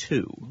than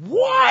 2.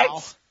 What?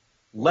 Wow.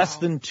 Less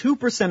than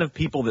 2% of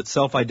people that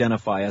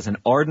self-identify as an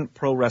ardent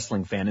pro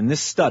wrestling fan in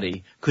this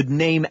study could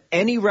name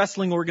any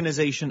wrestling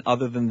organization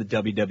other than the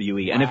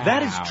WWE. And if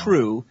that is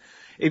true,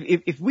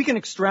 if we can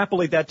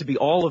extrapolate that to be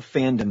all of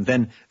fandom,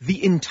 then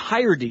the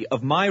entirety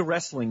of my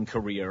wrestling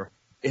career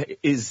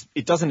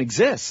it doesn't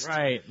exist.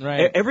 Right.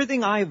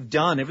 Everything I've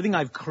done, everything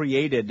I've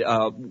created,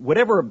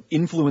 whatever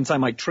influence I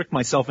might trick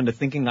myself into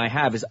thinking I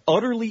have is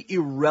utterly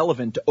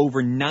irrelevant to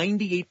over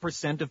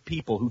 98% of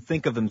people who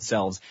think of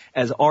themselves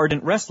as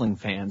ardent wrestling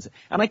fans.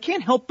 And I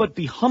can't help but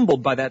be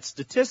humbled by that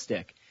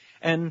statistic.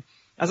 And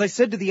as I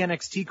said to the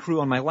NXT crew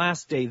on my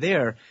last day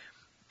there,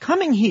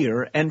 coming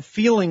here and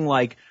feeling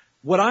like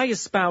what I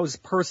espouse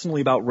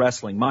personally about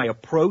wrestling, my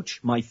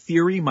approach, my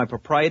theory, my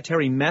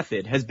proprietary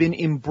method, has been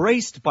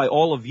embraced by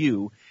all of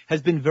you,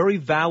 has been very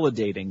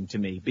validating to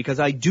me because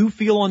I do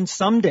feel on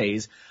some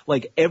days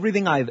like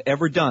everything I've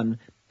ever done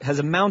has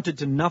amounted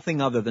to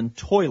nothing other than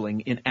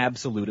toiling in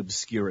absolute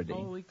obscurity.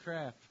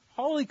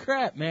 Holy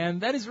crap, man.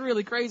 That is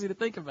really crazy to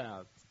think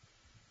about.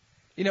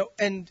 You know,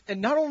 and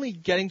not only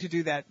getting to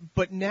do that,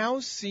 but now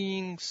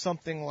seeing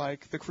something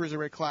like the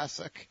Cruiserweight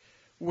Classic,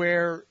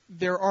 where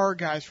there are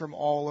guys from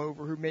all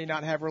over who may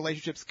not have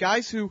relationships,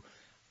 guys who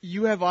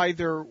you have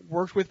either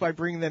worked with by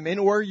bringing them in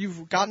or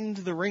you've gotten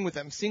into the ring with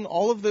them. Seeing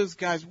all of those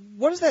guys,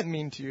 what does that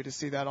mean to you to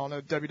see that on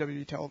a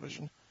WWE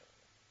television?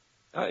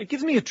 It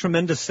gives me a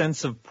tremendous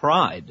sense of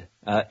pride.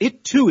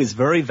 It, too, is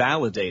very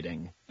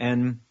validating.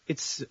 And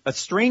it's a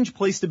strange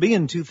place to be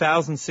in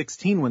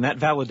 2016 when that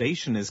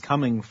validation is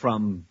coming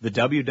from the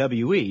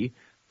WWE,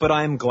 but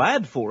I'm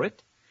glad for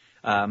it.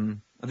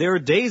 There are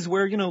days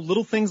where,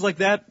 little things like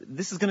that,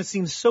 this is going to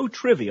seem so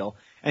trivial,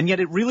 and yet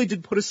it really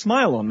did put a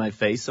smile on my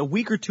face. A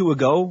week or two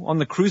ago on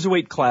the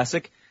Cruiserweight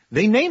Classic,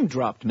 they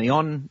name-dropped me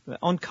on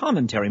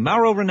commentary.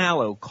 Mauro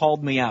Ranallo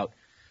called me out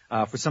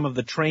for some of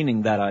the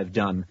training that I've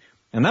done.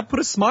 And that put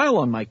a smile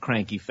on my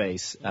cranky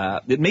face.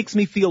 It makes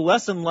me feel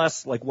less and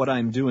less like what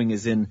I'm doing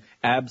is in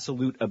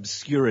absolute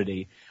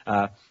obscurity,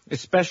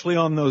 especially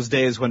on those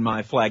days when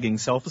my flagging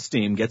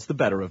self-esteem gets the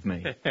better of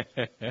me.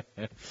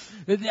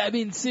 I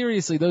mean,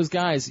 seriously, those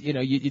guys,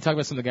 you talk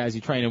about some of the guys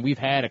you train, and we've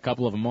had a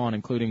couple of them on,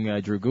 including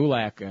Drew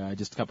Gulak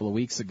just a couple of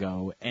weeks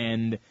ago,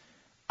 and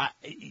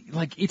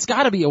it's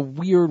got to be a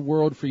weird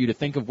world for you to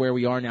think of where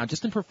we are now,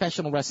 just in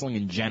professional wrestling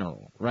in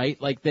general,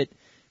 right? Like that.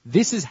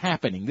 This is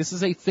happening. This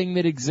is a thing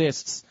that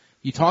exists.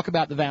 You talk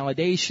about the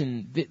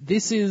validation.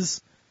 This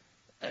is,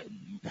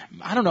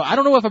 I don't know. I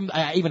don't know if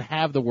I even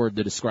have the word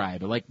to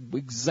describe it. Like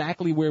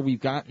exactly where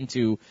we've gotten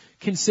to,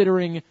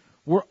 considering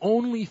we're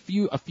only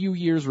a few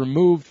years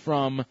removed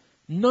from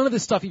none of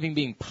this stuff even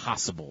being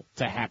possible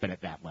to happen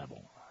at that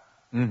level.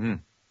 Mm-hmm.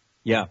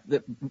 Yeah.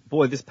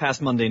 Boy, this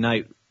past Monday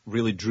night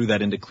really drew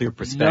that into clear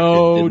perspective.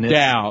 No didn't it?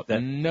 doubt.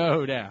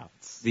 No doubt.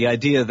 The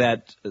idea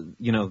that,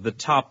 the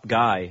top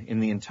guy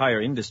in the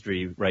entire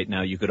industry right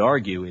now, you could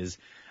argue, is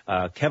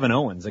Kevin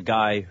Owens, a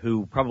guy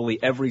who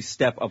probably every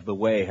step of the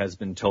way has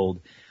been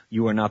told,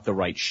 you are not the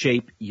right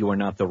shape, you are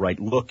not the right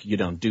look, you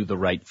don't do the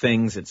right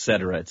things, et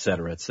cetera, et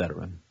cetera, et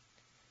cetera.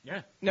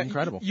 Yeah, now,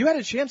 incredible. You had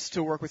a chance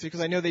to work with you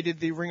because I know they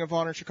did the Ring of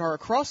Honor Chikara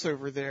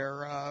crossover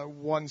there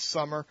one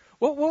summer.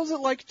 What was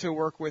it like to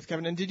work with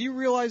Kevin? And did you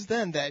realize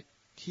then that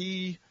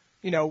he,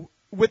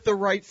 with the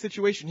right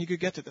situation, he could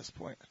get to this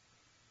point?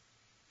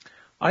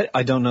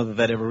 I don't know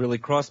that ever really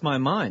crossed my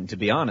mind, to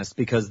be honest,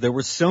 because there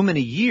were so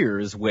many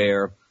years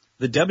where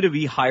the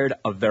WWE hired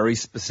a very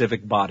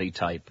specific body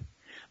type.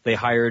 They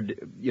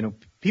hired,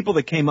 people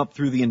that came up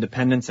through the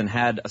independents and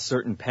had a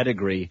certain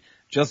pedigree.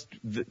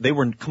 They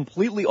were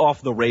completely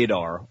off the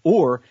radar,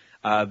 or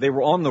they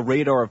were on the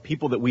radar of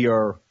people that we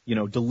are,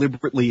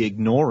 deliberately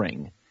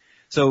ignoring.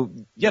 So,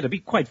 yeah, to be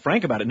quite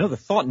frank about it, no, the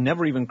thought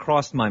never even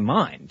crossed my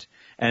mind.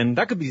 And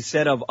that could be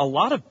said of a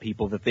lot of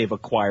people that they've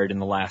acquired in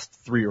the last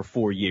 3 or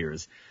 4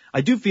 years. I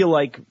do feel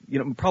like,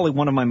 probably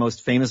one of my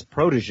most famous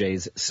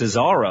proteges,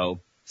 Cesaro,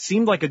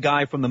 seemed like a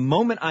guy from the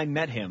moment I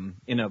met him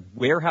in a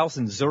warehouse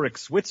in Zurich,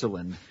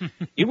 Switzerland.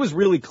 It was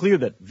really clear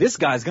that this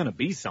guy's going to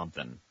be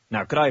something.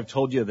 Now, could I have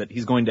told you that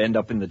he's going to end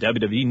up in the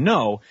WWE?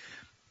 No.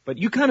 But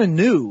you kind of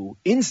knew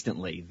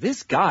instantly,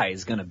 this guy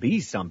is going to be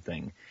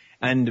something.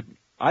 And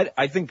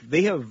I think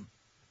they have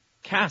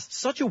cast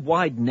such a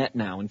wide net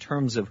now in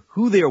terms of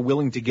who they are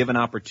willing to give an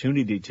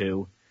opportunity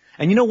to.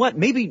 And you know what?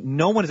 Maybe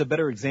no one is a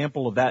better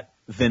example of that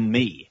than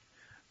me.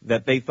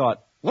 That they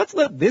thought, let's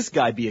let this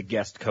guy be a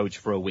guest coach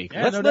for a week.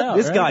 Yeah, let's no let doubt,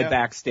 this right? guy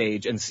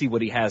backstage and see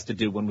what he has to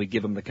do when we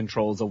give him the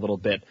controls a little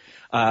bit.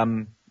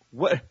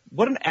 What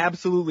an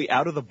absolutely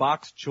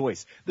out-of-the-box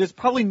choice. There's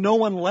probably no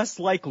one less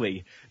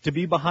likely to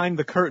be behind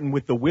the curtain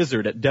with the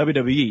Wizard at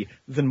WWE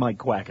than Mike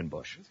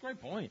Quackenbush. That's a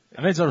great point.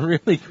 I mean, it's a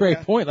really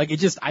great point. Like,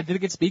 I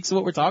think it speaks to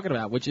what we're talking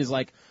about, which is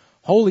like,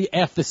 holy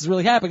F, this is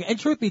really happening. And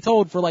truth be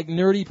told, for like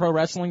nerdy pro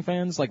wrestling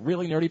fans, like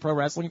really nerdy pro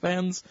wrestling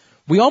fans,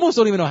 we almost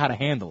don't even know how to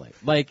handle it.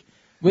 Like,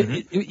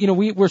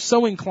 we're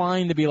so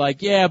inclined to be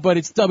like, yeah, but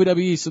it's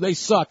WWE, so they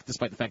suck,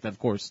 despite the fact that, of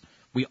course,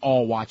 we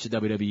all watch the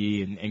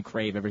WWE and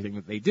crave everything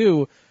that they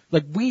do.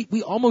 Like,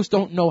 we almost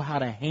don't know how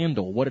to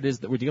handle what it is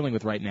that we're dealing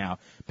with right now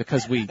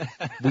because we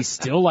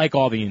still like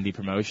all the indie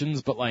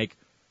promotions, but like,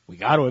 we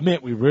got to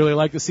admit, we really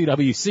like the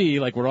CWC.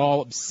 Like, we're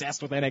all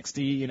obsessed with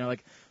NXT,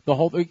 like the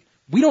whole thing.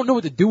 We don't know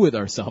what to do with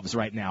ourselves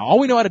right now. All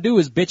we know how to do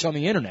is bitch on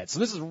the internet. So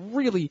this is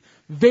really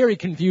very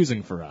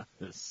confusing for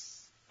us.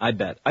 I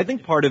bet. I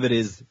think part of it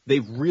is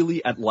they've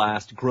really at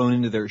last grown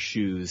into their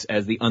shoes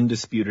as the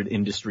undisputed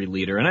industry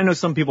leader. And I know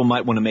some people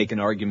might want to make an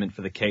argument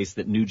for the case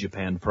that New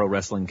Japan Pro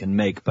Wrestling can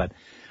make, but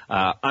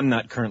I'm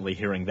not currently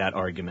hearing that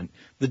argument.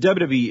 The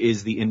WWE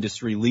is the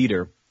industry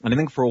leader. And I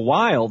think for a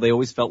while, they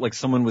always felt like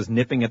someone was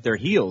nipping at their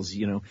heels.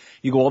 You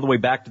go all the way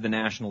back to the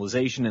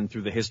nationalization and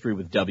through the history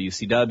with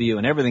WCW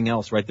and everything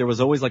else, right? There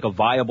was always like a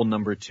viable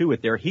number 2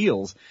 at their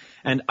heels.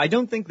 And I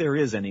don't think there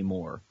is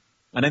anymore.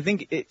 And I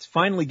think it's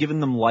finally given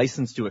them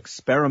license to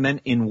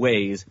experiment in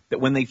ways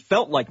that when they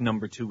felt like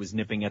number 2 was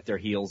nipping at their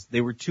heels,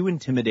 they were too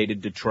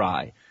intimidated to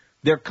try.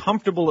 They're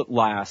comfortable at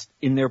last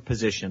in their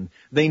position.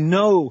 They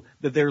know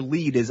that their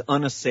lead is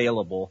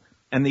unassailable,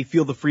 and they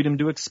feel the freedom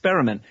to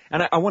experiment.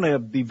 And I want to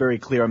be very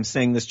clear. I'm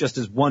saying this just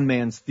as one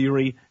man's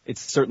theory.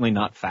 It's certainly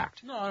not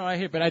fact. No, I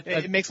hear, but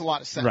it makes a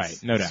lot of sense. Right,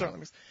 no doubt.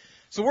 Certainly.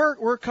 So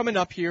we're coming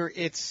up here.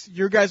 It's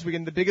your guys'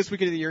 weekend, the biggest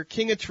weekend of the year,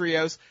 King of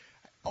Trios.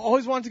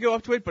 Always wanted to go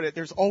up to it, but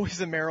there's always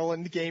a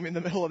Maryland game in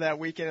the middle of that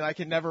weekend, and I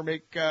can never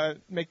make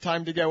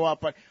time to go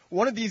up. But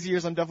one of these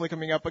years, I'm definitely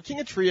coming up. But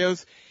King of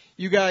Trios,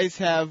 you guys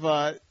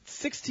have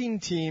 16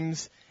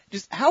 teams.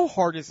 Just how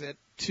hard is it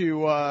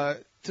to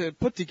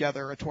put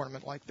together a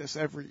tournament like this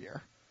every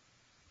year?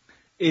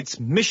 It's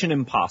mission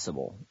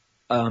impossible.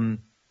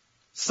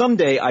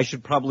 Someday I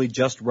should probably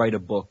just write a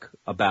book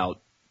about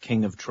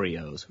King of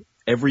Trios.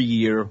 Every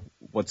year,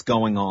 what's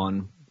going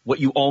on, what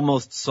you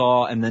almost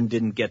saw and then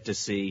didn't get to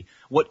see,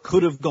 what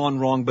could have gone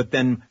wrong but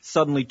then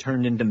suddenly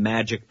turned into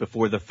magic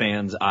before the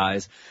fans'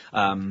 eyes.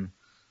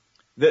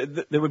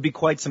 There would be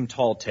quite some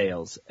tall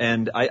tales.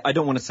 And I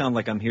don't want to sound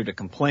like I'm here to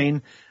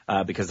complain,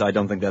 because I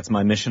don't think that's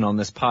my mission on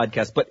this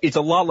podcast, but it's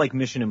a lot like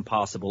Mission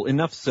Impossible,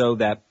 enough so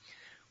that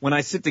when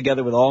I sit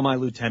together with all my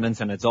lieutenants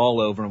and it's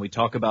all over and we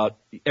talk about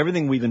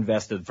everything we've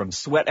invested from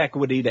sweat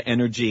equity to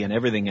energy and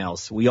everything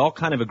else, we all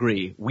kind of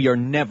agree we are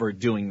never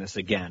doing this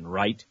again,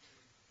 right?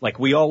 Like,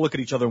 we all look at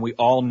each other and we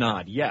all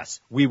nod.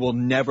 Yes, we will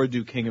never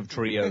do King of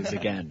Trios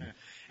again.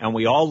 And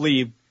we all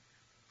leave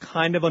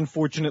kind of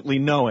unfortunately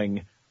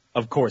knowing,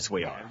 of course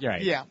we are.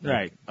 Right. Yeah.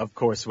 Right. Of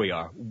course we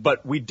are.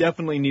 But we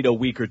definitely need a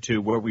week or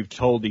two where we've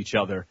told each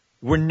other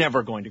we're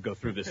never going to go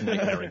through this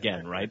nightmare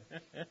again, right?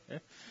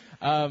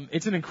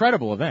 It's an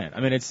incredible event. I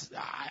mean,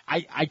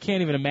 I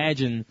can't even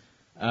imagine,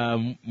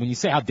 when you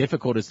say how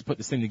difficult it is to put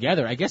this thing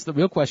together, I guess the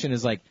real question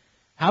is, like,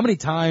 how many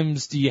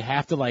times do you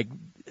have to, like,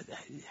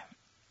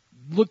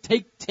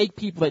 take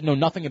people that know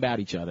nothing about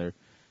each other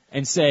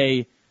and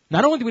say,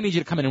 not only do we need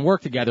you to come in and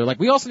work together, like,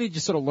 we also need you to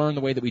sort of learn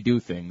the way that we do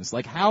things.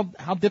 Like, how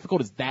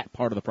difficult is that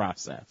part of the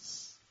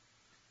process?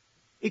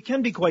 It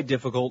can be quite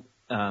difficult.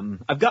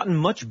 I've gotten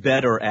much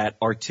better at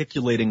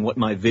articulating what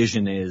my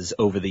vision is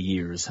over the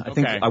years. I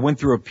think I went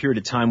through a period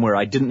of time where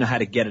I didn't know how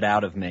to get it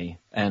out of me,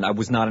 and I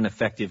was not an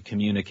effective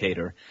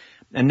communicator.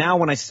 And now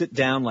when I sit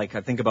down, like,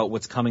 I think about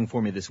what's coming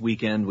for me this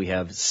weekend, we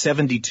have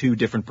 72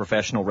 different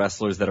professional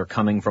wrestlers that are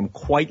coming from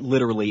quite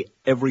literally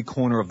every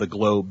corner of the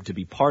globe to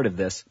be part of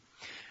this.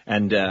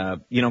 And,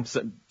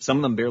 some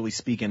of them barely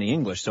speak any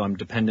English, so I'm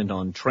dependent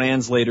on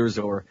translators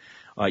or,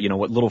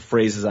 what little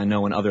phrases I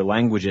know in other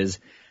languages.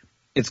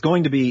 It's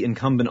going to be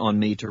incumbent on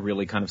me to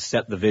really kind of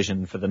set the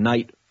vision for the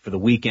night, for the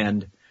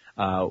weekend.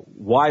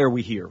 Why are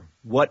we here?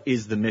 What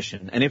is the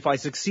mission? And if I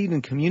succeed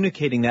in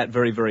communicating that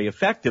very, very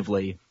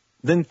effectively,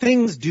 then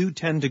things do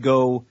tend to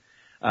go,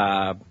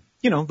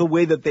 the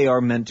way that they are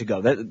meant to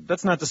go.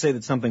 That's not to say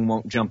that something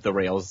won't jump the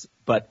rails,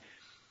 but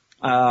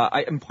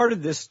I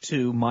imparted this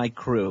to my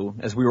crew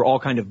as we were all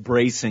kind of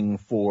bracing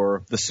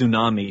for the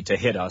tsunami to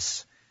hit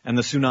us, and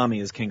the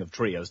tsunami is King of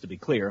Trios, to be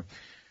clear.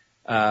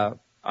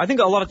 I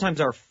think a lot of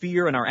times our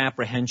fear and our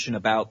apprehension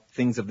about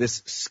things of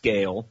this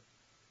scale,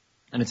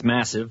 and it's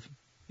massive.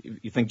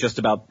 You think just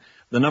about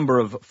the number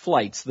of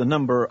flights, the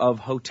number of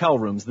hotel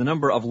rooms, the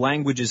number of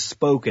languages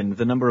spoken,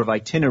 the number of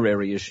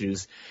itinerary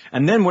issues.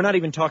 And then we're not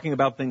even talking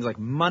about things like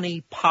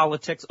money,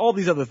 politics, all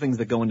these other things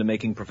that go into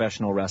making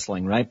professional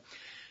wrestling, right?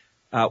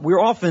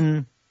 We're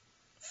often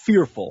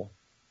fearful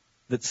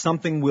that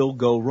something will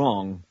go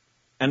wrong.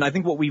 And I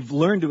think what we've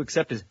learned to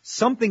accept is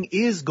something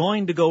is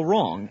going to go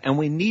wrong, and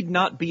we need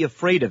not be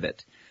afraid of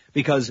it,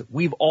 because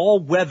we've all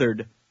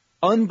weathered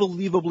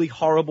unbelievably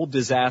horrible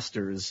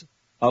disasters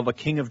of a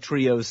King of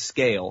Trios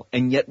scale,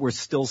 and yet we're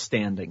still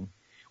standing.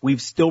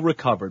 We've still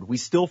recovered. We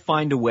still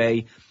find a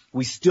way.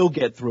 We still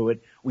get through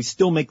it. We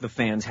still make the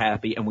fans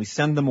happy, and we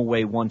send them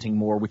away wanting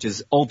more, which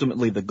is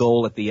ultimately the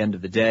goal at the end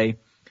of the day.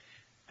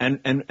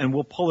 And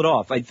we'll pull it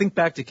off. I think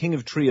back to King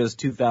of Trios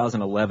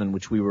 2011,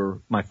 which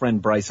my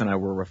friend Bryce and I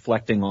were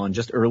reflecting on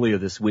just earlier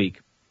this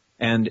week.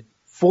 And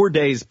 4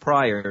 days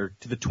prior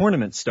to the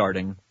tournament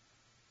starting,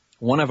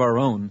 one of our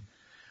own,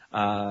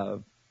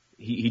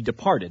 he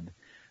departed.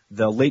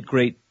 The late,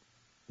 great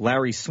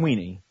Larry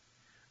Sweeney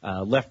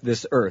left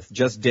this earth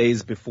just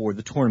days before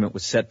the tournament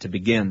was set to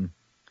begin.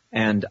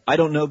 And I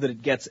don't know that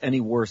it gets any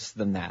worse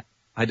than that.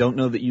 I don't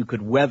know that you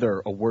could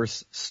weather a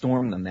worse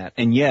storm than that.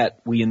 And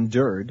yet, we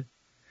endured.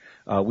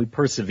 We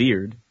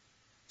persevered.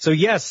 So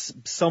yes,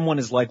 someone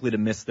is likely to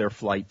miss their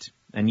flight.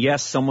 And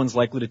yes, someone's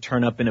likely to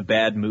turn up in a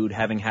bad mood,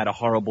 having had a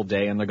horrible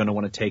day, and they're going to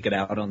want to take it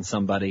out on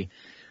somebody.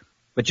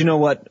 But you know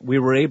what? We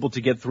were able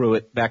to get through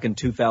it back in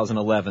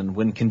 2011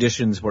 when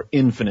conditions were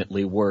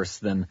infinitely worse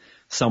than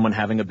someone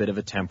having a bit of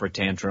a temper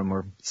tantrum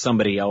or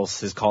somebody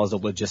else has caused a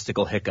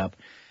logistical hiccup.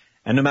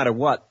 And no matter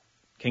what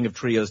King of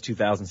Trios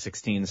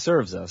 2016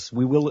 serves us,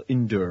 we will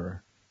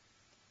endure.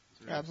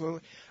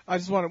 Absolutely. I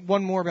just wanted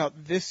one more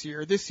about this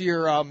year. This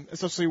year,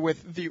 especially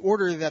with the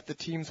order that the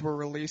teams were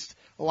released,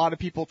 a lot of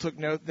people took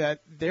note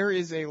that there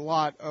is a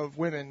lot of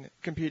women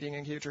competing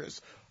in King of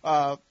Trios.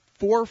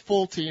 4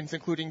 full teams,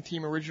 including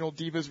Team Original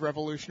Divas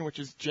Revolution, which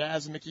is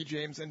Jazz, Mickie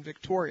James, and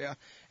Victoria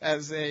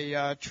as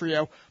a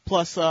trio,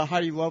 plus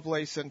Heidi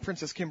Lovelace and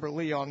Princess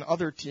Kimberly on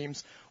other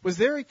teams. Was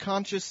there a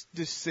conscious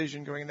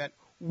decision going that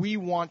we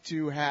want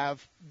to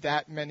have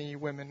that many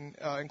women,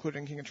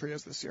 including King of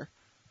Trios this year?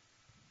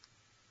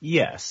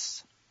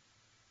 Yes.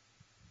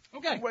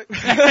 Okay.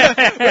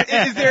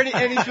 Is there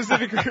any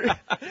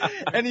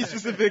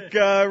specific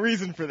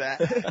reason for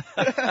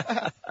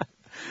that?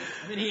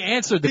 I mean, he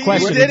answered the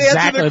question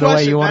exactly the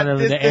way you wanted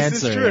him to answer.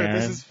 This is true. Man.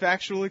 This is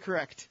factually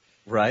correct.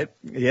 Right?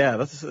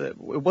 Yeah, it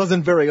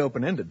wasn't very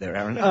open-ended there,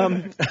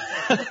 Aaron.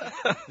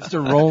 Just a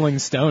Rolling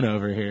Stone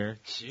over here.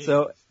 Jeez.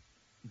 So,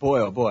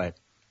 boy, oh boy.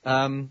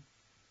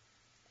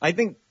 I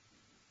think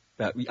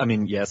that,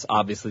 yes,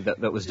 obviously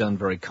that was done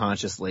very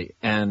consciously.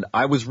 And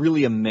I was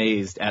really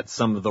amazed at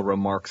some of the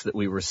remarks that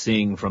we were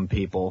seeing from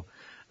people.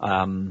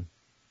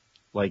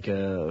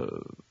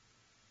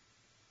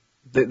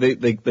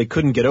 They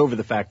couldn't get over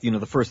the fact,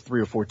 the first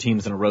 3 or 4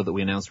 teams in a row that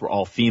we announced were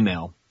all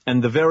female.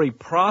 And the very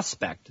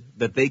prospect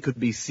that they could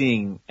be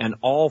seeing an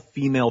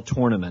all-female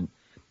tournament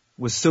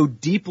was so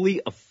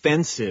deeply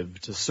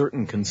offensive to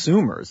certain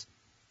consumers.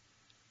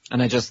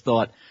 And I just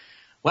thought,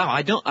 wow,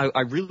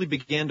 I really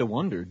began to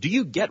wonder, do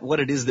you get what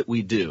it is that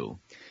we do?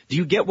 Do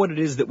you get what it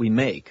is that we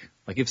make?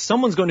 Like, if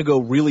someone's going to go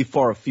really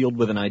far afield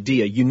with an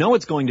idea,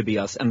 it's going to be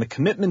us, and the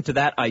commitment to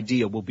that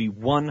idea will be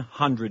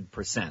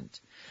 100%.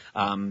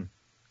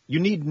 You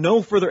need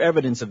no further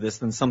evidence of this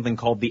than something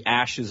called the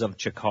Ashes of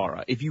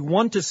Chikara. If you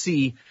want to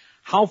see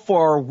how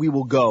far we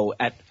will go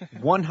at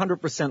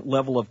 100%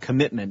 level of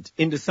commitment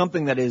into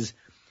something that is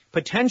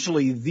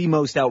potentially the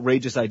most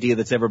outrageous idea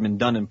that's ever been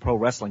done in pro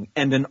wrestling,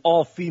 and an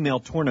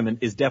all-female tournament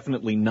is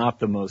definitely not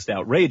the most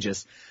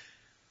outrageous,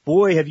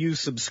 boy, have you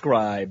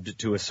subscribed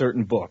to a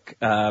certain book.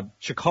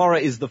 Chikara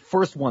is the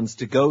first ones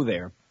to go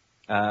there.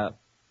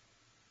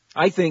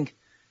 I think,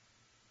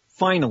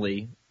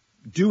 finally,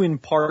 due in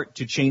part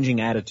to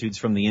changing attitudes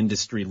from the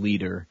industry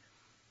leader,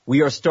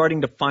 we are starting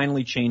to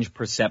finally change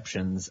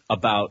perceptions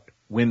about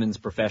women's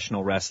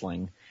professional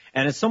wrestling.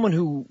 And as someone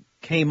who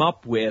came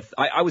up with,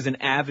 I was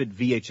an avid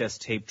VHS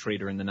tape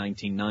trader in the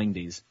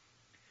 1990s.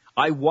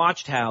 I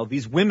watched how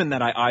these women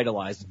that I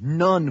idolized,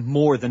 none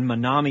more than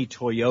Manami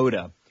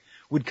Toyota,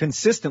 would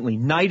consistently,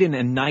 night in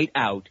and night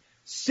out,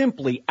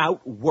 simply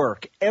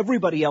outwork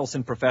everybody else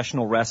in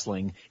professional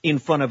wrestling in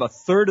front of a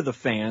third of the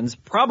fans,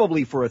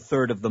 probably for a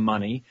third of the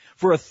money,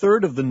 for a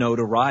third of the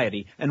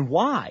notoriety. And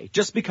why?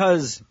 Just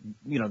because,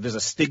 there's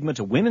a stigma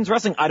to women's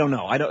wrestling? I don't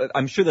know.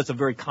 I'm sure that's a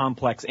very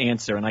complex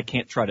answer, and I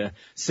can't try to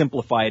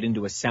simplify it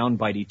into a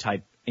soundbitey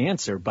type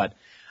answer, but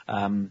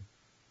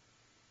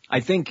I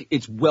think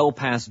it's well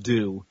past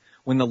due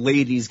when the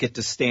ladies get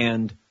to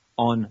stand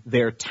on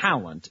their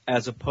talent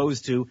as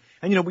opposed to,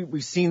 and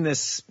we've seen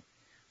this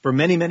for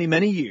many, many,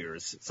 many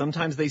years.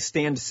 Sometimes they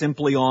stand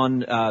simply on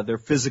their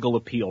physical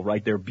appeal,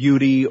 right? Their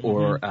beauty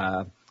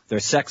or their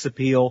sex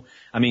appeal.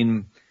 I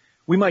mean,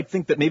 we might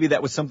think that maybe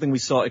that was something we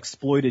saw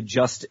exploited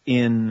just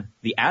in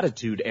the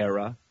Attitude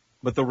Era,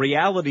 but the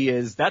reality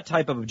is that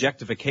type of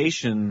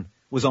objectification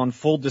was on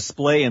full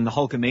display in the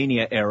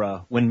Hulkamania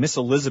era when Miss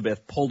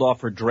Elizabeth pulled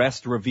off her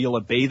dress to reveal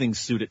a bathing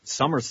suit at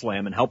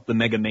SummerSlam and helped the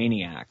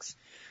Megamaniacs.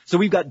 So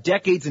we've got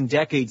decades and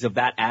decades of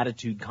that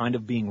attitude kind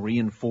of being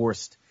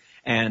reinforced.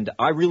 And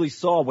I really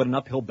saw what an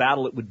uphill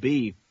battle it would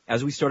be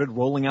as we started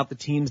rolling out the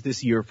teams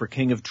this year for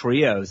King of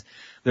Trios.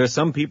 There are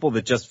some people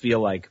that just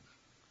feel like,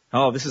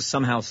 oh, this is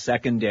somehow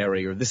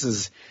secondary, or this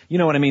is,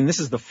 this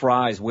is the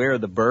fries, where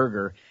the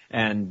burger.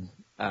 And,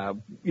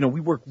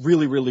 we work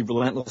really, really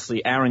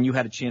relentlessly. Aaron, you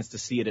had a chance to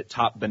see it at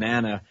Top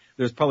Banana.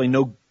 There's probably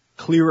no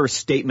clearer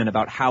statement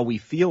about how we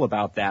feel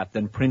about that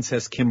than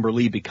Princess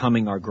Kimberly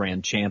becoming our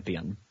grand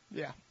champion.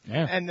 Yeah.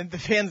 And then the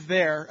fans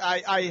there,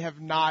 I have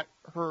not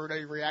heard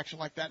a reaction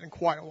like that in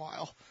quite a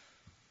while.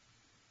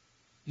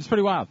 It's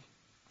pretty wild.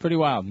 Pretty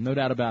wild. No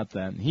doubt about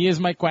that. He is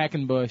Mike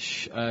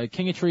Quackenbush.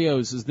 King of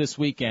Trios is this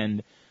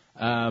weekend.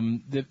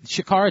 The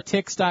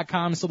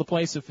ChikaraTix.com is still the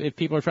place if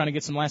people are trying to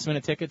get some last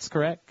minute tickets,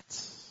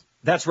 correct?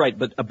 That's right,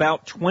 but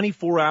about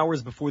 24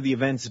 hours before the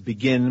events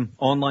begin,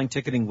 online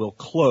ticketing will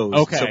close.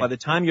 Okay. So by the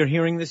time you're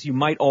hearing this, you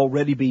might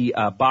already be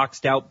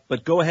boxed out,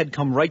 but go ahead,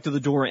 come right to the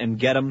door and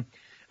get them.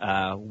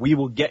 We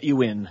will get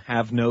you in,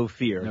 have no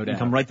fear. No doubt. You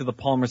come right to the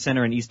Palmer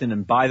Center in Easton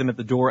and buy them at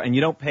the door, and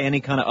you don't pay any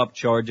kind of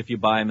upcharge if you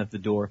buy them at the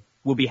door.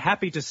 We'll be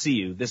happy to see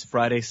you this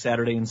Friday,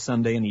 Saturday, and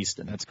Sunday in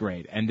Easton. That's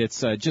great. And it's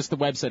just the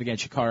website again,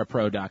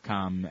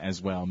 ChikaraPro.com as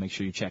well. Make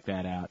sure you check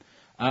that out.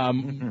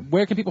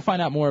 Where can people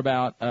find out more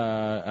about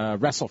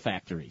Wrestle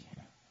Factory?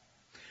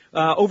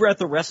 Over at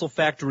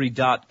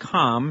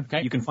thewrestlefactory.com,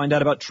 you can find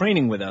out about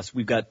training with us.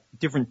 We've got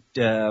different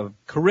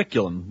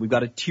curriculum. We've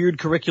got a tiered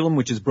curriculum,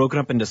 which is broken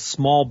up into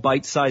small,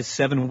 bite-sized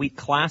 7-week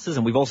classes,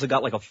 and we've also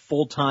got like a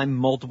full-time,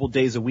 multiple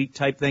days a week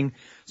type thing.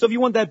 So if you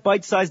want that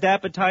bite-sized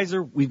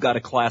appetizer, we've got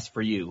a class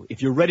for you.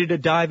 If you're ready to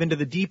dive into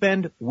the deep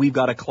end, we've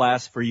got a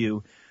class for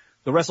you.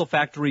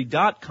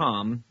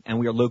 TheWrestleFactory.com, and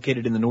we are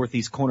located in the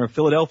northeast corner of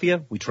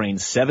Philadelphia. We train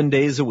 7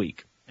 days a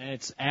week. And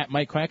it's at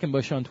Mike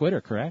Quackenbush on Twitter,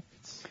 correct?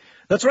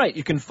 That's right.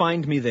 You can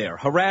find me there.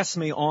 Harass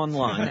me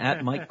online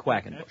at Mike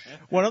Quackenbush.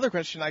 One other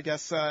question, I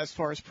guess, as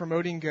far as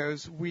promoting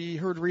goes. We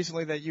heard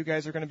recently that you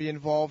guys are going to be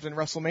involved in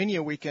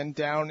WrestleMania weekend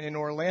down in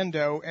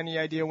Orlando. Any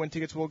idea when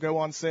tickets will go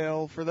on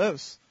sale for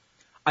those?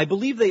 I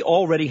believe they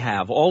already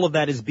have. All of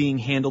that is being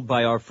handled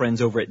by our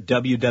friends over at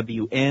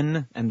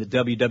WWN and the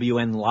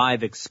WWN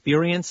Live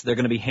Experience. They're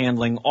going to be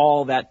handling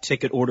all that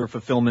ticket order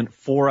fulfillment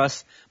for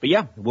us. But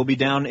yeah, we'll be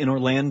down in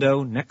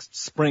Orlando next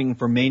spring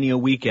for Mania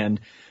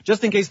weekend.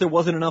 Just in case there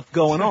wasn't enough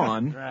going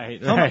on.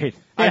 Right.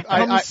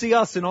 Come see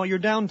us in all your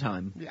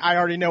downtime. I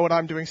already know what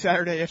I'm doing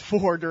Saturday at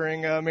 4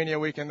 during Mania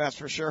weekend, that's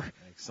for sure.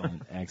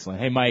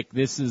 Excellent. Hey, Mike,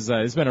 this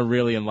has been a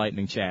really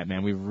enlightening chat,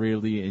 man. We've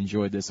really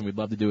enjoyed this, and we'd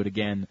love to do it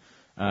again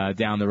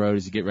down the road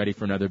as you get ready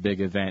for another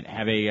big event.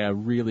 Have a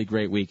really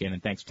great weekend,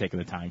 and thanks for taking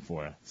the time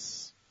for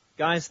us.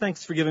 Guys,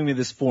 thanks for giving me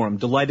this forum.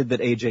 Delighted that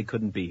AJ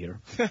couldn't be here.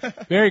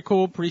 Very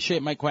cool.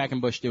 Appreciate Mike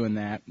Quackenbush doing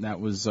that. That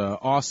was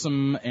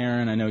awesome.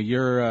 Aaron, I know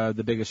you're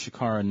the biggest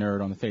Shikara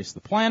nerd on the face of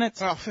the planet.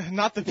 Well,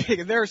 not the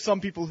biggest. There are some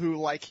people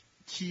who,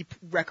 keep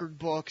record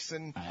books,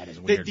 and that is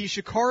weird. The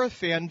Shikara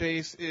fan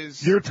base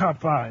is... Your top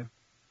 5.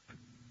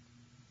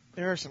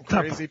 There are some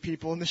crazy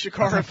people in the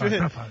Shikara,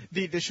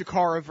 the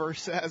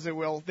Shikara-verse, as it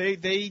will.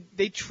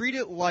 They treat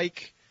it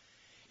like,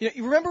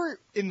 you remember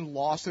in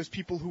Lost, those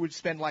people who would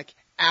spend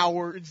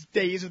hours,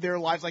 days of their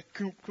lives,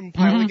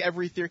 compiling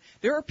every theory.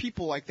 There are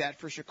people like that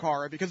for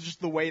Shikara because of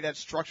just the way that's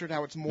structured,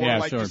 how it's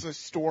more just a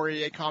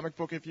story, a comic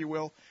book, if you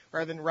will,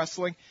 rather than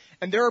wrestling.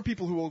 And there are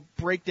people who will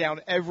break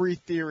down every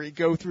theory,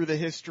 go through the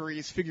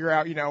histories, figure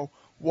out,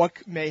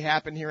 what may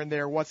happen here and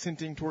there, what's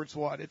hinting towards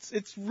what.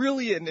 It's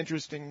really an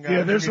interesting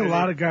there's community. a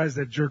lot of guys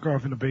that jerk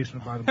off in the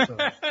basement by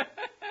themselves.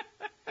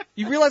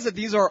 You realize that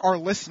these are our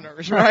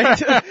listeners, right?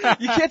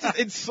 You can't just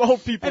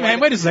insult people. Hey,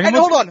 man, wait a second. And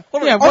hold on.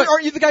 Yeah,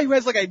 aren't you the guy who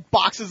has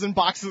boxes and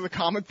boxes of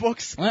comic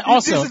books?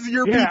 Also, this is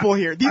your people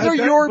here. These are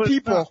your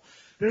people.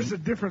 There's a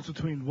difference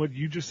between what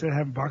you just said,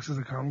 having boxes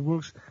of comic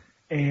books,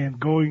 and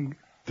going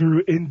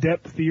through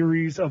in-depth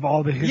theories of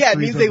all the history. Yeah, it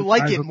means they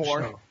like it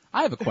more.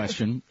 I have a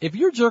question. If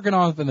you're jerking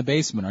off in the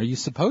basement, are you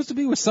supposed to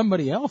be with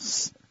somebody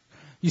else?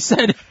 You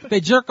said they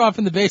jerk off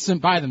in the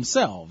basement by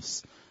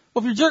themselves.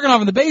 Well, if you're jerking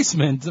off in the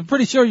basement, I'm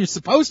pretty sure you're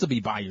supposed to be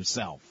by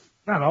yourself.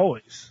 Not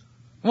always.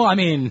 Well, I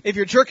mean... If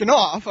you're jerking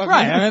off... you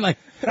can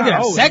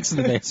have sex in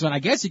the basement. I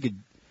guess you could...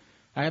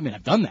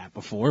 I've done that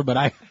before, but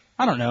I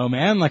don't know,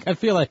 man. I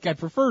feel like I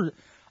prefer...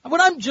 When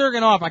I'm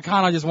jerking off, I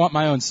kind of just want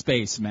my own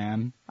space,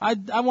 man.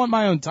 I want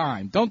my own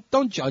time.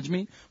 Don't judge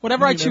me.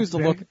 Whatever I choose to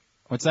look...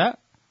 What's that?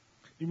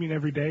 You mean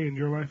every day in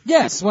your life?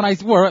 Yes, or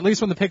at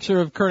least when the picture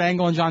of Kurt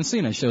Angle and John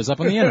Cena shows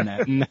up on the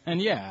internet.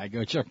 and yeah, I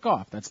go jerk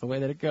off. That's the way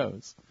that it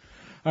goes.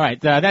 All right,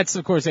 that's,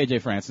 of course,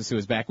 AJ Francis, who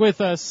is back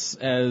with us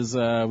as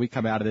we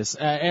come out of this.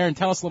 Aaron,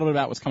 tell us a little bit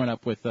about what's coming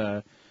up with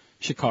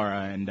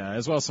Shikara and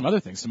as well as some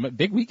other things, some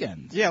big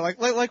weekends. Yeah,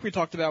 like we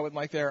talked about with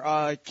Mike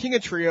there. King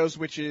of Trios,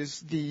 which is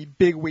the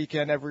big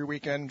weekend every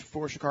weekend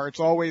for Shikara.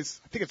 I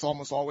think it's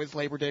almost always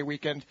Labor Day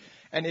weekend,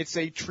 and it's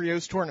a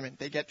trios tournament.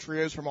 They get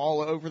trios from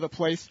all over the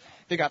place.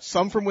 They got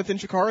some from within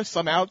Shikara,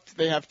 some out.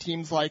 They have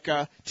teams like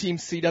Team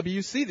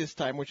CWC this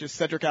time, which is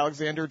Cedric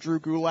Alexander, Drew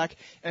Gulak,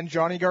 and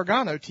Johnny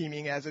Gargano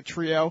teaming as a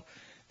trio.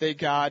 They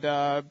got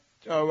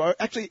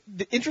actually,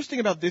 the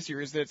interesting about this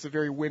year is that it's a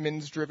very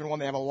women's-driven one.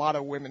 They have a lot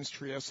of women's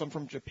trios, some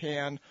from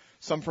Japan,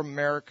 some from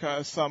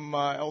America, some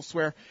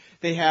elsewhere.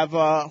 They have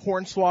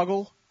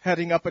Hornswoggle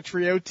heading up a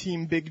trio,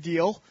 Team Big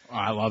Deal. Oh,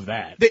 I love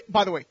that.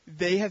 By the way,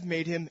 they have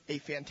made him a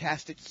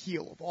fantastic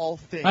heel of all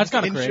things. That's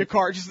kind of great.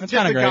 Shikara. Just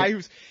a guy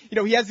who's,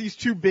 he has these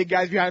two big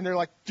guys behind there,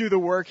 do the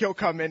work. He'll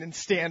come in and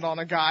stand on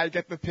a guy,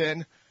 get the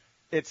pin.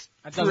 It's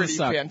pretty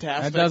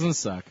fantastic. That doesn't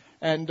suck.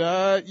 And,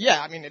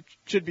 it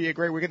should be a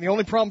great weekend. The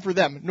only problem for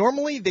them,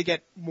 normally they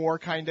get more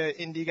kind of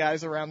indie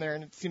guys around there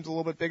and it seems a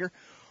little bit bigger.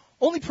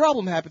 Only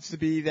problem happens to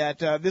be that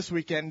this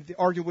weekend,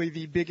 arguably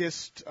the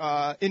biggest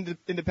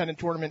independent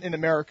tournament in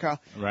America,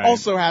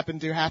 also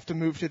happened to have to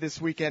move to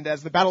this weekend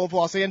as the Battle of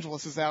Los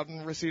Angeles is out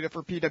in Reseda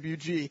for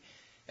PWG.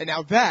 And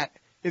now that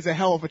is a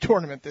hell of a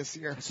tournament this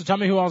year. So tell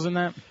me who all's in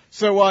that.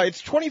 So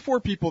it's 24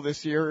 people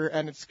this year,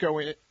 and it's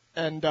going...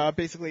 And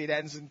basically it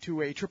ends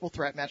into a triple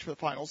threat match for the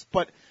finals.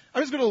 But I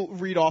was going to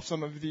read off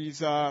some of these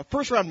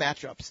first-round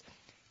matchups.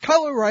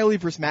 Kyle O'Reilly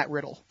versus Matt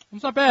Riddle.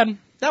 It's not bad.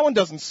 That one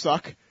doesn't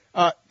suck.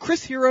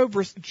 Chris Hero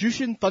versus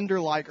Jushin Thunder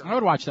Liger. I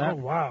would watch that. Oh,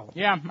 wow.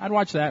 Yeah, I'd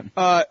watch that.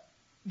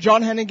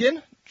 John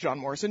Hennigan, John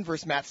Morrison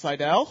versus Matt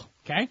Sydal.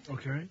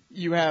 Okay.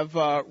 You have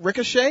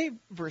Ricochet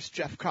versus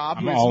Jeff Cobb,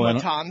 I'm who's all in.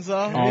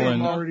 Matanza.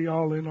 I'm already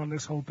all in on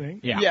this whole thing.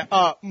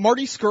 Yeah.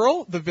 Marty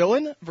Scurll, the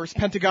villain, versus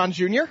Pentagon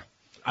Jr.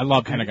 I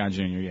love Pentagon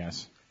Jr.,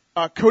 yes.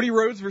 Cody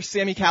Rhodes versus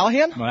Sami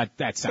Callihan. Well,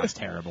 that sounds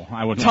terrible.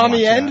 I wouldn't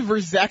Tommy watch End that.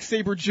 versus Zack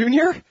Sabre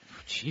Jr.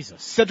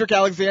 Jesus. Cedric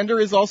Alexander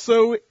is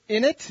also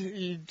in it.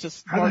 He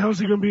just How the hell is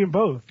he going to be in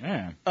both?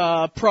 Yeah.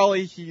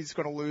 Probably he's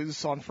going to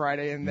lose on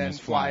Friday and then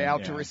Just fly fly,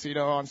 out to yeah. Recife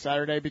on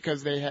Saturday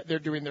because they're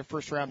doing their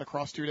first round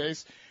across 2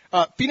 days.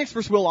 Phoenix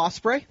versus Will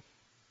Ospreay.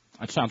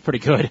 That sounds pretty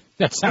good.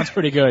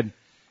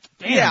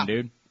 Damn, Yeah.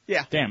 dude.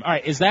 Yeah. Damn. All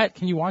right.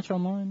 Can you watch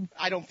online?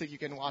 I don't think you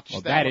can watch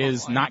Well, that. that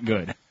is online. not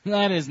good.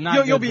 That is not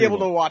good. You'll be for able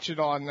to you. watch it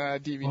on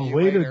DVD Well,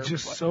 way later. to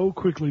just so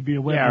quickly be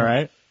aware. Yeah,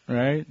 right.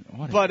 Right.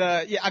 What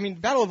But yeah, I mean,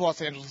 Battle of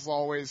Los Angeles is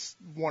always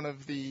one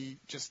of the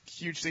just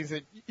huge things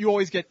that you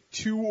always get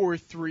 2 or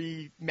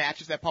 3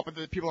 matches that pop up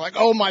that people are like,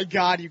 oh my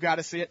god, you got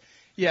to see it.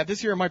 Yeah,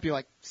 this year it might be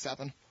like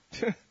 7.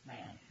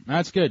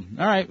 That's good.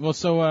 All right. Well,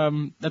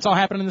 so that's all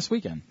happening this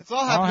weekend. It's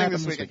all happening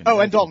this weekend. Very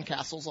And good. Dalton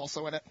Castle's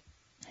also in it.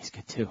 He's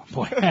good too.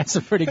 Boy, that's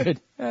a pretty good.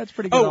 That's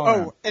pretty good. all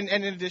around. And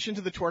in addition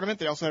to the tournament,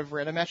 they also have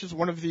random matches.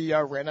 One of the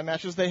random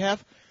matches they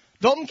have,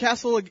 Dalton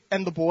Castle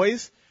and the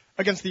boys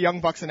against the Young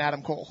Bucks and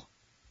Adam Cole.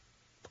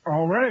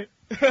 All right.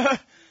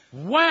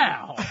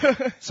 Wow.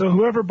 So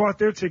whoever bought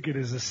their ticket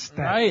is a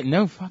stat. Right.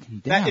 No fucking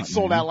doubt. It's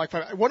sold man. out like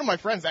 5. One of my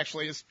friends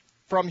actually is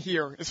from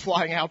here, is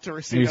flying out to Are you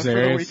Recife for the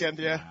serious? weekend.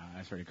 Yeah.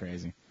 That's pretty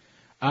crazy.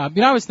 I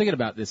was thinking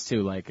about this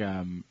too, like,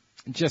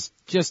 just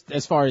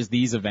as far as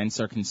these events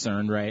are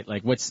concerned, right?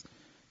 Like,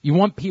 you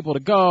want people to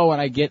go,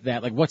 and I get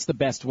that. Like, what's the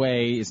best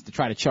way is to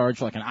try to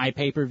charge like an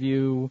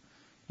iPay-per-view?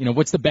 You know,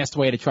 what's the best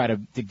way to try to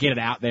get it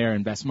out there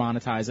and best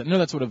monetize it? I know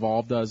that's what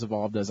Evolve does.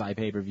 Evolve does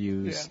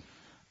iPay-per-views.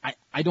 Yeah.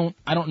 I don't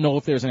know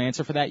if there's an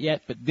answer for that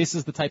yet, but this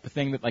is the type of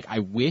thing that, like, I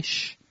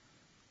wish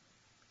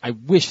the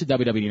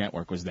WWE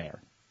Network was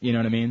there. You know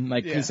what I mean?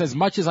 Like, Yeah. it's as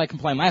much as I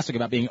complained last week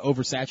about being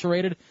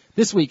oversaturated,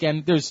 this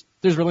weekend there's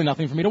really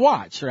nothing for me to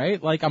watch,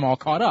 right? Like, I'm all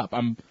caught up.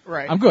 I'm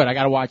good. I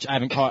gotta watch. I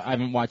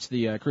haven't watched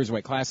the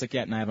Cruiserweight Classic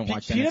yet, and I haven't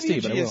watched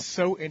NXT, but I will. is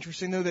so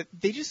interesting though that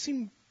they just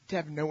seem to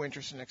have no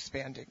interest in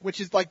expanding, which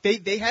is like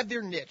they have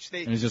their niche.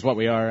 And it's just what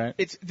we are, right?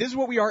 This is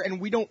what we are,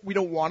 and we don't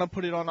want to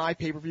put it on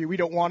iPay-per-view. We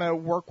don't want to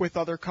work with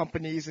other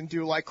companies and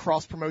do like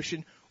cross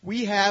promotion.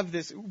 We have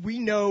this. We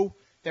know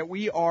that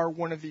we are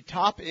one of the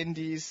top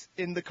indies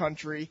in the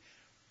country.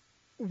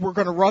 We're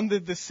going to run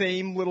the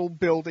same little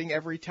building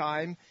every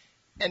time,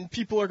 and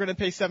people are going to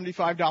pay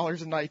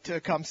 $75 a night to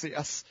come see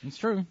us. It's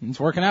true. It's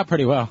working out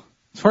pretty well.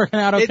 It's working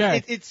out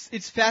okay.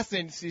 It's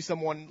fascinating to see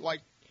someone like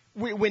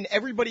when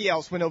everybody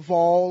else, when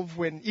Evolve,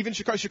 when even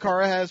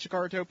Shikara has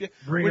Shikaratopia,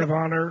 Ring of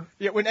Honor.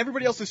 Yeah, when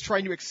everybody else is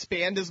trying to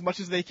expand as much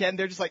as they can,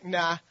 they're just like,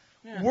 nah,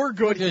 we're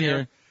good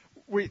here.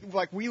 We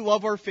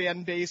love our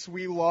fan base.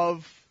 We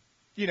love,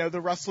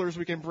 the wrestlers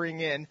we can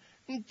bring in.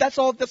 That's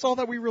all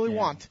that we really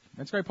want.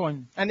 That's a great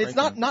point. And it's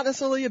not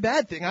necessarily a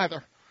bad thing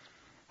either.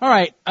 All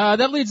right,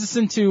 that leads us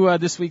into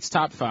this week's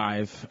top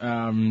 5.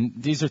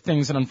 These are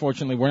things that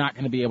unfortunately we're not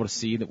going to be able to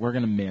see, that we're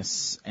going to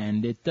miss,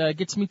 and it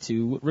gets me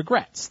to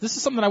regrets. This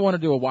is something I wanted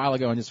to do a while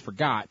ago and just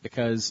forgot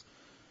because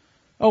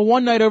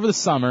one night over the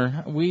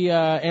summer,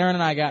 Aaron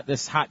and I got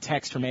this hot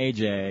text from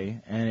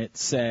AJ, and it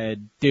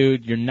said,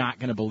 "Dude, you're not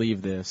going to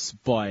believe this,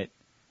 but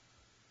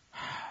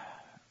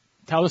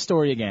tell the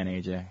story again,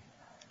 AJ."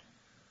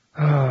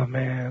 Oh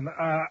man,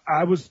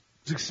 I was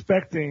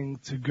expecting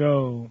to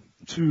go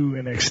to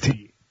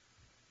NXT.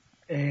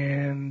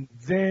 And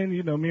then, me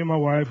and my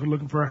wife were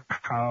looking for a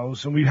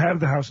house, and we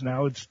have the house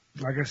now. It's,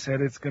 like I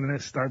said, it's going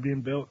to start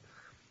being built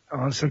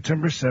on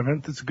September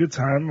 7th. It's a good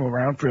time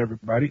around for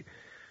everybody.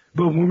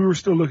 But when we were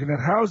still looking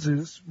at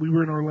houses, we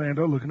were in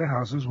Orlando looking at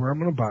houses where I'm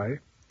going to buy.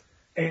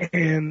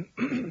 And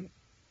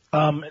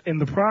in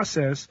the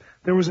process,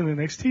 there was an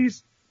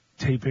NXT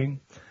taping,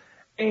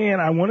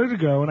 and I wanted to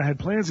go, and I had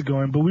plans of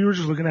going, but we were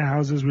just looking at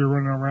houses. We were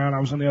running around. I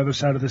was on the other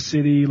side of the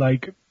city,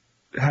 like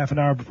half an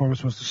hour before we were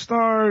supposed to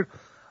start.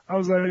 I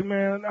was like,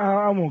 man,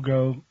 I won't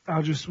go.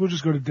 We'll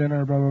just go to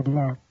dinner, blah, blah,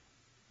 blah.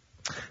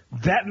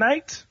 That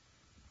night,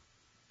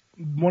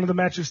 one of the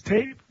matches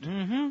taped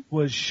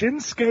was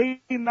Shinsuke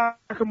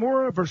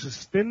Nakamura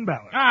versus Finn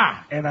Balor.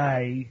 And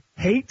I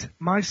hate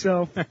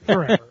myself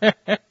forever.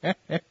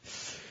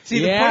 See,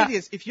 the point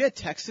is, if you had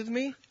texted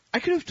me, I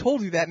could have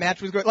told you that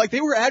match was going. Like,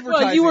 they were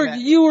advertising. Well,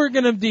 you were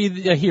gonna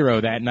be a hero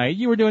that night.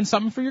 You were doing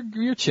something for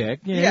your chick.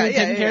 You were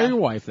taking care of your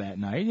wife that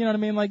night. You know what I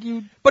mean? Like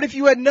you. But if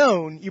you had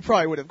known, you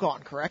probably would have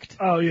gone, correct?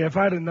 Oh yeah, if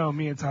I'd have known,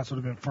 me and Tots would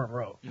have been front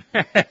row.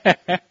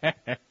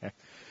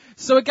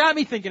 So it got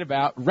me thinking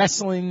about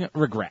wrestling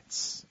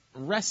regrets.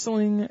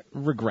 Wrestling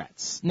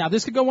regrets. Now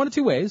this could go one of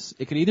two ways.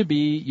 It could either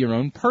be your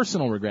own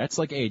personal regrets,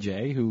 like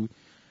AJ, who.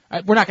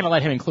 We're not going to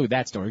let him include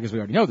that story because we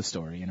already know the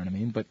story, you know what I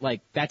mean? But,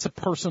 like, that's a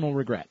personal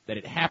regret that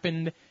it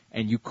happened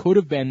and you could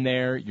have been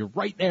there, you're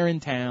right there in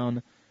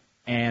town,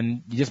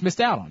 and you just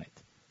missed out on it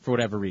for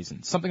whatever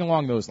reason. Something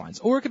along those lines.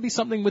 Or it could be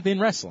something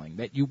within wrestling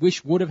that you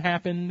wish would have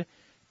happened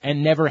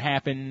and never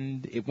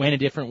happened. It went a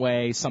different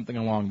way, something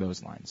along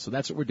those lines. So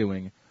that's what we're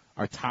doing.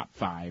 Our top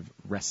 5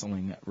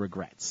 wrestling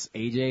regrets.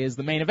 AJ is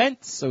the main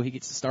event, so he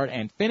gets to start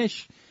and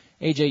finish.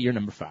 AJ, you're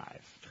number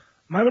 5.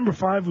 My number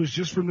 5 was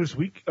just from this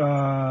week,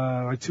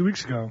 like 2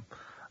 weeks ago.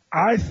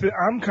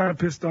 I'm kind of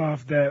pissed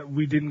off that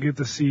we didn't get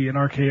to see an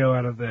RKO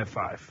out of the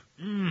F5.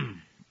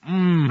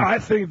 I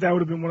think that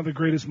would have been one of the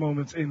greatest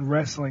moments in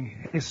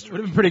wrestling history. Would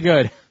have been pretty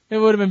good. It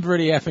would have been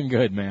pretty effing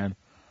good, man.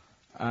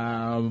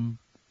 I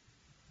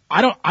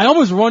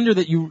almost wonder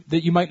that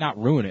you might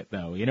not ruin it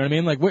though. You know what I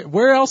mean? Like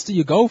where else do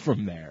you go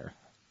from there?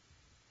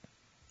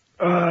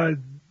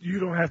 You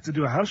don't have to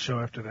do a house show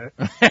after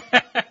that.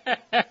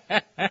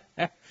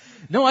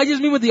 No, I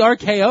just mean with the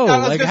RKO.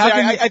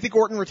 I think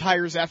Orton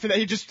retires after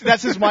that.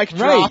 That's his mic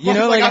drop. Right, you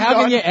know, like how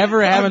done. can you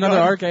ever have another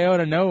RKO out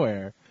of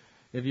nowhere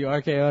if you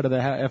RKO to the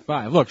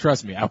F5? Look,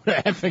 trust me, I would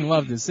effing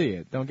love to see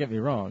it. Don't get me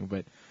wrong,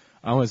 but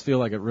I always feel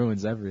like it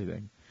ruins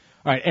everything.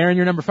 All right, Aaron,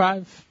 you're number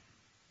 5?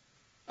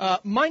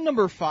 My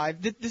number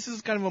 5, this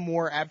is kind of a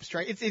more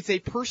abstract, it's a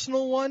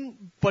personal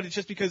one, but it's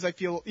just because I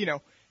feel,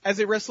 as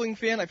a wrestling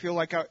fan, I feel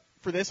like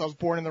for this, I was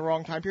born in the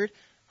wrong time period.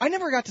 I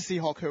never got to see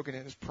Hulk Hogan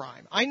in his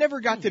prime. I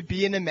never got to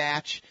be in a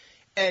match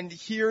and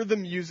hear the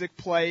music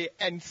play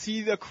and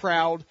see the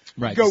crowd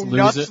go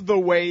nuts the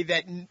way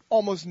that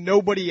almost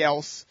nobody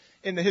else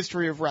in the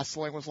history of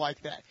wrestling was like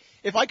that.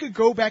 If I could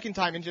go back in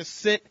time and just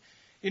sit,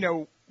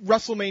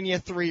 WrestleMania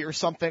 3 or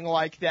something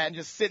like that and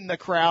just sit in the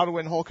crowd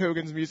when Hulk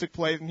Hogan's music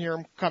plays and hear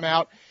him come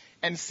out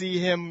and see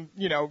him,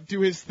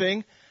 do his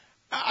thing,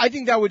 I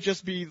think that would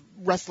just be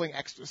wrestling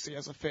ecstasy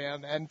as a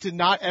fan, and to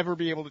not ever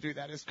be able to do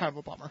that is kind of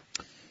a bummer.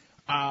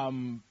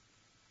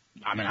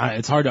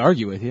 It's hard to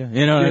argue with you.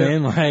 You know what I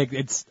mean? Like,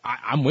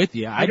 I'm with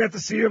you. I got to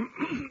see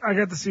him. I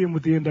got to see him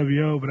with the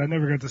NWO, but I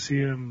never got to see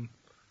him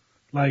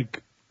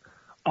like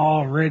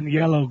all red and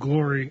yellow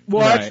glory.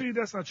 Well, actually,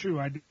 that's not true.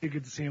 I did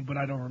get to see him, but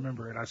I don't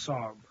remember it. I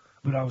saw him,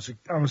 but I was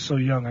so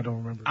young, I don't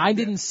remember. I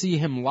didn't see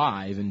him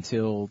live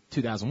until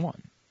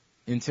 2001,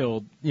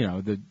 until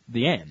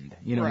the end.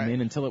 You know what I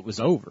mean? Until it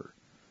was over.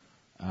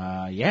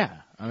 He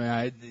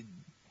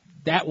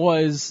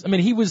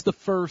was the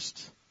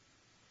first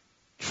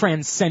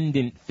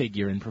transcendent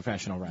figure in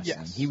professional wrestling.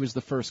 Yes. He was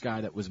the first guy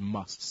that was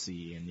must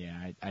see,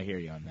 and I hear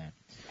you on that.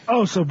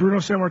 Oh, so Bruno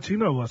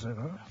Sammartino wasn't,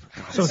 huh?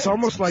 So it's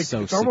almost like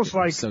I'm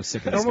so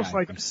sick of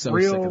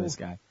this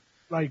guy.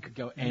 Like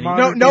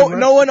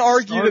no one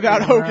argued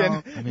about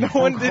Hogan. No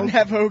one didn't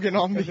have Hogan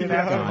on the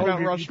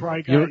Mount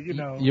Rushmore.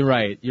 You're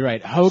right.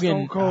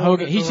 Hogan.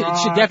 He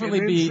should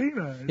definitely be.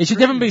 It should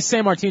definitely be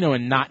Sammartino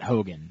and not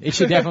Hogan. It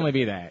should definitely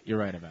be that. You're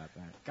right about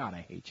that. God,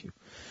 I hate you.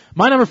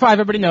 My number 5,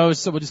 everybody knows,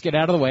 so we'll just get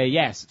out of the way.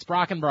 Yes, it's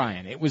Brock and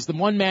Bryan. It was the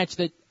one match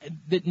that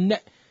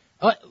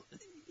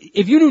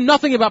if you knew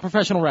nothing about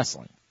professional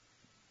wrestling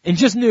and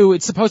just knew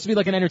it's supposed to be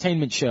like an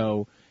entertainment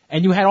show,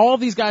 and you had all of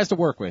these guys to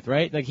work with,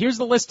 right? Like, here's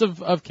the list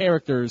of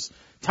characters.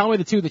 Tell me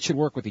the two that should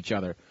work with each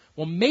other.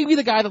 Well, maybe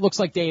the guy that looks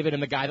like David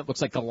and the guy that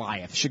looks like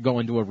Goliath should go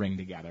into a ring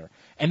together.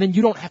 And then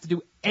you don't have to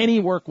do any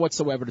work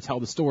whatsoever to tell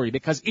the story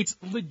because it's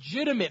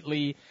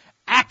legitimately,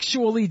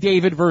 actually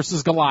David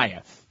versus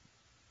Goliath.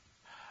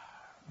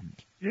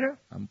 Yeah.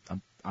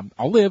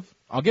 I'll live.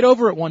 I'll get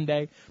over it one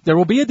day. There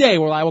will be a day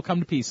where I will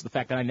come to peace with the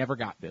fact that I never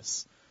got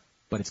this.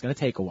 But it's going to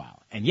take a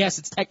while. And yes,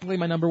 it's technically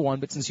my number 1,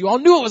 but since you all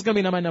knew it was going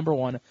to be my number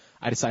 1,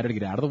 I decided to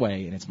get out of the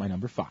way, and it's my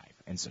number 5.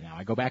 And so now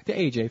I go back to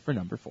AJ for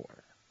number 4.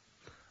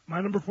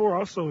 My number 4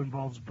 also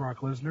involves Brock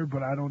Lesnar,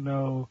 but I don't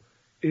know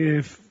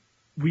if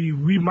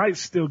we might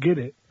still get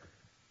it.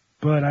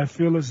 But I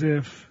feel as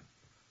if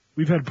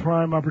we've had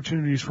prime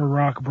opportunities for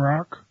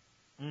Brock.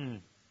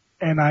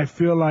 And I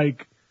feel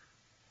like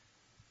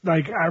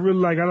I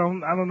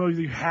don't know if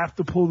you have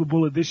to pull the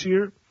bullet this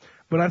year.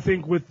 But I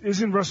think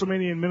isn't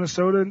WrestleMania in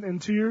Minnesota in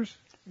 2 years?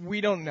 We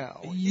don't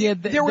know. Yeah,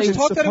 there was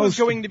talk that it was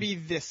going to be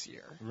this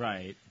year.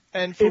 Right.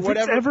 And for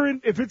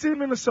if it's in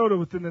Minnesota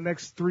within the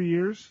next 3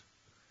 years,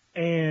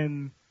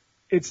 and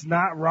it's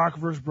not Rock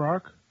versus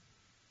Brock,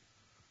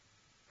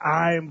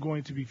 I am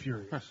going to be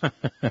furious.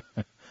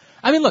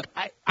 I mean, look,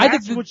 I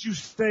think what you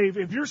save.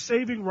 If you're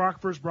saving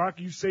Rock versus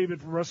Brock, you save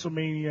it for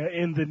WrestleMania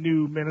in the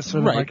new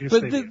Minnesota Viking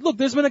Stadium. Look,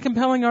 there's been a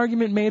compelling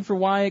argument made for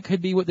why it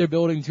could be what they're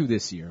building to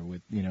this year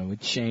with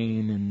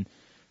Shane and,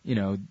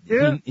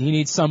 he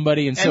needs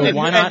somebody, and so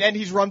why not? And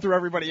he's run through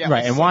everybody else.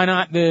 Right, and why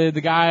not the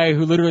guy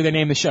who literally they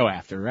named the show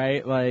after,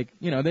 right? Like,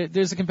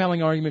 there's a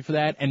compelling argument for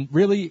that, and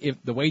really,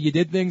 if the way you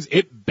did things,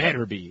 it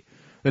better be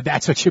that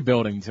that's what you're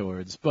building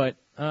towards. But,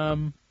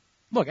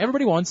 look,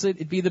 everybody wants it.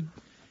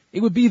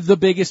 It would be the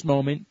biggest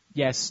moment,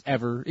 yes,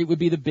 ever. It would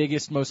be the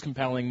biggest, most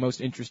compelling, most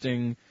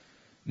interesting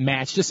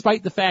match,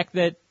 despite the fact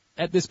that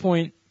at this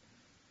point,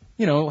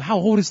 how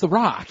old is The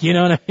Rock? You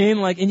know what I mean?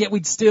 Like, and yet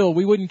we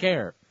wouldn't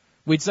care.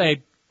 We'd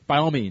say, by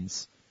all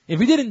means. If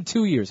we did it in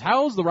 2 years,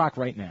 how old is The Rock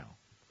right now?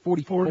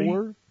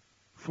 44?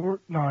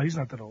 No, he's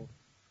not that old.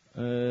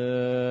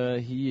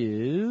 He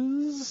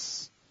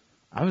is.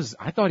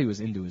 I thought he was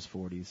into his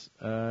 40s.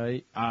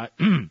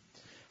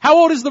 How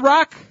old is The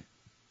Rock?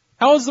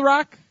 How old is The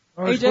Rock?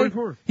 Oh, he's AJ?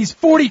 44. He's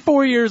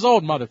 44 years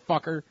old,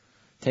 motherfucker.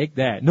 Take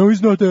that. No,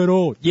 he's not that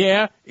old.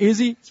 Yeah, is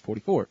he? He's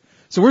 44.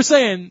 So we're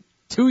saying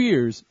 2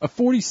 years, a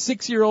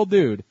 46-year-old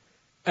dude,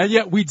 and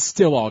yet we'd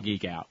still all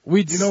geek out.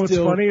 You know what's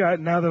funny?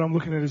 Now that I'm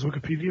looking at his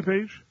Wikipedia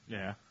page,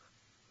 yeah,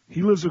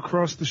 he lives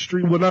across the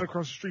street. Well, not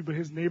across the street, but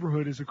his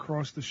neighborhood is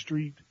across the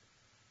street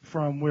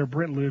from where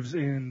Brent lives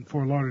in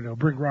Fort Lauderdale.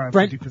 Brent Grimes,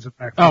 the defensive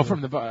back. Oh,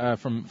 from the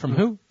from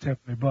who?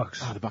 Tampa Bay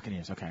Bucks. Oh, the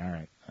Buccaneers. Okay, all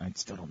right. I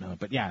still don't know,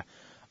 but yeah.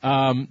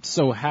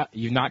 So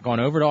you've not gone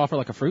over to offer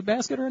like a fruit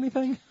basket or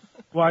anything?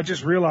 Well, I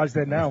just realized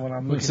that now when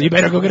I'm looking. So you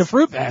better go get a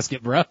fruit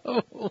basket, bro.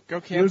 Go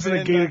He lives in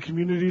a gated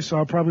community, so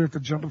I'll probably have to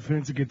jump a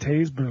fence and get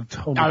tased, but I'm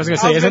totally. I was going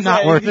to say, is it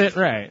not worth it?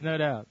 Right, no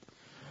doubt.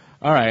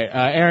 All right,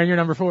 Aaron, you're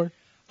number 4.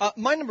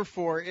 My number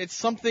 4, it's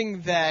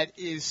something that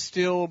is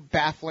still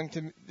baffling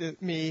to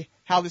me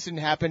how this didn't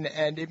happen,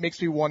 and it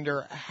makes me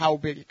wonder how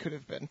big it could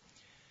have been.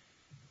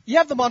 You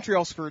have the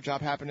Montreal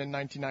Screwjob happen in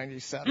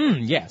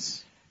 1997.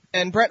 Yes.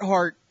 And Bret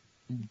Hart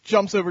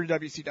jumps over to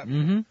WCW.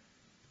 Mm-hmm.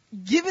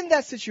 Given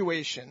that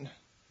situation,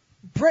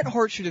 Bret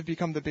Hart should have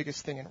become the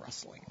biggest thing in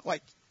wrestling.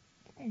 Like,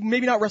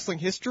 maybe not wrestling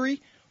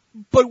history,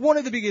 but one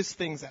of the biggest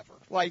things ever.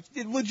 Like,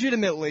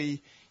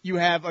 legitimately, you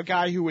have a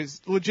guy who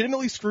was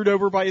legitimately screwed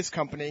over by his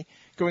company,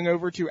 going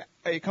over to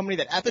a company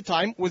that at the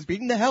time was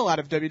beating the hell out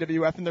of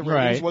WWF and the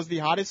ratings was the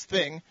hottest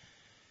thing.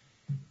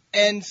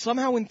 And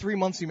somehow in 3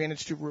 months he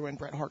managed to ruin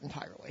Bret Hart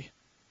entirely.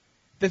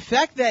 The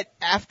fact that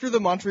after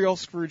the Montreal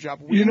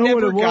Screwjob, we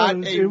never got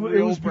a real...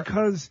 It was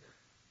because,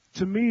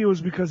 to me, it was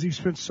because he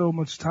spent so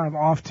much time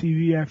off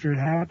TV after it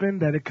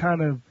happened that it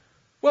kind of...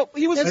 Well,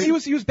 he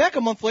was back a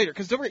month later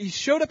because he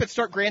showed up at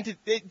Star. Granted,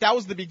 that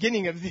was the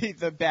beginning of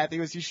the bad thing.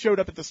 Was he showed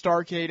up at the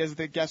Starrcade as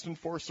the guest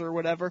enforcer or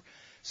whatever.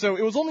 So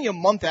it was only a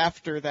month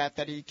after that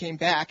he came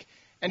back,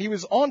 and he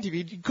was on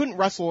TV. He couldn't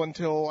wrestle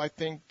until I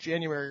think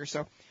January or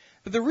so.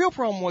 But the real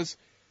problem was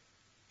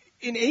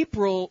in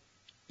April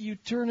you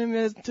turn him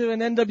into an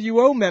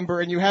NWO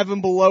member and you have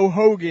him below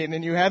Hogan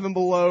and you have him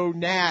below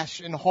Nash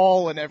and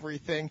Hall and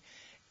everything.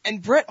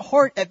 And Bret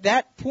Hart at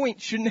that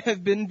point shouldn't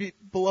have been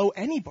below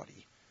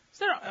anybody. Is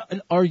there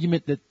an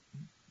argument that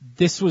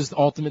this was the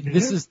ultimate,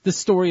 this is the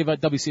story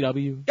about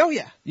WCW? Oh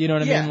yeah. You know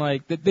what I mean?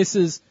 Like,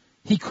 that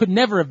he could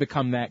never have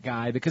become that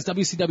guy because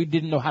WCW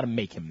didn't know how to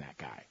make him that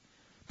guy.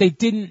 They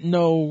didn't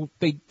know,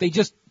 they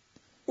just...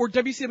 Or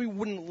WCW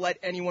wouldn't let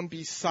anyone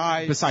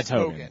besides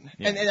Hogan.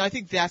 Yeah. And I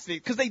think that's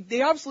because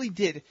they obviously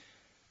did.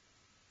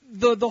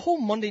 The whole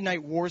Monday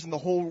Night Wars and the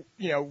whole,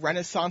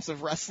 renaissance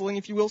of wrestling,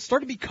 if you will,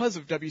 started because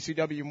of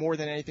WCW more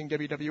than anything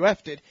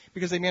WWF did,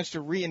 because they managed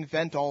to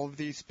reinvent all of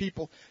these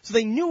people. So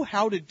they knew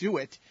how to do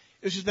it.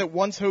 It was just that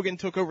once Hogan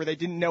took over, they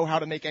didn't know how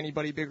to make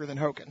anybody bigger than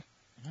Hogan.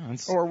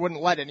 Or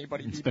wouldn't let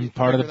anybody be bigger than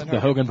Hogan. It's been part of the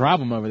Hogan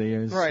problem over the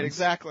years. Right,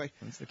 exactly.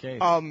 That's the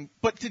case.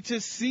 But to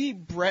see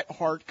Bret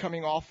Hart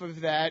coming off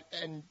of that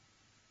and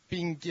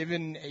being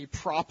given a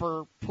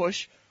proper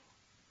push,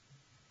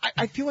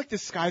 I feel like the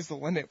sky's the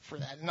limit for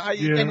that.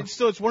 And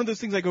it's one of those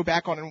things I go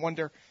back on and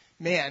wonder,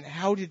 man,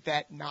 how did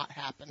that not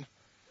happen?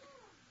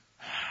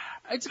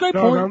 It's a great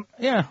point.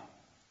 Yeah.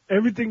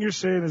 Everything you're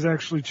saying is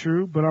actually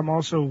true, but I'm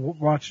also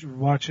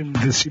watching the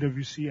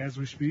CWC as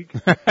we speak,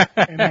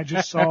 and I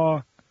just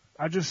saw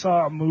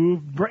a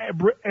move.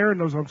 Aaron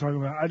knows what I'm talking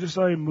about. I just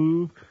saw a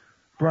move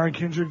Brian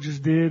Kendrick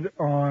just did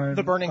on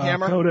the Burning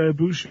Hammer. Kota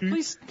Ibushi.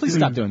 Please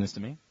stop doing this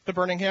to me. The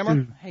Burning Hammer.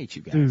 Dude, I hate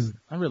you guys.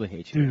 I really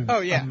hate you. Dude, oh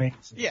yeah.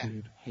 Amazing, yeah.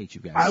 Dude. Hate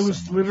you guys. I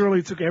was so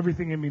literally took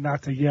everything in me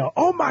not to yell,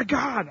 "Oh my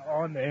God!"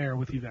 on the air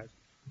with you guys.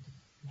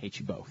 Hate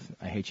you both.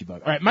 I hate you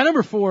both. All right, my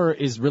number 4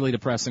 is really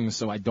depressing,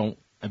 so I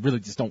really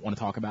just don't want to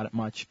talk about it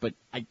much. But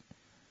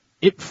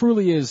it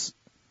truly is.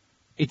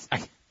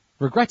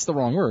 Regret's the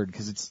wrong word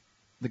because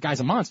the guy's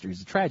a monster.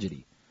 He's a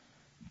tragedy.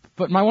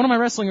 But one of my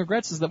wrestling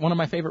regrets is that one of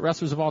my favorite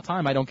wrestlers of all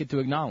time I don't get to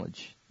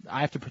acknowledge.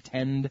 I have to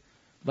pretend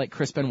like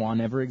Chris Benoit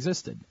never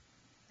existed.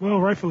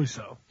 Well, rightfully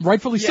so.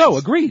 Rightfully so.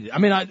 Agreed. I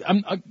mean,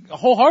 I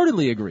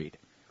wholeheartedly agreed.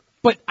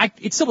 But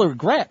it's still a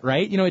regret,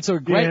 right? It's a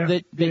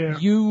regret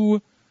that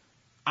you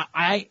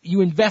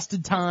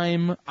invested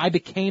time. I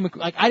became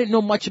I didn't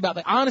know much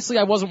about honestly,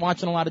 I wasn't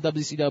watching a lot of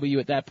WCW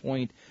at that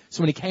point.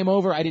 So when he came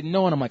over, I didn't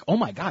know, and I'm like, oh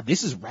my God,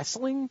 this is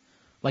wrestling?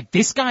 Like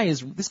this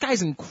guy's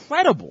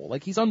incredible.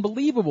 Like he's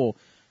unbelievable.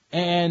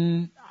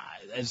 And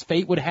as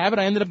fate would have it,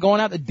 I ended up going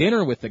out to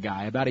dinner with the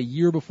guy about a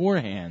year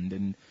beforehand,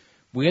 and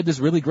we had this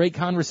really great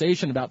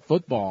conversation about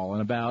football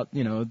and about,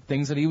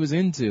 things that he was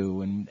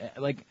into, and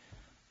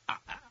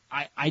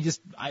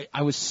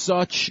I was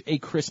such a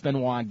Chris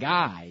Benoit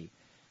guy,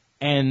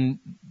 and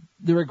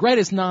the regret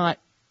is not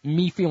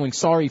me feeling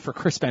sorry for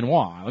Chris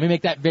Benoit. Let me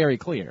make that very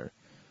clear.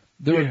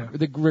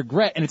 The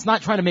regret, and it's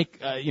not trying to make,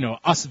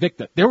 us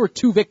victim. There were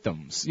 2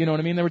 victims, you know what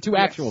I mean? There were 2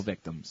 actual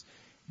victims.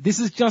 This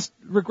is just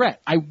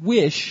regret. I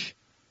wish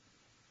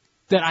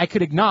that I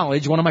could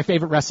acknowledge one of my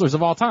favorite wrestlers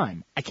of all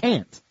time. I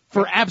can't.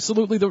 For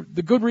absolutely the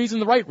good reason,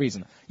 the right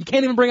reason. You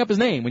can't even bring up his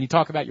name when you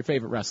talk about your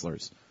favorite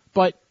wrestlers.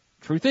 But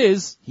truth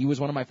is, he was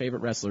one of my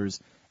favorite wrestlers,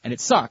 and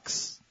it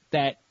sucks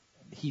that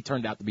he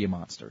turned out to be a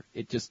monster.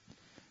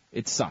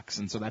 It sucks,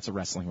 and so that's a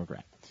wrestling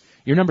regret.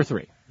 You're number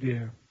 3.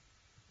 Yeah.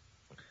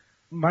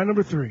 My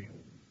number 3.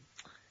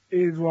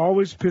 It will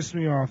always piss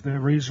me off that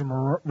Razor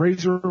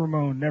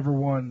Ramon never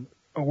won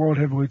a world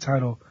heavyweight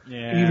title,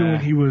 even when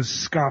he was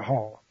Scott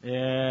Hall.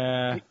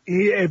 Yeah.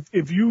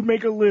 If you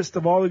make a list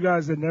of all the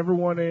guys that never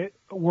won a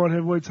world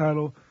heavyweight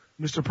title,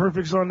 Mr.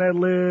 Perfect's on that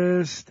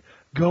list,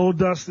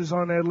 Goldust is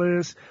on that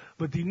list,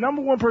 but the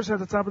number one person at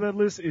the top of that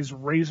list is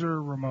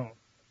Razor Ramon.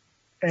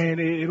 And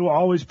it will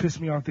always piss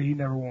me off that he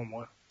never won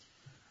one.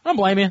 I don't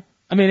blame you.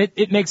 I mean,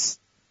 it makes,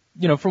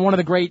 for one of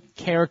the great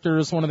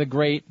characters, one of the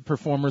great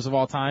performers of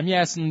all time,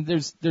 yes, and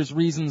there's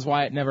reasons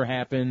why it never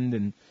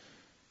happened,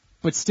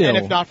 but still. And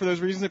if not for those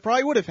reasons, it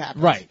probably would have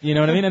happened. Right, you know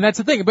what I mean? And that's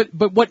the thing.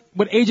 But what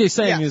AJ's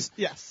saying is,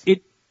 yes.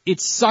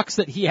 It sucks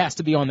that he has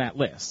to be on that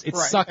list. It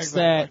sucks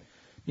that,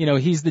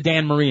 he's the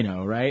Dan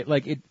Marino, right?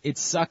 Like, it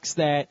sucks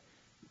that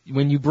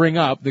when you bring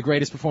up the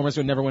greatest performers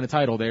who never win a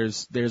title,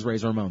 there's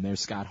Razor Ramon, there's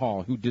Scott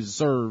Hall, who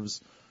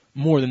deserves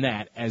more than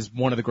that as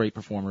one of the great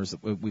performers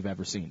that we've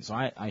ever seen. So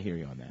I hear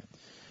you on that.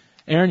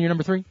 Aaron, you're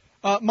number 3?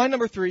 My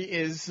number 3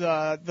 is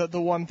the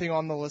one thing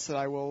on the list that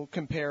I will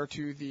compare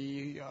to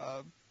the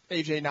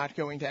AJ not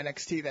going to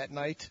NXT that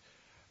night.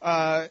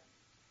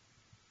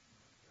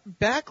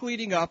 Back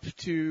leading up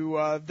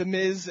to The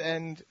Miz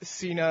and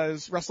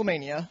Cena's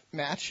WrestleMania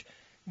match,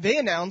 they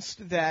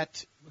announced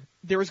that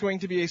there was going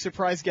to be a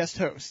surprise guest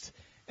host,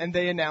 and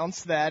they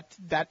announced that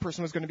that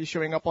person was going to be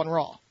showing up on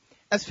Raw.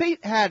 As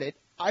fate had it,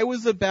 I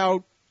was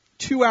about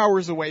 2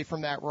 hours away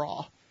from that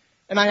Raw,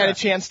 and I had a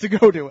chance to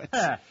go to it.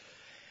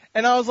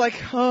 And I was like,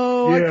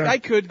 I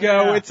could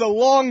go. Yeah. It's a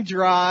long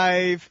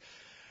drive.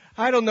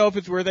 I don't know if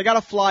it's worth it. I got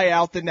to fly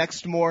out the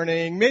next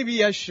morning.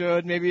 Maybe I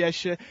should.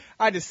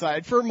 I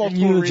decided for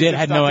multiple reasons. You legit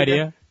had no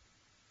idea?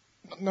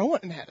 No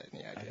one had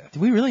any idea.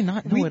 Did we really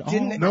not know at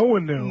all? No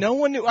one knew. No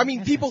one knew. I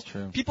mean,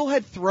 people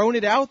had thrown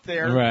it out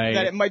there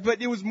that it might,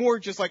 but it was more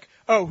just like,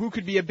 who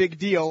could be a big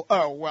deal?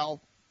 Oh,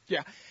 well,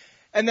 yeah.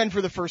 And then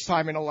for the first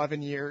time in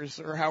 11 years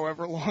or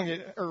however long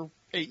or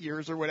 8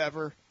 years or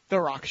whatever, The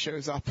Rock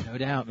shows up. No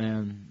doubt,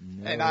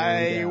 man. And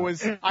I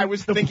was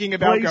thinking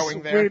about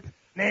going there. With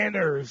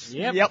Nanners.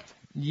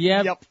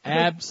 Yep.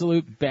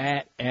 Absolute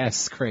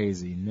bat-ass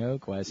crazy. No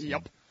question.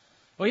 Yep.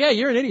 Well, yeah,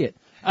 you're an idiot.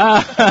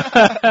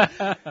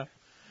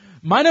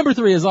 My number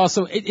 3 is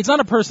also, it's not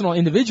a personal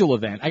individual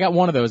event. I got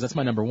one of those. That's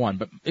my number 1.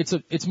 But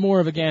it's more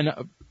of, again,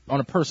 on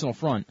a personal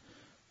front.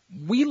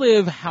 We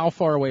live how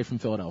far away from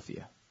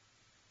Philadelphia?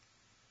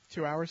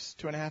 2 hours?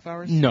 2.5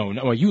 hours? No.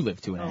 Well, you live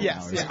 2.5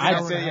 hours.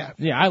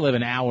 Yeah, I live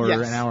an hour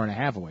and a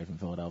half away from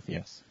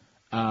Philadelphia. Yes.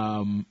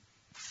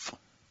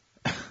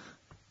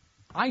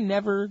 I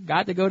never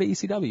got to go to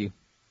ECW.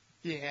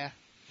 Yeah.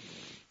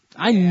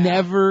 I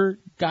never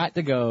got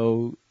to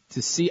go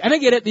to see, and I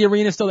get it, the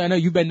arena's still there. I know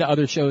you've been to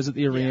other shows at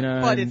the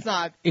arena. But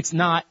it's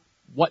not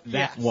what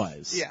that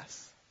was.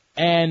 Yes.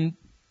 And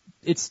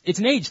it's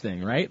an age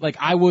thing, right? Like,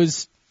 I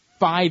was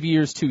 5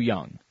 years too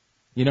young.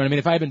 You know what I mean?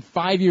 If I had been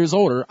 5 years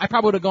older, I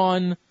probably would have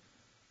gone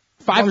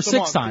 5 or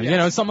 6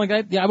 times, something like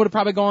that. Yeah, I would have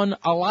probably gone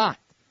a lot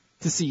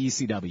to see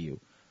ECW.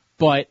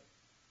 But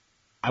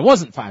I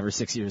wasn't 5 or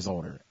 6 years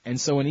older. And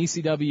so when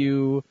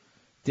ECW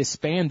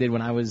disbanded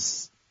when I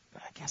was, I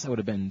guess I would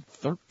have been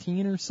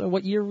 13 or so.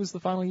 What year was the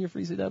final year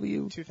for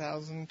ECW?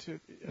 2002.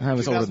 I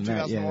was older than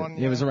that, yeah.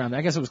 It was around,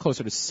 I guess it was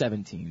closer to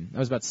 17. I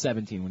was about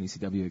 17 when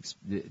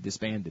ECW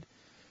disbanded.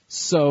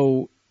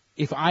 So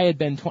if I had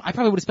been I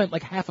probably would have spent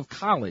like half of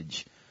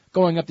college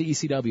going up to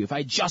ECW if I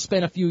had just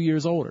been a few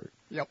years older.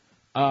 Yep.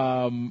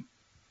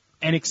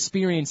 And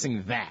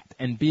experiencing that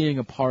and being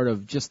a part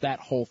of just that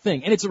whole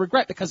thing. And it's a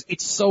regret because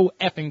it's so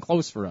effing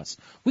close for us.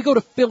 We go to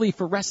Philly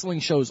for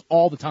wrestling shows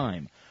all the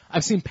time.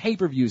 I've seen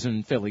pay-per-views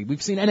in Philly.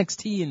 We've seen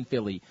NXT in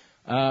Philly.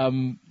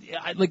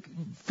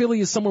 Philly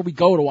is somewhere we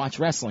go to watch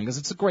wrestling because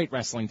it's a great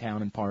wrestling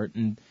town in part,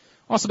 and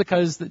also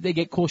because they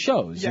get cool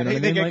shows. Yeah, you know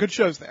they get good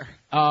shows there.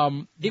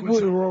 Went to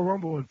the Royal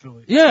Rumble in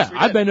Philly. Yeah,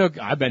 I've been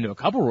to a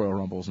couple Royal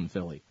Rumbles in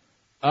Philly.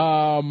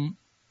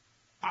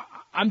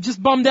 I'm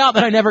just bummed out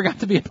that I never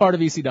got to be a part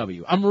of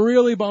ECW. I'm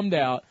really bummed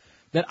out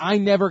that I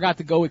never got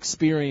to go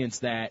experience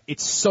that.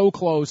 It's so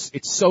close.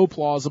 It's so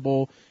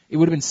plausible. It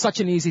would have been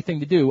such an easy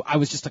thing to do. I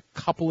was just a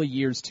couple of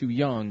years too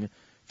young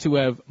to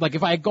have, like,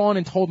 if I had gone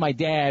and told my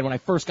dad when I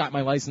first got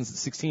my license at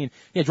 16,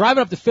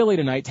 driving up to Philly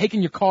tonight,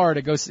 taking your car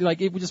to go see, like,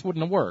 it just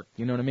wouldn't have worked.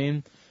 You know what I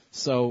mean?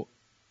 So,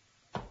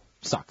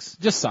 sucks.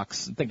 Just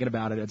sucks. Thinking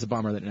about it, it's a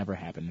bummer that it never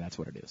happened. That's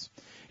what it is.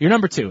 You're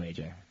number 2,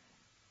 AJ.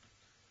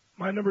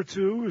 My number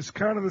 2 is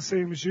kind of the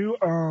same as you.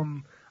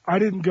 I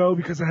didn't go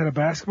because I had a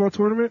basketball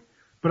tournament,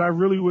 but I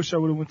really wish I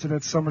would have went to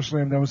that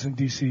SummerSlam that was in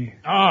D.C.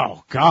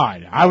 Oh,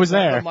 God. I was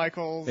there.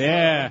 Michaels.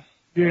 Yeah.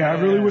 Yeah,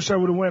 I really wish I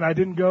would have went. I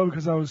didn't go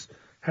because I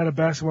had a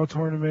basketball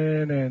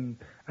tournament and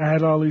I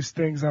had all these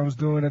things I was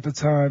doing at the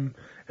time.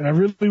 And I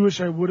really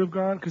wish I would have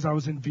gone because I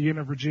was in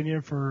Vienna,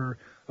 Virginia for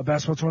a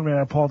basketball tournament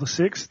at Paul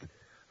VI.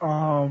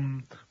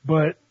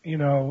 But,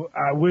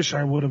 I wish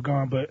I would have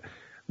gone, but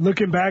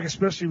looking back,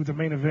 especially with the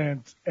main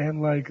event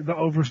and like the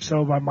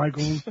oversell by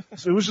Michaels,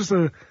 so it was just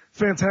a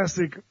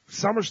fantastic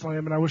SummerSlam,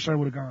 and I wish I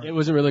would have gone. It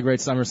was a really great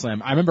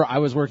SummerSlam. I remember I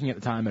was working at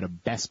the time at a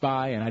Best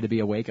Buy, and I had to be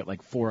awake at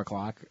like 4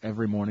 o'clock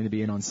every morning to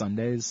be in on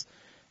Sundays.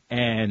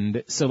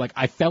 And so like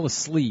I fell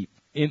asleep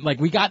like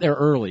we got there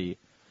early.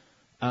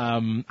 I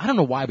don't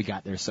know why we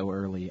got there so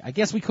early. I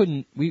guess we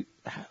couldn't,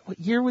 what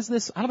year was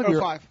this? I don't think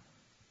 05.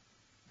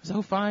 Was it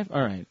 05?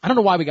 All right. I don't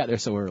know why we got there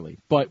so early,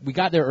 but we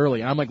got there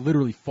early, and I'm like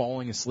literally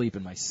falling asleep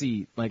in my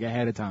seat like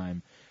ahead of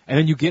time. And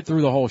then you get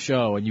through the whole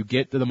show, and you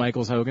get to the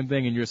Michaels Hogan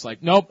thing, and you're just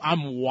like, nope,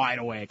 I'm wide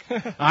awake.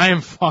 I am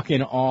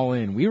fucking all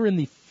in. We were in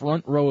the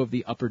front row of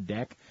the upper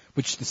deck,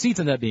 which the seats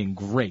ended up being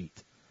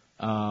great.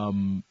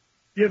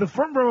 Yeah, the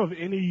front row of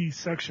any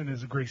section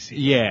is a great seat.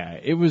 Yeah,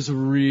 it was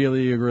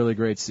really a really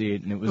great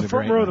seat, and it was the a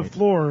front great row night. of the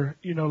floor,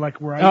 like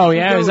where I. Oh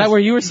yeah, is that where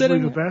you were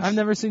sitting? The best. I've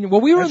never seen you.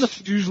 Well, we were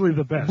usually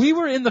the best. We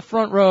were in the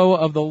front row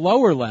of the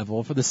lower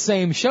level for the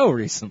same show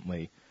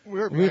recently. We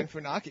were behind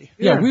Funaki.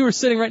 Yeah, we were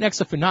sitting right next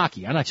to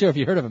Funaki. I'm not sure if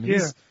you heard of him.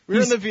 Yeah, we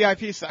were in the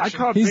VIP section. I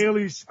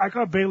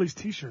caught Bailey's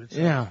t-shirts.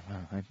 Yeah.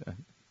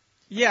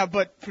 Yeah,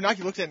 but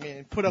Funaki looked at me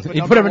and put up a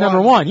number 1. He put up a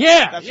number 1.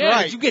 Yeah. That's yeah.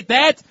 right. Did you get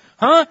that?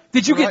 Huh?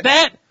 Did you get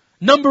that?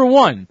 Number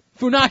 1.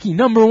 Funaki,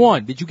 number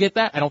 1. Did you get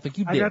that? I don't think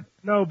you did.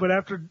 But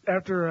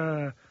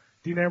after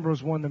Dean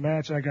Ambrose won the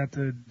match, I got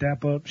to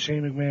dap up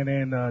Shane McMahon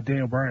and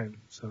Daniel Bryan.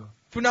 So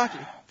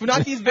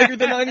Funaki's bigger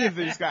than any of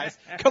these guys.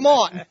 Come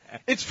on.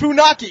 It's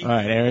Funaki. All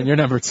right, Aaron, you're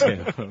number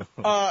 2.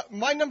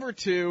 My number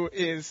 2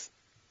 is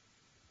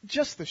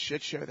just the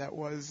shit show that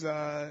was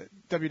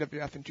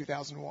WWF in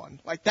 2001.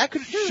 Like that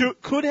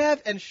could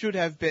have and should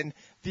have been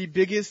the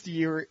biggest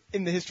year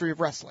in the history of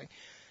wrestling.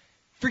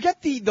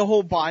 Forget the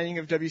whole buying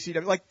of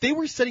WCW. Like they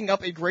were setting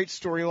up a great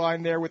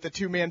storyline there with the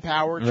 2-man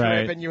power trip,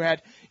 right. And you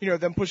had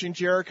them pushing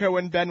Jericho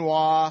and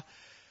Benoit,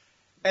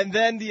 and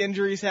then the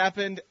injuries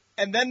happened,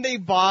 and then they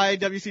buy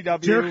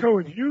WCW. Jericho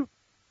and you?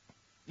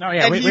 No,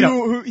 yeah, and we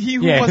don't. He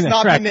who must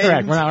not correct, be named.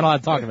 Correct. We're not allowed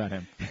to talk about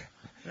him.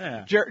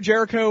 Yeah.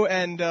 Jericho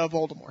and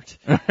Voldemort.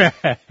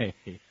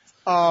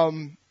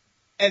 Right.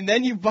 And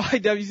then you buy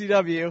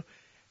WCW,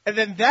 and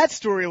then that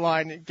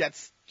storyline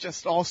gets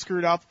just all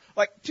screwed up.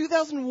 Like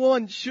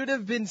 2001 should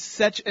have been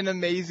such an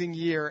amazing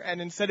year,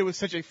 and instead it was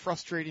such a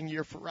frustrating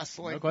year for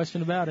wrestling. No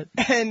question about it.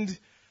 And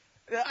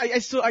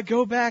I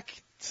go back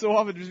so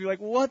often to just be like,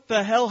 what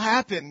the hell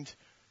happened?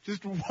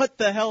 Just what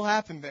the hell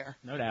happened there?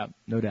 No doubt.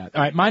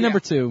 All right, my number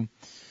 2.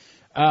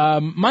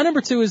 My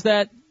number 2 is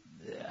that.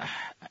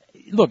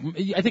 Look,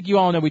 I think you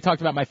all know we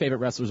talked about my favorite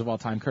wrestlers of all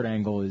time. Kurt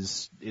Angle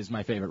is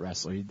my favorite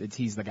wrestler.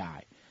 He's the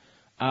guy.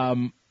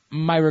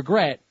 My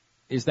regret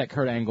is that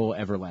Kurt Angle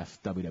ever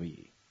left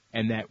WWE,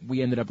 and that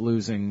we ended up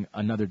losing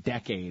another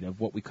decade of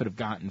what we could have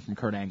gotten from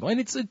Kurt Angle. And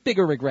it's a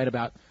bigger regret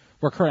about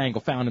where Kurt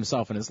Angle found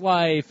himself in his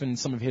life and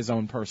some of his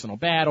own personal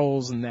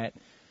battles, and that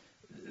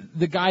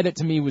the guy that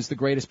to me was the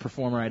greatest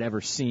performer I'd ever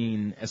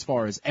seen as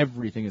far as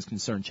everything is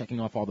concerned, checking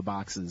off all the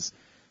boxes,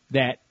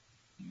 that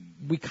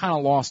we kind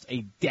of lost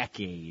a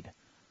decade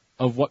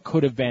of what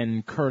could have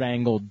been Kurt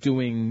Angle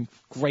doing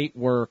great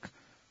work,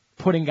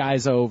 putting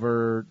guys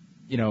over.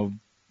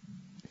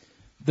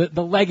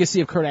 The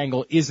legacy of Kurt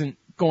Angle isn't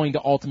going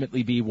to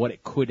ultimately be what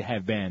it could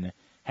have been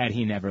had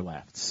he never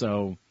left.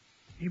 So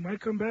he might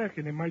come back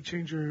and it might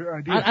change your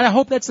idea. And I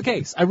hope that's the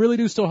case. I really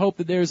do still hope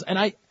that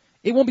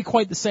it won't be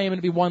quite the same, and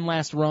it'll be one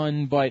last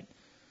run, but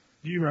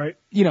you're right.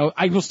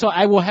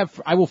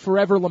 I will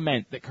forever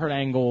lament that Kurt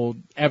Angle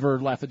ever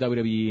left the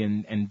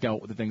WWE and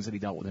dealt with the things that he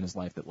dealt with in his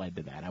life that led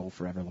to that. I will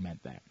forever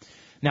lament that.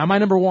 Now, my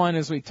number 1,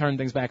 as we turn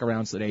things back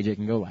around so that AJ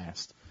can go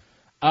last.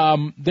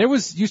 There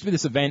used to be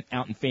this event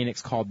out in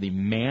Phoenix called the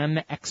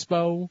Man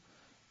Expo,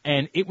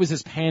 and it was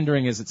as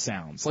pandering as it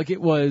sounds. Like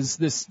it was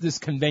this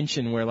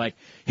convention where like,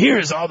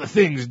 here's all the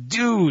things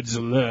dudes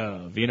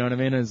love. You know what I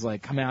mean? It's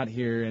like, come out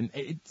here,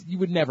 and you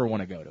would never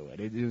want to go to it.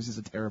 It was just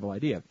a terrible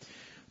idea.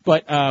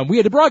 But we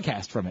had to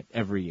broadcast from it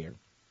every year.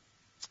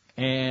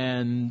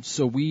 And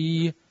so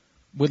we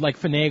would like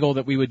finagle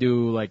that we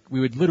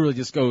would literally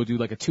just go do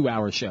like a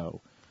 2-hour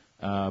show,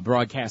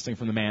 broadcasting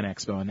from the Man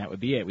Expo, and that would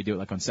be it. We'd do it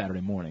like on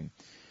Saturday morning.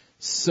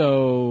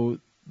 So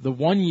the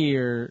one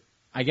year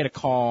I get a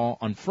call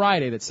on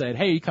Friday that said,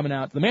 hey, you coming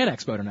out to the Man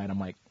Expo tonight? I'm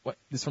like, what?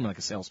 This is from like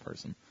a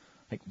salesperson.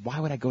 Like, why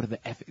would I go to the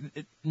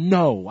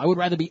No, I would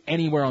rather be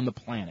anywhere on the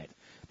planet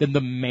than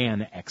the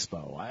Man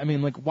Expo. I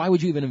mean, like, why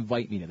would you even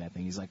invite me to that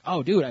thing? He's like,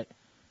 oh, dude,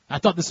 I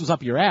thought this was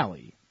up your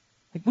alley.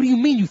 Like, what do you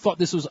mean you thought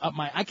this was up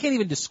I can't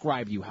even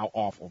describe you how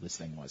awful this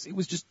thing was. It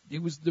was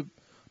the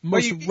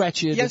most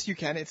wretched. Yes, you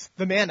can. It's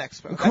the Man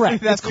Expo.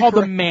 Correct. It's called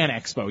the Man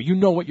Expo. You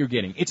know what you're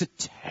getting. It's a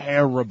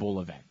terrible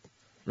event,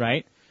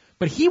 right?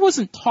 But he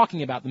wasn't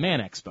talking about the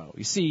Man Expo.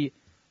 You see,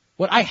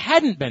 what I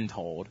hadn't been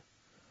told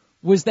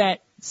was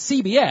that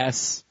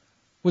CBS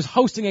was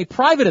hosting a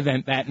private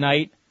event that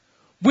night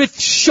with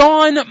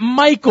Shawn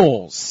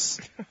Michaels.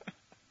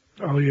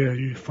 Oh yeah,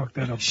 you fucked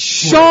that up.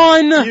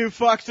 You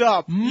fucked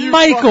up.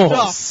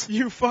 Michaels.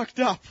 You fucked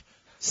up.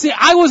 See,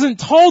 I wasn't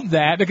told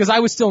that because I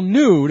was still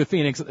new to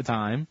Phoenix at the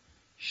time.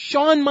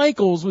 Shawn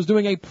Michaels was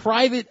doing a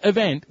private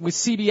event with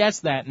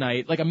CBS that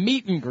night, like a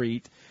meet and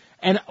greet,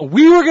 and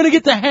we were going to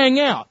get to hang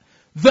out.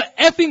 The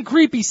effing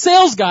creepy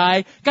sales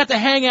guy got to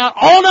hang out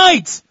all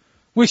night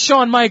with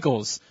Shawn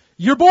Michaels.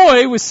 Your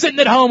boy was sitting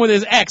at home with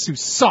his ex who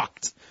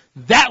sucked.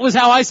 That was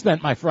how I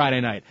spent my Friday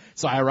night.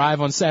 So I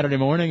arrive on Saturday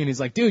morning and he's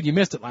like, dude, you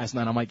missed it last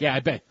night. I'm like, yeah, I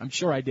bet. I'm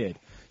sure I did.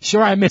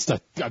 Sure I missed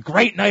a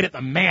great night at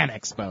the Man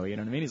Expo. You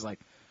know what I mean? He's like,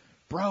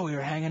 bro, we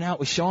were hanging out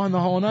with Shawn the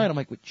whole night. I'm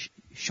like,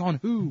 Shawn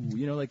who?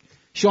 You know, like,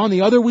 Shawn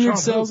the other weird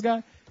sales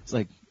guy? He's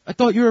like, I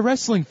thought you were a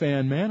wrestling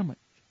fan, man. I'm like,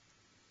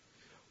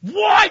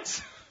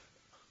 what?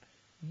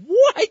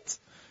 What?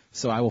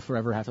 So I will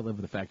forever have to live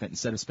with the fact that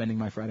instead of spending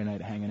my Friday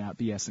night hanging out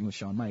BSing with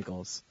Shawn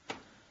Michaels,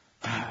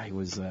 I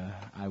was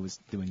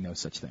doing no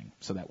such thing.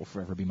 So that will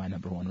forever be my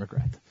number one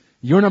regret.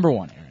 Your number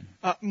one,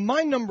 Aaron.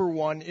 My number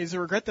one is a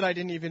regret that I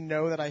didn't even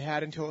know that I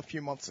had until a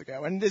few months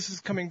ago. And this is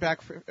coming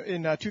back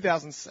in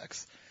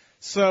 2006.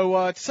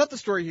 So to set the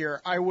story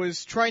here, I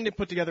was trying to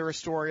put together a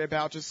story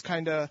about just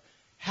kind of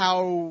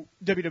how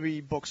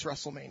WWE books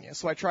WrestleMania.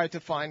 So I tried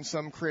to find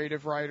some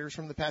creative writers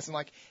from the past and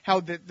like how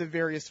the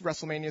various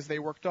WrestleManias they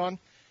worked on,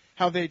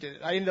 how they did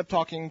it. I ended up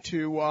talking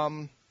to, I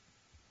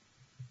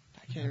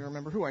can't even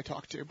remember who I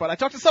talked to, but I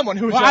talked to someone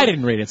who was. Well, I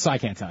didn't read it, so I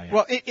can't tell you.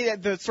 Well,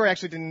 the story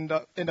actually didn't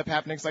end up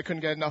happening because I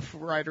couldn't get enough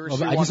writers.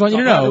 Well, I just want you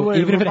to know, way,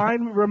 even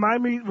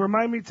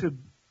remind me to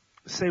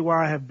say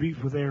why I have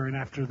beef with Aaron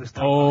after this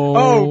time.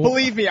 Oh,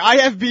 believe me,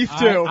 I have beef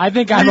too. I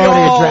think I've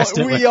already addressed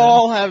it. We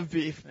all have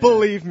beef. Yeah.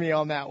 Believe me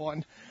on that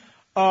one.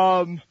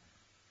 And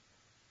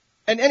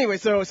anyway,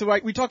 so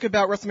we talked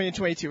about WrestleMania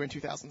 22 in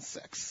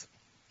 2006.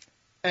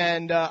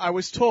 And I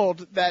was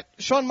told that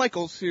Shawn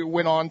Michaels, who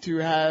went on to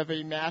have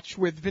a match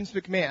with Vince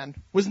McMahon,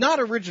 was not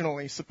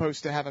originally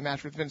supposed to have a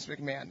match with Vince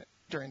McMahon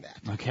during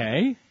that.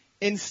 Okay.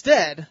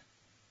 Instead,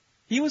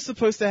 he was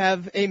supposed to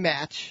have a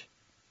match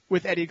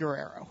with Eddie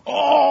Guerrero.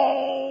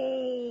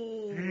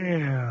 Oh!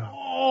 Yeah.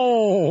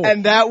 Oh!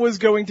 And that was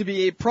going to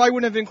be, probably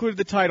wouldn't have included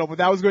the title, but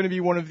that was going to be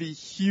one of the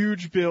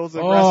huge bills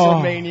of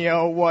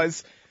WrestleMania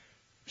was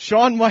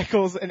Shawn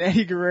Michaels and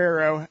Eddie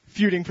Guerrero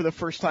feuding for the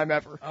first time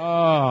ever.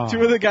 Oh.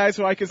 Two of the guys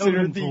who I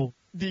consider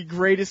the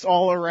greatest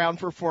all-around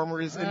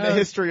performers in the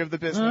history of the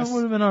business. That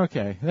would have been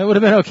okay.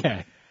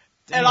 Damn.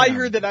 And I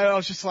heard that, I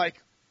was just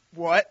like,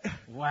 what?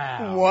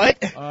 Wow.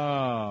 What?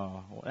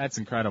 Oh, that's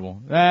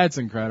incredible. That's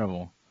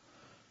incredible.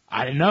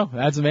 I didn't know.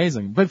 That's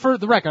amazing. But for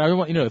the record, I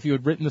want you to know, if you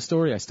had written the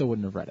story, I still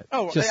wouldn't have read it.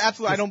 Oh,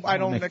 absolutely. I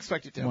don't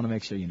expect you to. I want to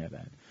make sure you know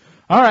that.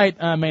 All right,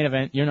 main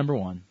event. You're number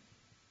one.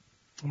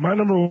 My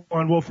number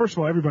one, well, first of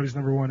all, everybody's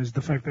number one is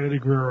the fact that Eddie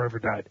Guerrero ever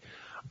died.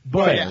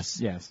 But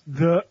yes.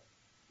 But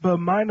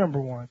my number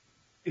one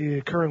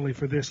currently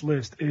for this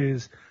list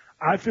is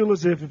I feel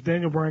as if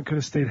Daniel Bryan could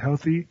have stayed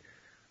healthy,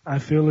 I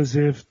feel as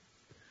if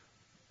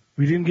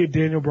we didn't get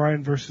Daniel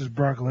Bryan versus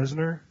Brock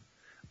Lesnar,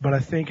 but I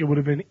think it would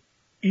have been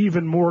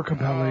even more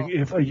compelling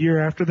if a year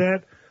after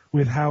that,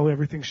 with how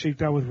everything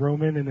shaped out with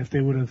Roman, and if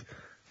they would have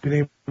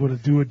been able to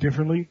do it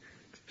differently,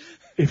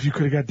 if you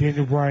could have got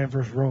Daniel Bryan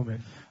versus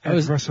Roman at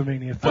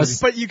WrestleMania 30.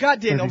 But you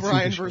got Daniel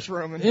Bryan versus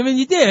Roman. I mean,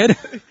 you did.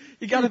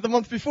 You got it the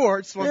month before.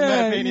 It just wasn't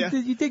that Mania.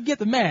 You did get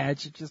the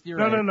match. It's just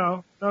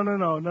No.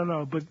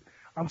 But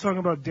I'm talking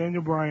about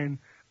Daniel Bryan,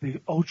 the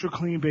ultra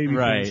clean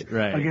babyface,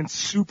 right. against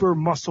super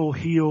muscle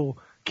heel,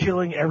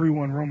 killing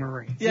everyone Roman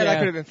Reigns. Yeah, that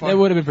could have been fun. It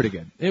would have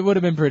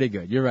been pretty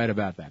good. You're right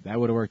about that. That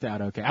would have worked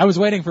out okay. I was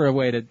waiting for a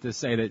way to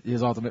say that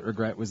his ultimate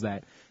regret was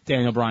that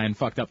Daniel Bryan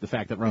fucked up the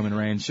fact that Roman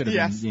Reigns should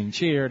have been being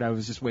cheered. I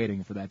was just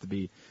waiting for that to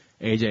be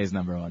AJ's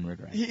number one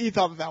regret. He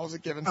thought that was a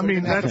given. So I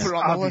mean, that's to put it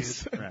on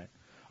obvious. the list. Right.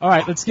 All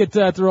right, let's get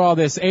through all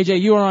this. AJ,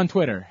 you are on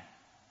Twitter.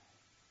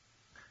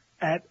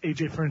 At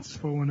AJ Francis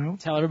 410.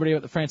 Tell everybody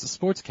about the Francis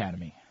Sports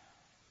Academy.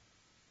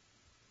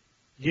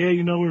 Yeah,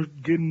 we're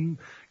getting,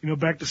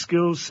 back to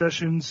skills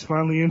sessions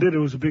finally ended. It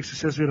was a big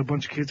success. We had a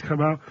bunch of kids come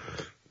out.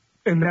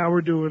 And now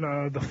we're doing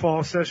the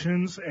fall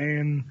sessions,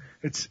 and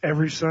it's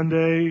every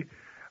Sunday. You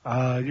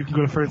can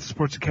go to Francis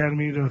Sports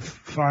Academy to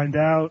find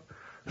out.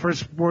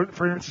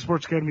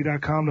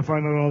 FrancisSportsAcademy.com to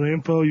find out all the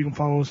info. You can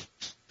follow us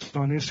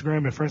on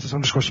Instagram at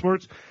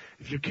Francis_sports.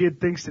 If your kid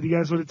thinks that he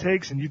has what it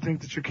takes and you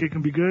think that your kid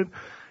can be good,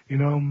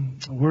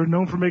 we're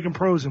known for making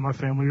pros in my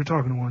family. You're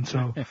talking to one,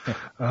 so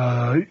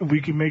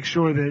we can make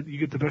sure that you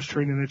get the best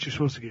training that you're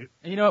supposed to get.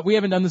 And you know what? We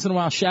haven't done this in a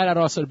while. Shout out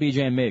also to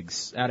BJ and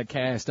Miggs out of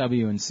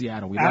KSW in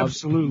Seattle. We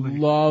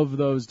love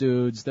those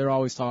dudes. They're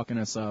always talking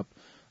us up.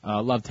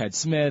 Love Ted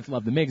Smith.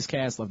 Love the Miggs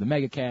cast. Love the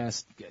Mega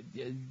cast.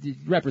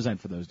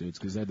 Represent for those dudes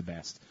because they're the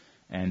best.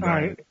 And all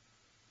right.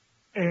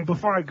 And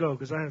before I go,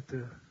 because I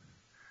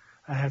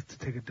have to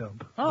take a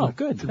dump. Oh,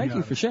 good. Thank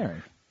you for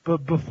sharing.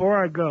 But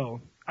before I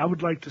go, I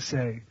would like to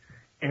say,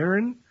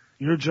 Aaron,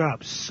 your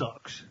job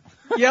sucks.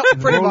 Yep,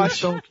 pretty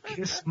much. Don't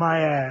kiss my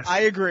ass.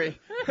 I agree.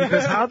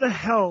 Because how the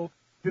hell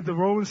did the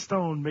Rolling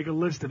Stone make a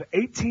list of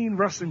 18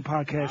 wrestling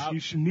podcasts you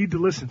should need to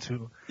listen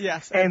to?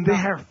 Yes. And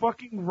their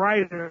fucking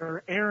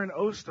writer, Aaron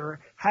Oster,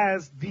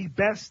 has the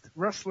best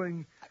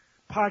wrestling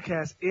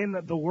podcast in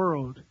the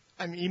world.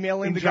 I'm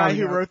emailing the guy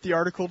who wrote the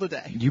article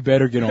today. You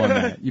better get on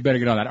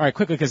that. All right,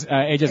 quickly, because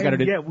AJ's got to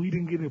do. Yeah, we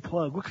didn't get a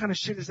plug. What kind of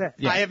shit is that?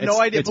 I have no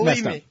idea.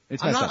 Believe me,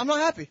 I'm not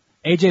happy.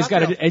 AJ's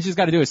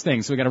got to do his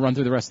thing, so we got to run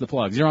through the rest of the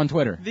plugs. You're on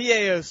Twitter. The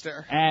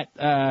Aoster. At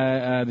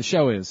the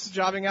show is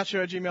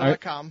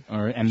jobbingoutshow@gmail.com.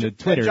 All right, and the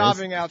Twitter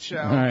Jobbing Out Show.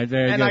 All right,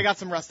 very good. And I got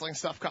some wrestling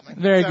stuff coming.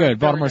 Very good.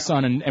 Baltimore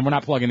Sun, and we're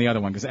not plugging the other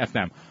one because F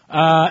them.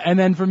 And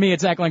then for me,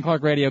 it's at Glenn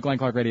Clark Radio.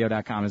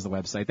 GlennClarkRadio.com is the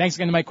website. Thanks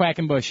again to Mike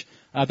Quackenbush.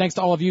 Thanks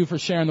to all of you for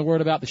sharing the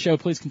word about the show.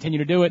 Please continue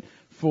to do it.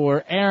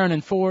 For Aaron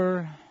and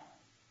for...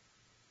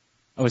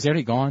 Oh, is he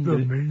already gone?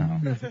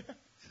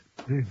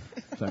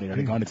 Thought he'd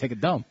already gone to take a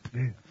dump.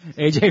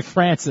 AJ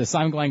Francis,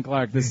 I'm Glenn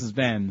Clark. This has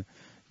been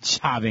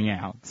Jobbing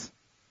Out.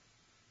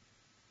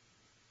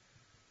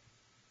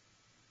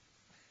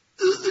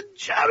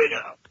 Jobbing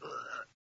Out.